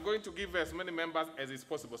 Speaker. I'm going to give as many members as is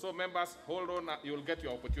possible. So members, hold on, you will get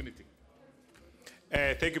your opportunity.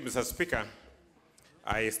 Thank you, Mr. Speaker.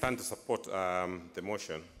 I stand to support the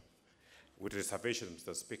motion with reservation,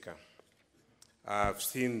 Mr. Speaker. I've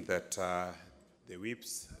seen that the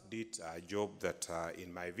whips did a job that,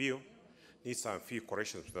 in my view, needs some few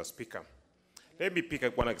corrections, Mr. Speaker. Let me pick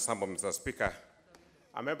up one example, Mr. Speaker.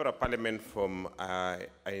 A member of parliament from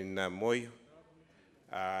in Moi,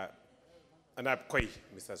 and Abkoi,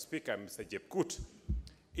 Mr. Speaker, Mr. Jepkut,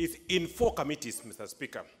 is in 4 committees, Mr.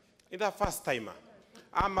 Speaker. In the first timer.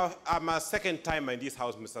 I'm a second timer in this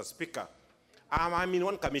House, Mr. Speaker. I'm in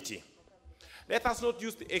one committee. Let us not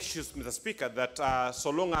use the excuse, Mr. Speaker, that so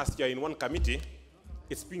long as you're in one committee,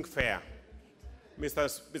 it's being fair.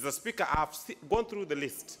 Mr. Speaker, I've gone through the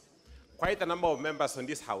list. Quite a number of members in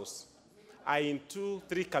this House are in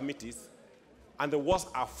 2-3 committees, and the worst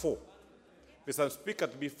are 4. Mr. Speaker,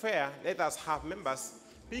 to be fair, let us have members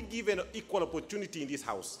being given equal opportunity in this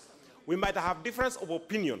House. We might have difference of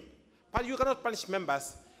opinion, but you cannot punish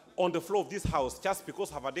members on the floor of this House just because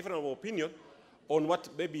they have a different opinion on what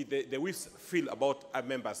maybe the whips feel about our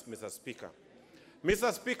members, Mr. Speaker.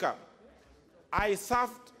 Mr. Speaker, I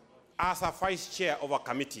served as a vice chair of a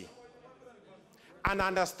committee and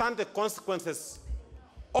understand the consequences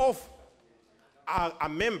of a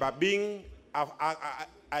member being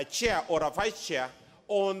a chair or a vice chair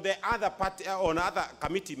on the other party, on other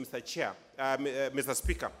committee, Mr. Chair, Mr.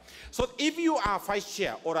 Speaker. So if you are vice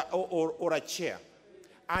chair or a chair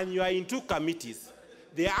and you are in 2 committees,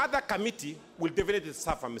 the other committee will definitely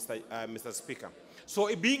suffer, Mr. Speaker.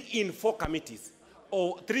 So being in 4 committees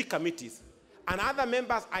or 3 committees and other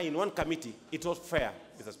members are in 1 committee, it was fair,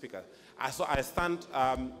 Mr. Speaker. So I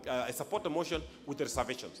support the motion with the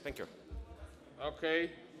reservations. Thank you.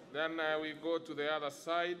 Okay, then we go to the other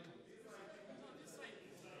side.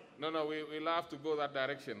 No, we'll have to go that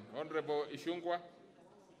direction. Honorable Ishungwa.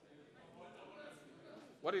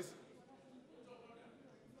 What is?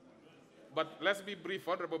 But let's be brief,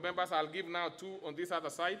 honorable members. I'll give now 2 on this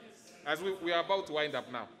other side, as we are about to wind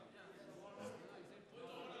up now.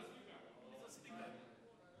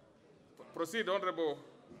 Proceed, Honorable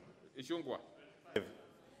Ishungwa.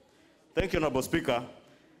 Thank you, Honorable Speaker.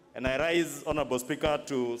 And I rise, Honorable Speaker,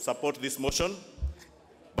 to support this motion.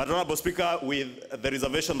 But, Honorable Speaker, with the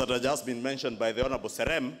reservation that has just been mentioned by the Honorable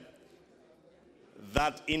Serem,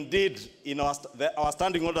 that indeed, in our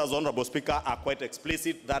standing orders, Honorable Speaker, are quite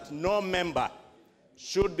explicit that no member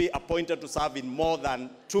should be appointed to serve in more than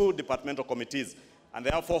 2 departmental committees. And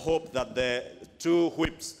therefore hope that the 2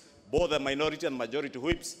 whips, both the minority and majority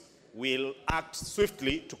whips, will act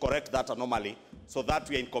swiftly to correct that anomaly so that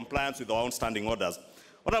we are in compliance with our own standing orders.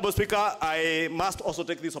 Honorable Speaker, I must also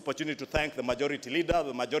take this opportunity to thank the majority leader,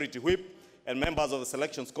 the majority whip, and members of the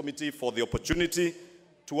Selections Committee for the opportunity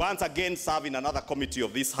to once again serve in another committee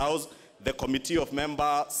of this House, the Committee of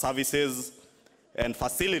Member Services and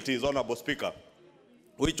Facilities, Honorable Speaker,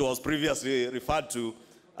 which was previously referred to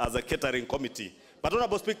as a catering committee. But,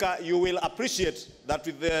 Honorable Speaker, you will appreciate that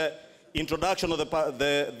with the introduction of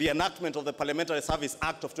the enactment of the Parliamentary Service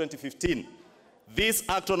Act of 2015, this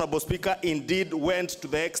act, Honorable Speaker, indeed went to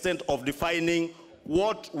the extent of defining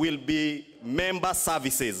what will be member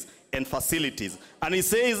services and facilities. And it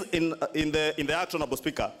says in the act, Honorable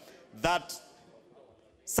Speaker, that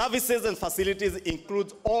services and facilities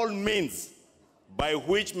includes all means by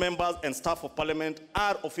which members and staff of Parliament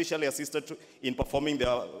are officially assisted in performing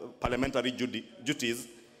their parliamentary duties.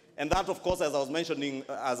 And that, of course, as I was mentioning,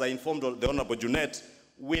 as I informed the Honorable Junet,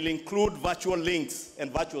 will include virtual links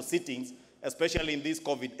and virtual sittings, especially in this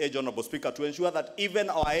COVID age, Honorable Speaker, to ensure that even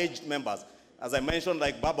our aged members, as I mentioned,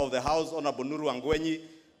 like Baba of the House, Honorable Nuru Angwenyi,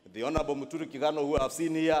 the Honorable Muturu Kigano, who I have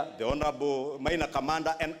seen here, the Honorable Maina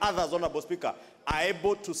Kamanda, and others, Honorable Speaker, are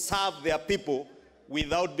able to serve their people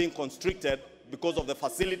without being constricted because of the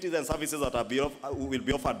facilities and services that will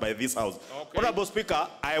be offered by this House. Okay. Honorable Speaker,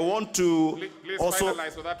 I want to please also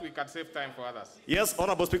finalize so that we can save time for others. Yes,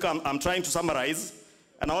 Honorable Speaker, I'm trying to summarize.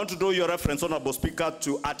 And I want to draw your reference, Honorable Speaker,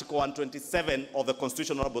 to Article 127 of the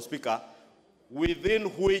Constitution, Honorable Speaker, within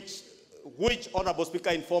which Honorable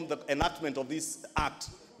Speaker informed the enactment of this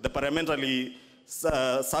Act, the Parliamentary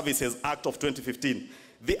Services Act of 2015.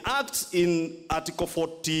 The Act in Article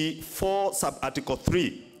 44, sub-Article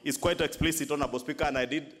 3, is quite explicit, Honorable Speaker, and I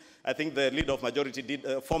think the leader of majority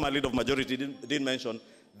former leader of majority did mention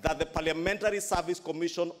that the Parliamentary Service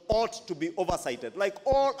Commission ought to be oversighted, like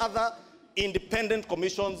all other independent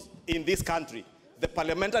commissions in this country. The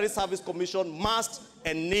Parliamentary Service Commission must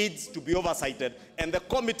and needs to be oversighted, and the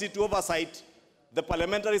committee to oversight the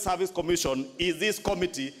Parliamentary Service Commission is this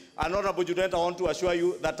committee. And Honorable Junet, I want to assure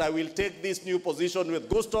you that I will take this new position with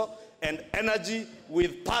gusto and energy,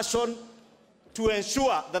 with passion, to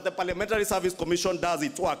ensure that the Parliamentary Service Commission does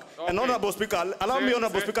its work. Okay. And Honorable Speaker, allow me,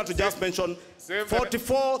 Honorable Speaker, to just mention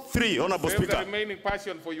 44.3, Honorable Speaker. The remaining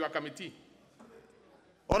passion for your committee.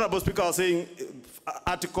 Honorable Speaker, I was saying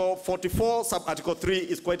Article 44, sub-Article 3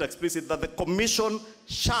 is quite explicit that the Commission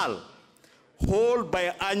shall hold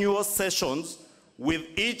biannual sessions with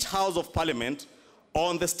each House of Parliament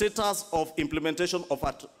on the status of implementation of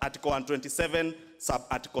Article 127,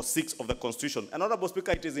 sub-Article 6 of the Constitution. And Honorable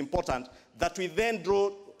Speaker, it is important that we then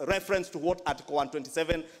draw reference to what Article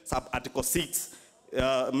 127, sub-Article 6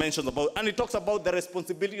 mentions about. And it talks about the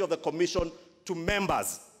responsibility of the Commission to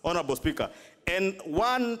members, Honorable Speaker. And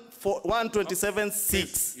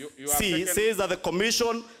 127(6)(c) says that the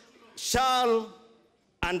Commission shall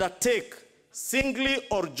undertake singly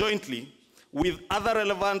or jointly with other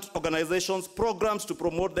relevant organizations programs to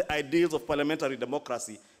promote the ideals of parliamentary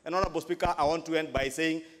democracy. And Honorable Speaker, I want to end by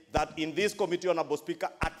saying that in this committee, Honorable Speaker,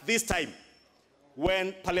 at this time,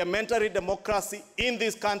 when parliamentary democracy in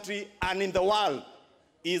this country and in the world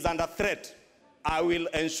is under threat, I will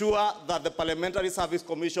ensure that the Parliamentary Service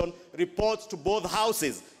Commission reports to both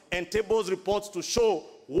houses and tables reports to show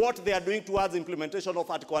what they are doing towards implementation of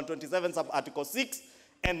Article 127, sub-Article 6,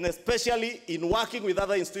 and especially in working with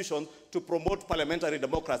other institutions to promote parliamentary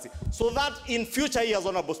democracy. So that in future years,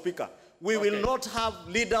 Honorable Speaker, we will not have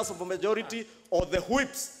leaders of a majority or the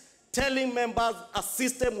whips telling members a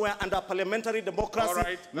system where under parliamentary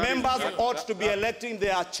democracy, members ought to be electing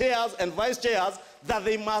their chairs and vice chairs, that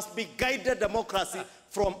they must be guided democracy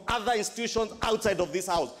from other institutions outside of this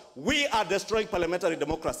house. We are destroying parliamentary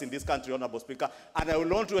democracy in this country, Honorable Speaker, and I will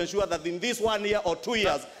want to ensure that in this 1 year or 2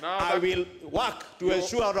 years, I will work to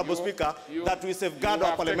ensure, Honorable Speaker, that we safeguard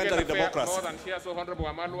our parliamentary democracy.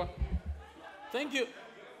 Thank you.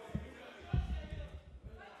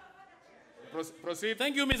 Proceed.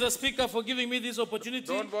 Thank you, Mr. Speaker, for giving me this opportunity.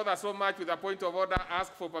 Don't bother so much with a point of order.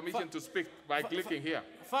 Ask for permission to speak by clicking here.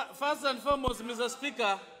 First and foremost, Mr.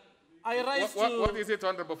 Speaker, I rise to... What is it,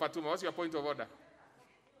 Honorable Fatuma? What's your point of order?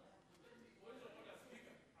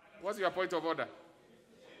 What's your point of order?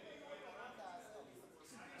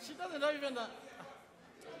 She doesn't have even...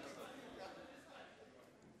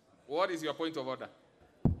 What is your point of order?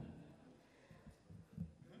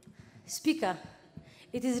 Speaker,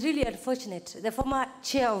 it is really unfortunate. The former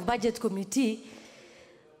chair of Budget Committee,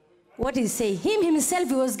 what he say? Him himself,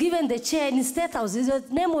 he was given the chair in State House. His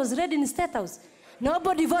name was read in State House.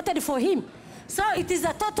 Nobody voted for him. So it is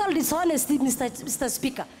a total dishonesty, Mr.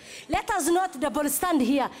 Speaker. Let us not double stand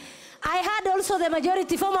here. I heard also the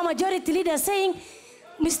majority, former majority leader saying,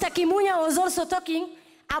 Mr. Kimunya was also talking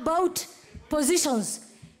about positions.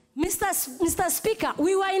 Mr. Speaker,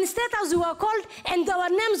 we were in State House, we were called, and our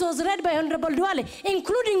names was read by Honorable Duale,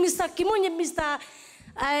 including Mr. Kimunya,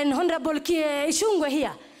 and Honorable Ishungwe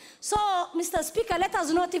here. So, Mr. Speaker, let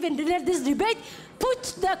us not even delay this debate. Put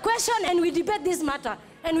the question and we debate this matter,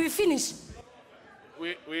 and we finish.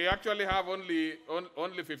 We actually have only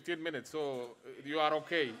 15 minutes, so you are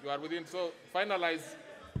okay. You are within, so finalize.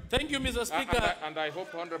 Thank you, Mr. Speaker. And I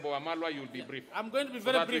hope, Honorable Amalwa, you'll be brief. I'm going to be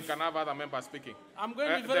very brief. So that we can have other members speaking. I'm going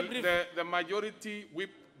to be very brief. The majority,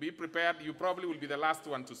 be prepared. You probably will be the last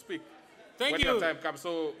one to speak. Thank when you. Your time comes,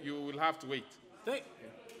 so you will have to wait. Thank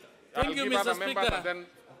you, give Mr. other Speaker. members and then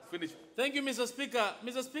finish. Thank you, Mr. Speaker.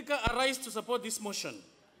 Mr. Speaker, I rise to support this motion.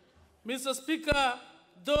 Mr. Speaker,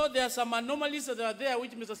 though there are some anomalies that are there,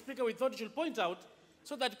 which Mr. Speaker, we thought you should point out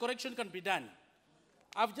so that correction can be done.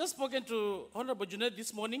 I've just spoken to Honorable Junaid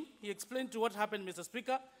this morning. He explained to what happened, Mr.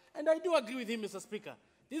 Speaker, and I do agree with him, Mr. Speaker.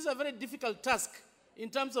 This is a very difficult task in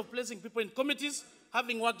terms of placing people in committees,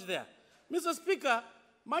 having worked there. Mr. Speaker,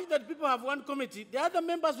 much that people have one committee, the other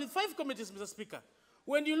members with 5 committees, Mr. Speaker.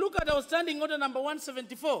 When you look at our standing order number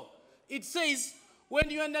 174, it says, when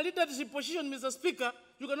you are in a leadership position, Mr. Speaker,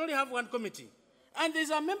 you can only have one committee. And there's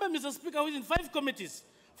a member, Mr. Speaker, who is in 5 committees.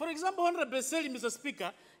 For example, Honorable Beseli, Mr.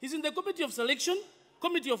 Speaker, is in the Committee of Selection,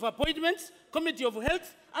 Committee of Appointments, Committee of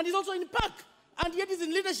Health, and is also in PAC, and yet is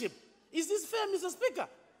in leadership. Is this fair, Mr. Speaker?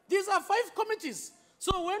 These are 5 committees.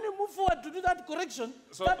 So when we move forward to do that correction,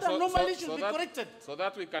 that anomaly should be corrected. So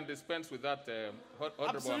that we can dispense with that,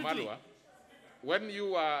 Honorable Amalwa. When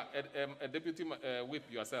you are a deputy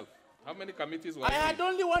whip yourself, how many committees were I had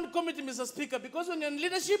only one committee, Mr. Speaker, because when you're in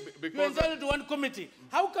leadership, you're entitled to one committee.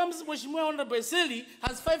 How comes Mheshimiwa Honorable Beseli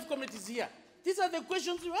has 5 committees here? These are the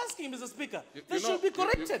questions you're asking, Mr. Speaker. They should be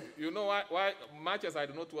corrected. You know why, much as I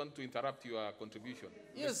do not want to interrupt your contribution.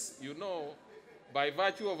 Yes. You know, by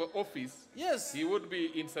virtue of office, yes, he would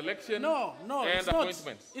be in selection and it's appointments.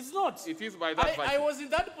 Not. It's not. It is by that virtue. I was in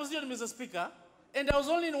that position, Mr. Speaker, and I was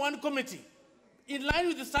only in one committee, in line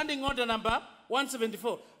with the standing order number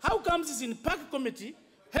 174. How comes it's in PAC committee,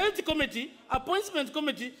 health committee, appointment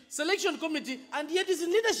committee, selection committee, and yet it's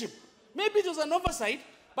in leadership? Maybe it was an oversight,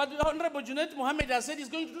 but Honorable Junaid Mohammed has said he's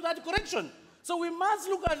going to do that correction. So we must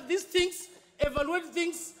look at these things, evaluate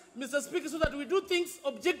things, Mr. Speaker, so that we do things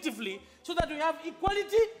objectively, so that we have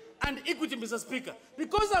equality and equity, Mr. Speaker.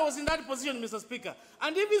 Because I was in that position, Mr. Speaker,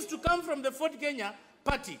 and if it's to come from the Ford Kenya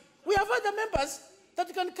party, we have other members that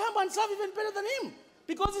can come and serve even better than him.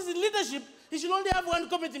 Because he's in leadership, he should only have one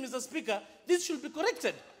committee, Mr. Speaker. This should be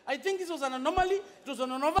corrected. I think this was an anomaly, it was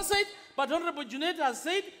an oversight, but Honorable Junaid has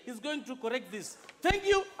said he's going to correct this. Thank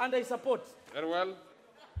you, and I support. Very well.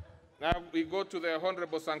 Now we go to the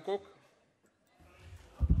Honorable Sankok.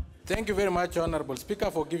 Thank you very much, Honorable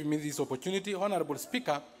Speaker, for giving me this opportunity. Honorable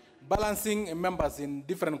Speaker, balancing members in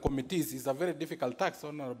different committees is a very difficult task,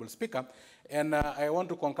 Honorable Speaker, and I want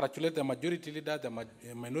to congratulate the majority leader, the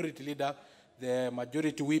minority leader, the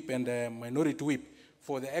majority whip, and the minority whip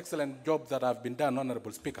for the excellent job that have been done,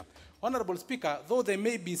 Honorable Speaker. Honorable Speaker, though there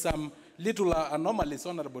may be some little anomalies,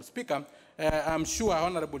 Honorable Speaker, I'm sure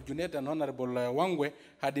Honorable Junaid and Honorable Wangwe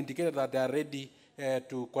had indicated that they are ready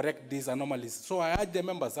to correct these anomalies. So I urge the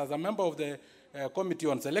members, as a member of the Committee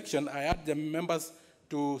on Selection, I urge the members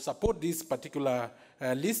to support this particular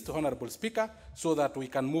list, Honorable Speaker, so that we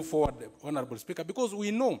can move forward, Honorable Speaker, because we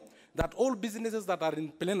know that all businesses that are in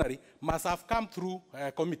plenary must have come through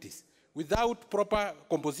committees. Without proper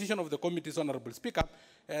composition of the committees, Honorable Speaker,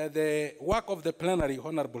 the work of the plenary,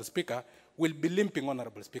 Honorable Speaker, will be limping,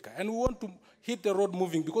 Honorable Speaker. And we want to hit the road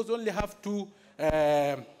moving because we only have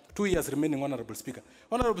 2 years remaining, Honorable Speaker.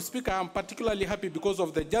 Honorable Speaker, I'm particularly happy because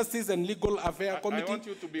of the Justice and Legal Affairs Committee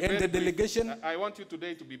and the delegation. I want you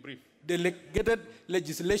today to be brief. Delegated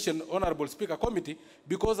legislation, Honorable Speaker Committee,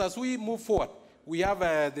 because as we move forward, we have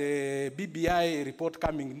the BBI report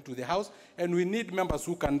coming into the House, and we need members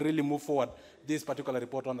who can really move forward this particular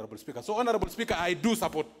report, Honorable Speaker. So, Honorable Speaker, I do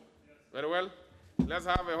support. Very well. Let's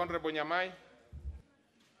have Honorable Nyamai.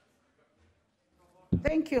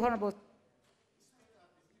 Thank you, Honorable.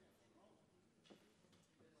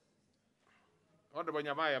 Honorable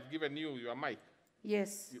Nyamai, I've given you your mic.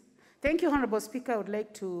 Yes. Thank you, Honorable Speaker. I would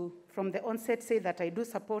like to, from the onset, say that I do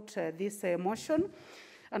support this motion.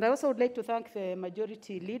 And I also would like to thank the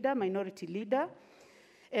majority leader, minority leader,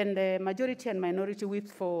 and the majority and minority whips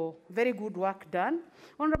for very good work done.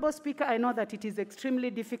 Honorable Speaker, I know that it is extremely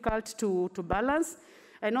difficult to balance.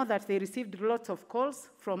 I know that they received lots of calls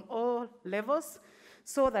from all levels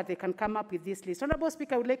so that they can come up with this list. Honorable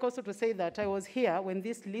Speaker, I would like also to say that I was here when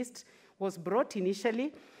this list was brought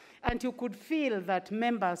initially, and you could feel that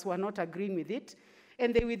members were not agreeing with it,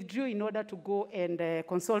 and they withdrew in order to go and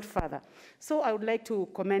consult further. So I would like to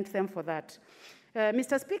commend them for that.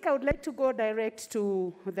 Mr. Speaker, I would like to go direct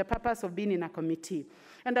to the purpose of being in a committee.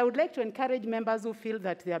 And I would like to encourage members who feel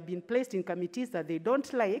that they have been placed in committees that they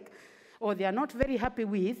don't like or they are not very happy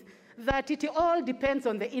with, that it all depends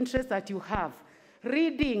on the interest that you have,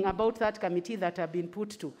 reading about that committee that have been put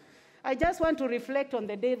to. I just want to reflect on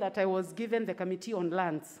the day that I was given the Committee on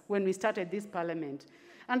Lands when we started this parliament.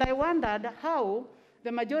 And I wondered how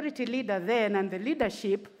the majority leader then and the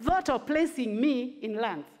leadership thought of placing me in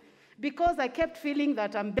lands, because I kept feeling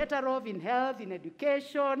that I'm better off in health, in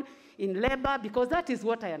education, in labor, because that is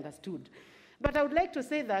what I understood. But I would like to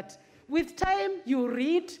say that with time, you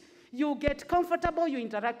read, you get comfortable, you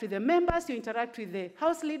interact with the members, you interact with the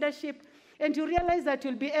House leadership, and you realize that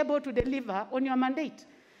you'll be able to deliver on your mandate.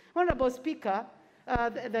 Honorable Speaker,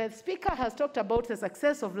 the Speaker has talked about the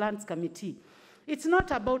success of Lands Committee. It's not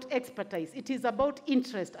about expertise. It is about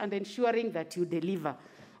interest and ensuring that you deliver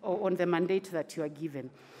on the mandate that you are given.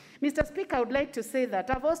 Mr. Speaker, I would like to say that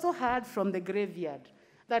I've also heard from the graveyard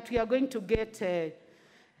that we are going to get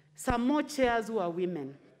some more chairs who are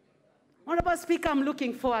women. Honorable Speaker, I'm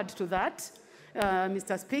looking forward to that.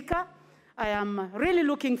 Mr. Speaker, I am really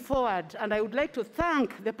looking forward, and I would like to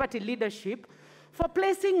thank the party leadership for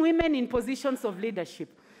placing women in positions of leadership.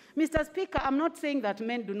 Mr. Speaker, I'm not saying that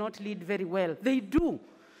men do not lead very well. They do.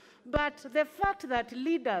 But the fact that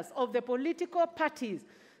leaders of the political parties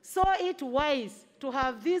saw it wise to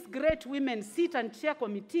have these great women sit and chair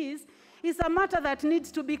committees is a matter that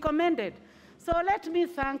needs to be commended. So let me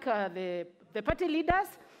thank the party leaders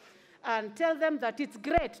and tell them that it's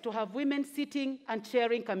great to have women sitting and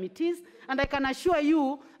chairing committees. And I can assure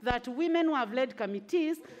you that women who have led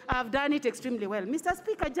committees have done it extremely well. Mr.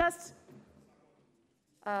 Speaker, just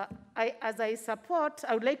as I support,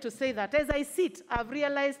 I would like to say that as I sit, I've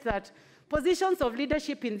realized that positions of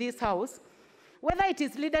leadership in this House, whether it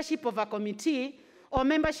is leadership of a committee or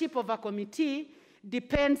membership of a committee,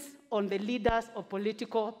 depends on the leaders of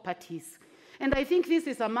political parties. And I think this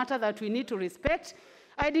is a matter that we need to respect.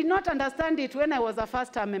 I did not understand it when I was a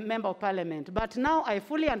first-time member of parliament, but now I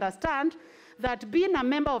fully understand that being a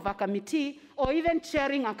member of a committee or even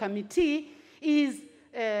chairing a committee is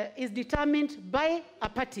determined by a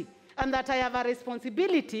party, and that I have a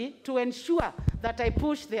responsibility to ensure that I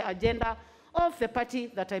push the agenda of the party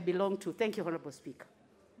that I belong to. Thank you, Honorable Speaker.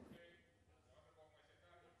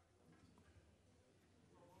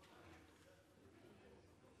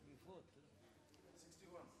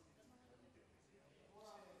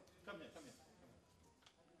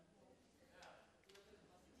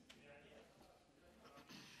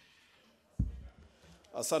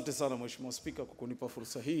 Asante sana Mheshimiwa Spika kwa kunipa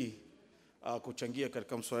fursa hii kuchangia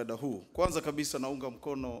katika mswada huu. Kwanza kabisa naunga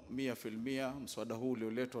mkono 100% mswada huu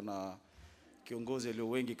ulioletwa na kiongozi aliyo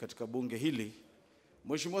wengi katika bunge hili.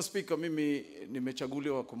 Mheshimiwa Spika, mimi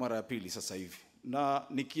nimechaguliwa kwa mara ya pili sasa hivi, na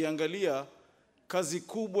nikiangalia kazi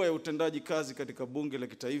kubwa ya utendaji kazi katika bunge la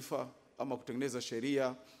kitaifa, ama kutengeneza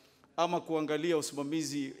sheria, ama kuangalia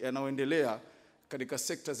usimamizi yanayoendelea katika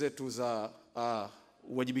sekta zetu za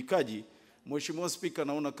uwajibikaji, Mheshimiwa Spika,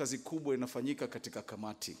 naona kazi kubwa inafanyika katika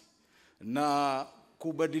kamati, na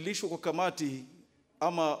kubadilishwa kwa kamati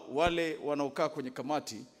ama wale wanaokaa kwenye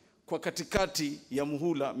kamati kwa katikati ya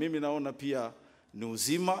muhula, mimi naona pia ni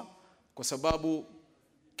uzima, kwa sababu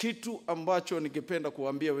kitu ambacho ningependa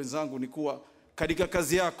kuwaambia wenzangu ni kuwa katika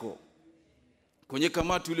kazi yako kwenye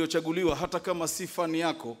kamati uliochaguliwa, hata kama si fani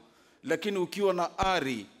yako, lakini ukiwa na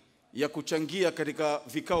ari ya kuchangia katika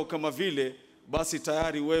vikao kama vile, basi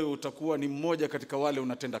tayari wewe utakuwa ni mmoja katika wale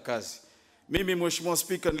unatenda kazi. Mimi Mheshimiwa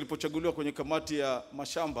Spika, nilipochaguliwa kwenye kamati ya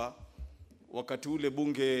mashamba, wakati ule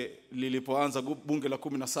bunge lilipoanza, bunge la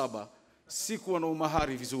 17, sikuwa na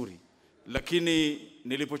umahari vizuri, lakini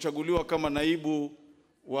nilipochaguliwa kama naibu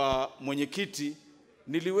wa mwenyekiti,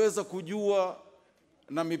 niliweza kujua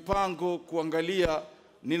na mipango kuangalia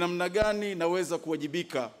ni namna gani naweza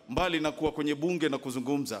kuwajibika mbali na kuwa kwenye bunge na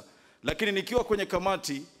kuzungumza. Lakini nikiwa kwenye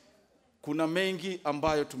kamati, kuna mengi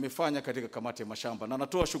ambayo tumefanya katika kamati ya mashamba, na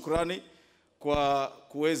natoa shukrani kwa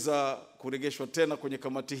kuweza kurejeshwa tena kwenye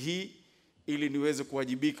kamati hii ili niweze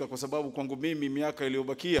kuwajibika, kwa sababu kwangu mimi miaka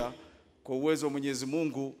iliyobakia, kwa uwezo wa Mwenyezi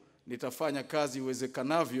Mungu, nitafanya kazi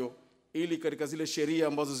iwezekanavyo ili katika zile sheria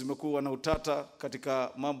ambazo zimekuwa na utata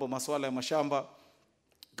katika masuala ya mashamba,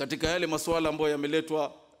 katika yale masuala ambayo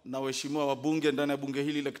yameletwa na waheshimiwa wabunge ndani ya bunge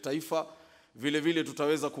hili la kitaifa, vile vile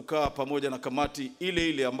tutaweza kukaa pamoja na kamati ile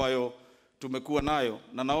ile ambayo tumekuwa nayo,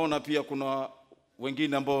 na naona pia kuna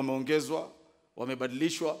wengine ambao wameongezwa,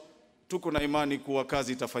 wamebadilishwa. Tuko na imani kuwa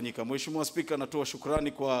kazi itafanyika. Mheshimiwa Spika, natoa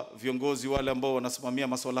shukrani kwa viongozi wale ambao wanasimamia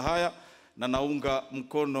masuala haya, na naunga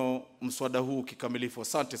mkono mswada huu kikamilifu.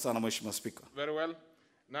 Asante sana Mheshimiwa Spika. Very well.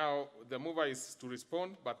 Now the mover is to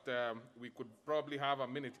respond, but we could probably have a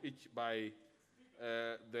minute each by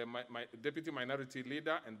the deputy minority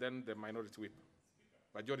leader and then the majority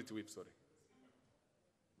whip, sorry.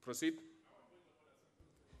 Proceed.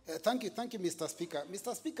 Thank you, Mr. Speaker.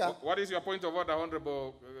 Mr. Speaker. What is your point of order,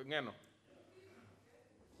 Honorable Ngeno?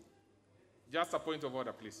 Just a point of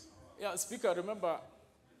order, please. Yeah, Speaker, remember,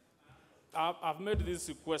 I've made this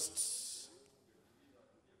request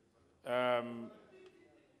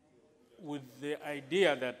with the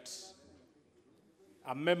idea that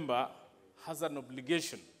a member has an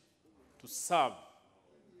obligation to serve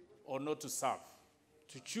or not to serve,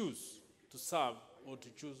 to choose to serve or to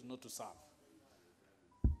choose not to serve.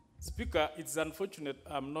 Speaker, it's unfortunate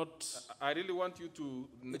I'm not... I really want you to...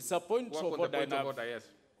 It's a point of order. Yes.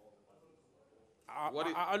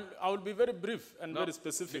 I will be very brief and very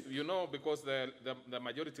specific. You know, because the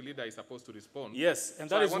majority leader is supposed to respond. Yes, and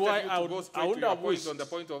so that is why I would have wished... on the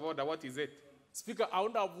point of order, what is it? Speaker, I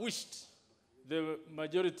would have wished the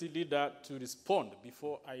majority leader to respond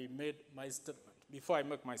before I made my statement, before I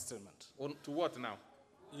make my statement. To what now?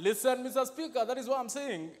 Listen, Mr. Speaker, that is what I'm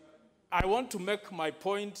saying. I want to make my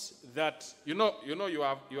point that... You have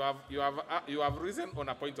risen on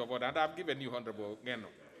a point of order, and I've given you, Honorable Ngeno.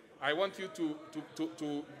 I want you to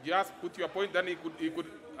just put your point, then he could,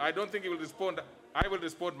 I don't think he will respond. I will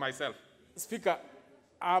respond myself. Speaker,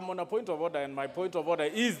 I'm on a point of order, and my point of order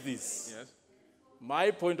is this. Yes.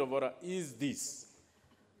 My point of order is this.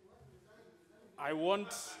 I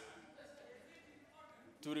want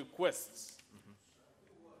to request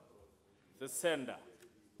the sender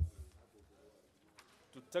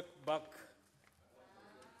to take back.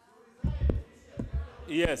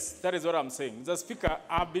 Yes, that is what I'm saying. Mr. Speaker,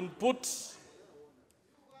 I've been put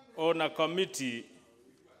on a committee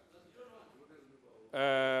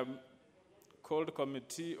called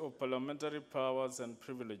Committee of Parliamentary Powers and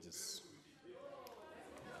Privileges.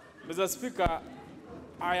 Mr. Speaker,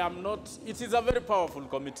 I am not, it is a very powerful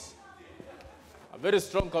committee, a very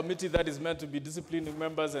strong committee that is meant to be disciplining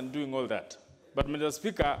members and doing all that. But Mr.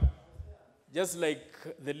 Speaker, just like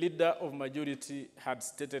the leader of majority had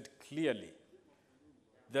stated clearly,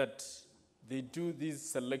 that they do these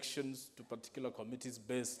selections to particular committees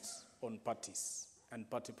based on parties and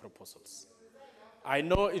party proposals. I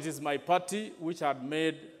know it is my party which had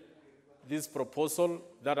made this proposal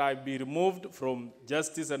that I be removed from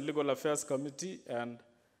Justice and Legal Affairs Committee and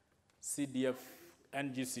CDF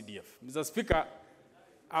and GCDF. Mr. Speaker,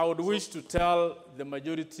 I would wish to tell the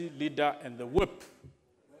majority leader and the whip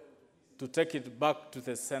to take it back to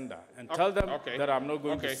the sender and tell them that I'm not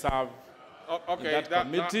going to serve in that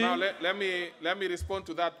committee. Now let me respond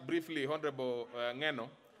to that briefly, Honorable Ngeno.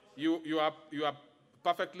 You are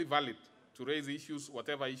perfectly valid to raise issues,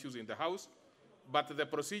 whatever issues in the House, but the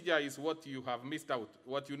procedure is what you have missed out.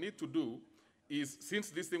 What you need to do is,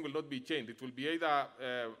 since this thing will not be changed, it will be either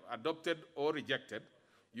adopted or rejected,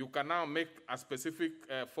 you can now make a specific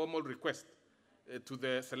formal request to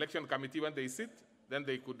the selection committee when they sit. Then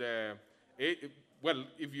they could, well,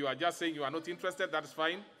 if you are just saying you are not interested, that's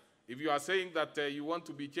fine. If you are saying that you want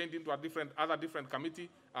to be changed into a other different committee,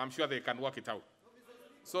 I'm sure they can work it out.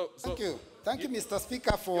 Thank you. Thank you, Mr.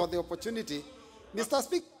 Speaker, for the opportunity. Mr.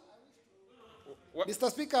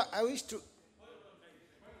 Speaker, I wish to...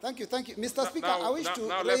 Thank you. Mr. Speaker, I wish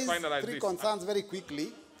to raise three concerns very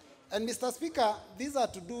quickly. And Mr. Speaker, these are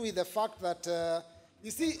to do with the fact that,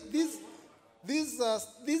 you see, these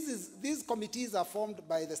committees are formed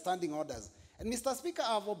by the standing orders. And Mr. Speaker,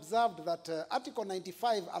 I've observed that Article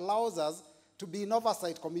 95 allows us to be in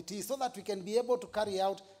oversight committees so that we can be able to carry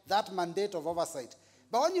out that mandate of oversight.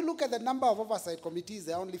 But when you look at the number of oversight committees,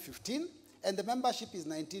 there are only 15, and the membership is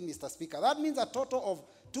 19, Mr. Speaker. That means a total of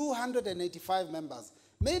 285 members.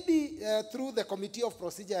 Maybe through the Committee of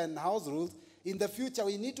Procedure and House Rules, in the future,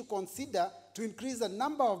 we need to consider to increase the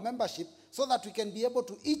number of membership so that we can be able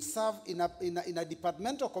to each serve in a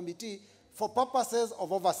departmental committee for purposes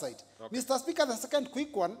of oversight. Okay. Mr. Speaker, the second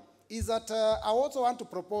quick one is that I also want to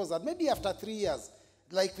propose that maybe after 3 years,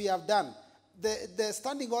 like we have done, the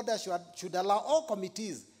standing order should allow all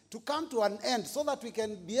committees to come to an end so that we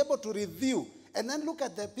can be able to review and then look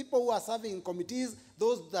at the people who are serving in committees,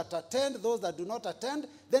 those that attend, those that do not attend,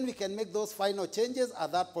 then we can make those final changes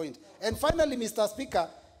at that point. And finally, Mr. Speaker,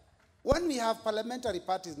 when we have parliamentary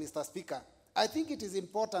parties, Mr. Speaker, I think it is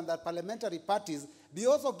important that parliamentary parties be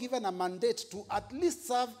also given a mandate to at least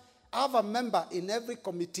have a member in every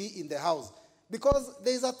committee in the House. Because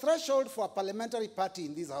there is a threshold for a parliamentary party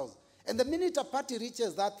in this House. And the minute a party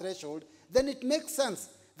reaches that threshold, then it makes sense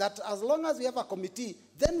that as long as we have a committee,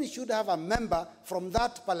 then we should have a member from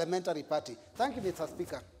that parliamentary party. Thank you, Mr.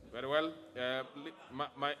 Speaker. Very well.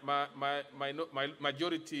 My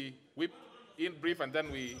majority whip in brief, and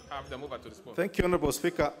then we have the mover to respond. Thank you, Honorable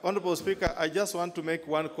Speaker. Honorable Speaker, I just want to make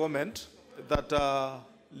one comment that I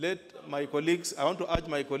want to urge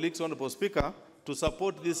my colleagues, Honorable Speaker, to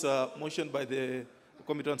support this motion by the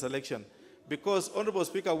Committee on Selection. Because, Honorable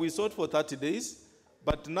Speaker, we sought for 30 days,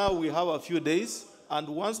 but now we have a few days, and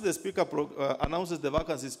once the Speaker announces the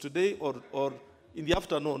vacancies today or in the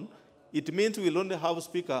afternoon, it means we'll only have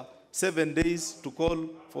Speaker 7 days to call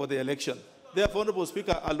for the election. Therefore, Honorable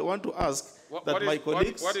Speaker, I want to ask my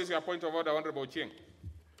colleagues... What is your point of order, Honorable Chieng?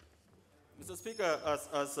 Mr. Speaker,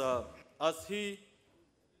 as he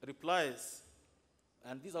replies,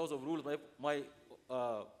 and this House of Rules, my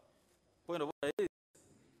point of order is,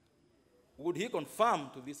 would he confirm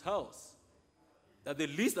to this House that the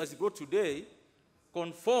list as he brought today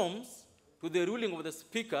conforms to the ruling of the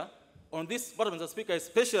Speaker on this matter, Mr. Speaker,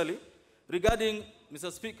 especially regarding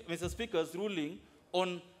Mr. Speaker's ruling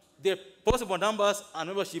on the possible numbers and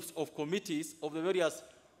memberships of committees of the various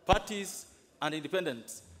parties and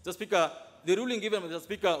independents. Mr. Speaker, the ruling given by Mr.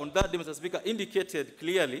 Speaker on that day, Mr. Speaker, indicated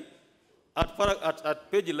clearly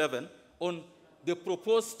at page 11 on the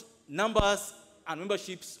proposed numbers and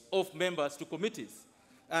memberships of members to committees.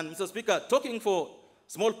 And Mr. Speaker, talking for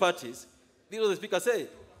small parties, this is what the Speaker said,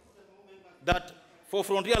 that for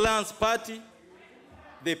Frontier Alliance Party,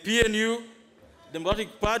 the PNU,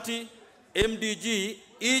 Democratic Party, MDG,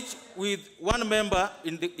 each with one member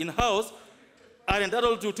in House, are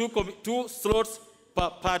entitled to two slots per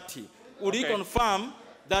party. Would he confirm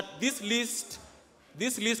that this list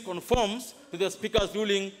conforms to the Speaker's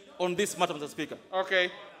ruling on this matter, Mr. Speaker?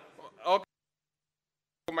 Okay.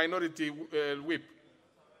 Minority whip.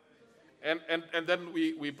 And then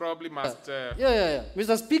we probably must...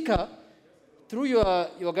 Mr. Speaker, through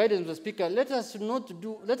your guidance, Mr. Speaker, let us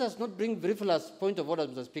not bring frivolous point of order,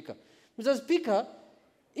 Mr. Speaker. Mr. Speaker,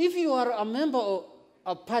 if you are a member of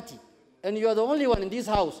a party and you are the only one in this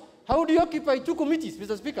House, how do you occupy two committees,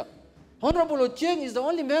 Mr. Speaker? Honorable Ochieng is the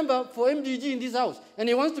only member for MDG in this House, and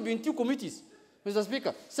he wants to be in two committees, Mr.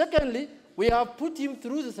 Speaker. Secondly, we have put him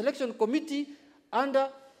through the selection committee under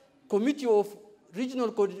Committee of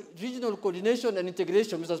Regional Coordination and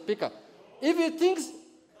Integration, Mr. Speaker. If he thinks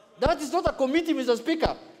that is not a committee, Mr.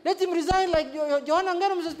 Speaker, let him resign like Johanna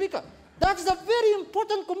Ngano, Mr. Speaker. That is a very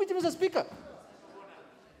important committee, Mr. Speaker.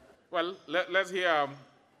 Well, let's hear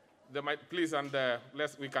please, and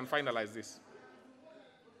we can finalize this.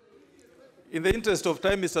 In the interest of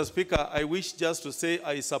time, Mr. Speaker, I wish just to say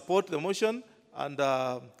I support the motion And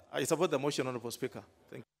I support the motion, Honorable Speaker.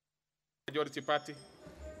 Thank you. Majority Party.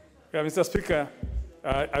 Yeah, Mr. Speaker,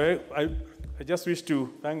 I just wish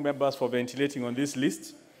to thank members for ventilating on this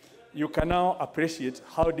list. You can now appreciate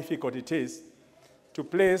how difficult it is to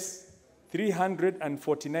place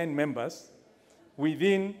 349 members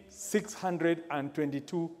within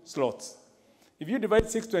 622 slots. If you divide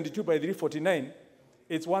 622 by 349,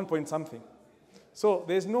 it's 1 point something. So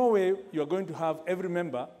there's no way you're going to have every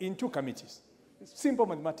member in 2 committees. It's simple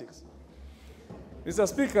mathematics. Mr.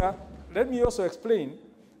 Speaker, let me also explain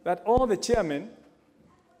that all the chairmen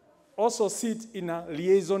also sit in a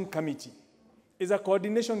liaison committee. It's a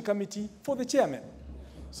coordination committee for the chairman.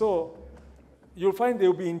 So you'll find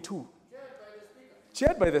they'll be in 2.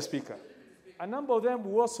 Chaired by the Speaker. A number of them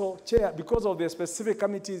will also chair, because of the specific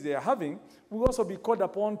committees they are having, will also be called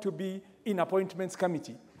upon to be in appointments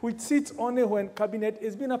committee, which sits only when cabinet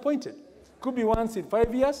is being appointed. Could be once in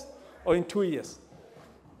 5 years or in 2 years.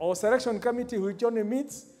 Or selection committee, which only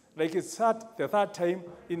meets like it's at the 3rd time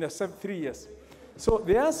in the 3 years. So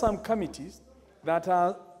there are some committees that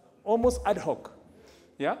are almost ad hoc.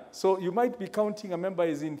 Yeah? So you might be counting a member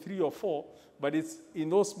is in 3 or 4, but it's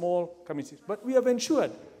in those small committees. But we have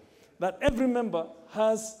ensured that every member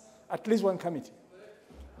has at least 1 committee.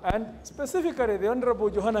 And specifically, the Honorable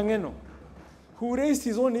Johanna Ngeno, who raised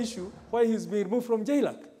his own issue why he's been removed from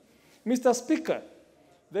JLAC. Mr. Speaker,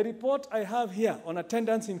 the report I have here on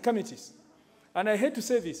attendance in committees, and I hate to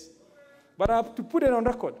say this, but I have to put it on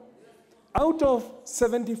record. Out of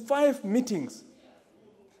 75 meetings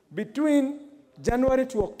between January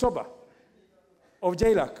to October of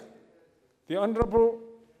JLAC, the Honorable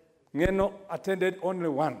Ngeno attended only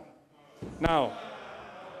 1. Now,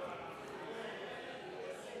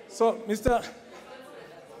 so Mr.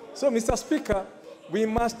 Speaker, we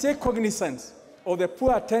must take cognizance of the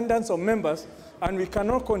poor attendance of members, and we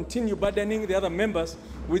cannot continue burdening the other members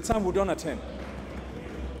with some who don't attend.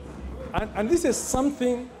 And this is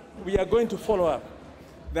something we are going to follow up,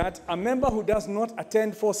 that a member who does not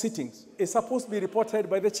attend 4 sittings is supposed to be reported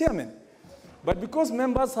by the chairman. But because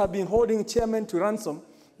members have been holding chairman to ransom,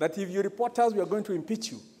 that if you report us, we are going to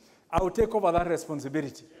impeach you, I will take over that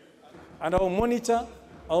responsibility. And I will monitor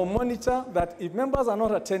that if members are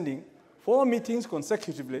not attending 4 meetings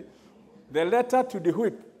consecutively, the letter to the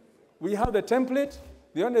whip, we have the template.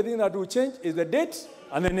 The only thing that will change is the date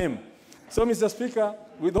and the name. So, Mr. Speaker,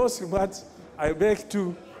 with those remarks, I beg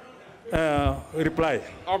to reply.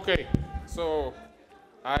 Okay, so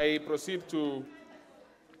I proceed to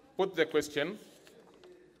put the question,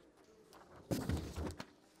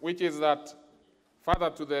 which is that further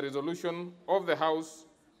to the resolution of the House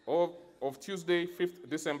of Tuesday, 5th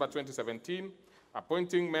December 2017,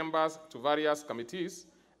 appointing members to various committees,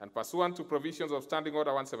 and pursuant to provisions of Standing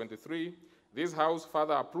Order 173, this House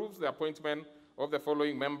further approves the appointment of the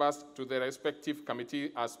following members to the respective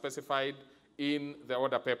committee as specified in the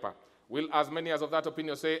order paper. Will as many as of that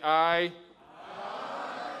opinion say aye?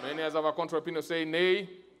 Aye. Many as of a contrary opinion say nay?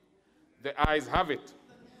 The ayes have it.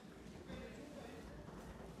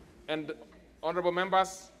 And honorable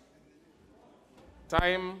members,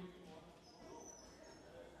 time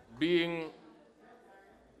being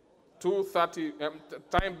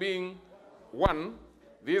 1,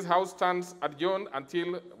 this House stands adjourned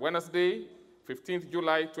until Wednesday, 15th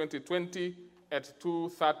July 2020 at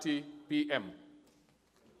 2:30 p.m.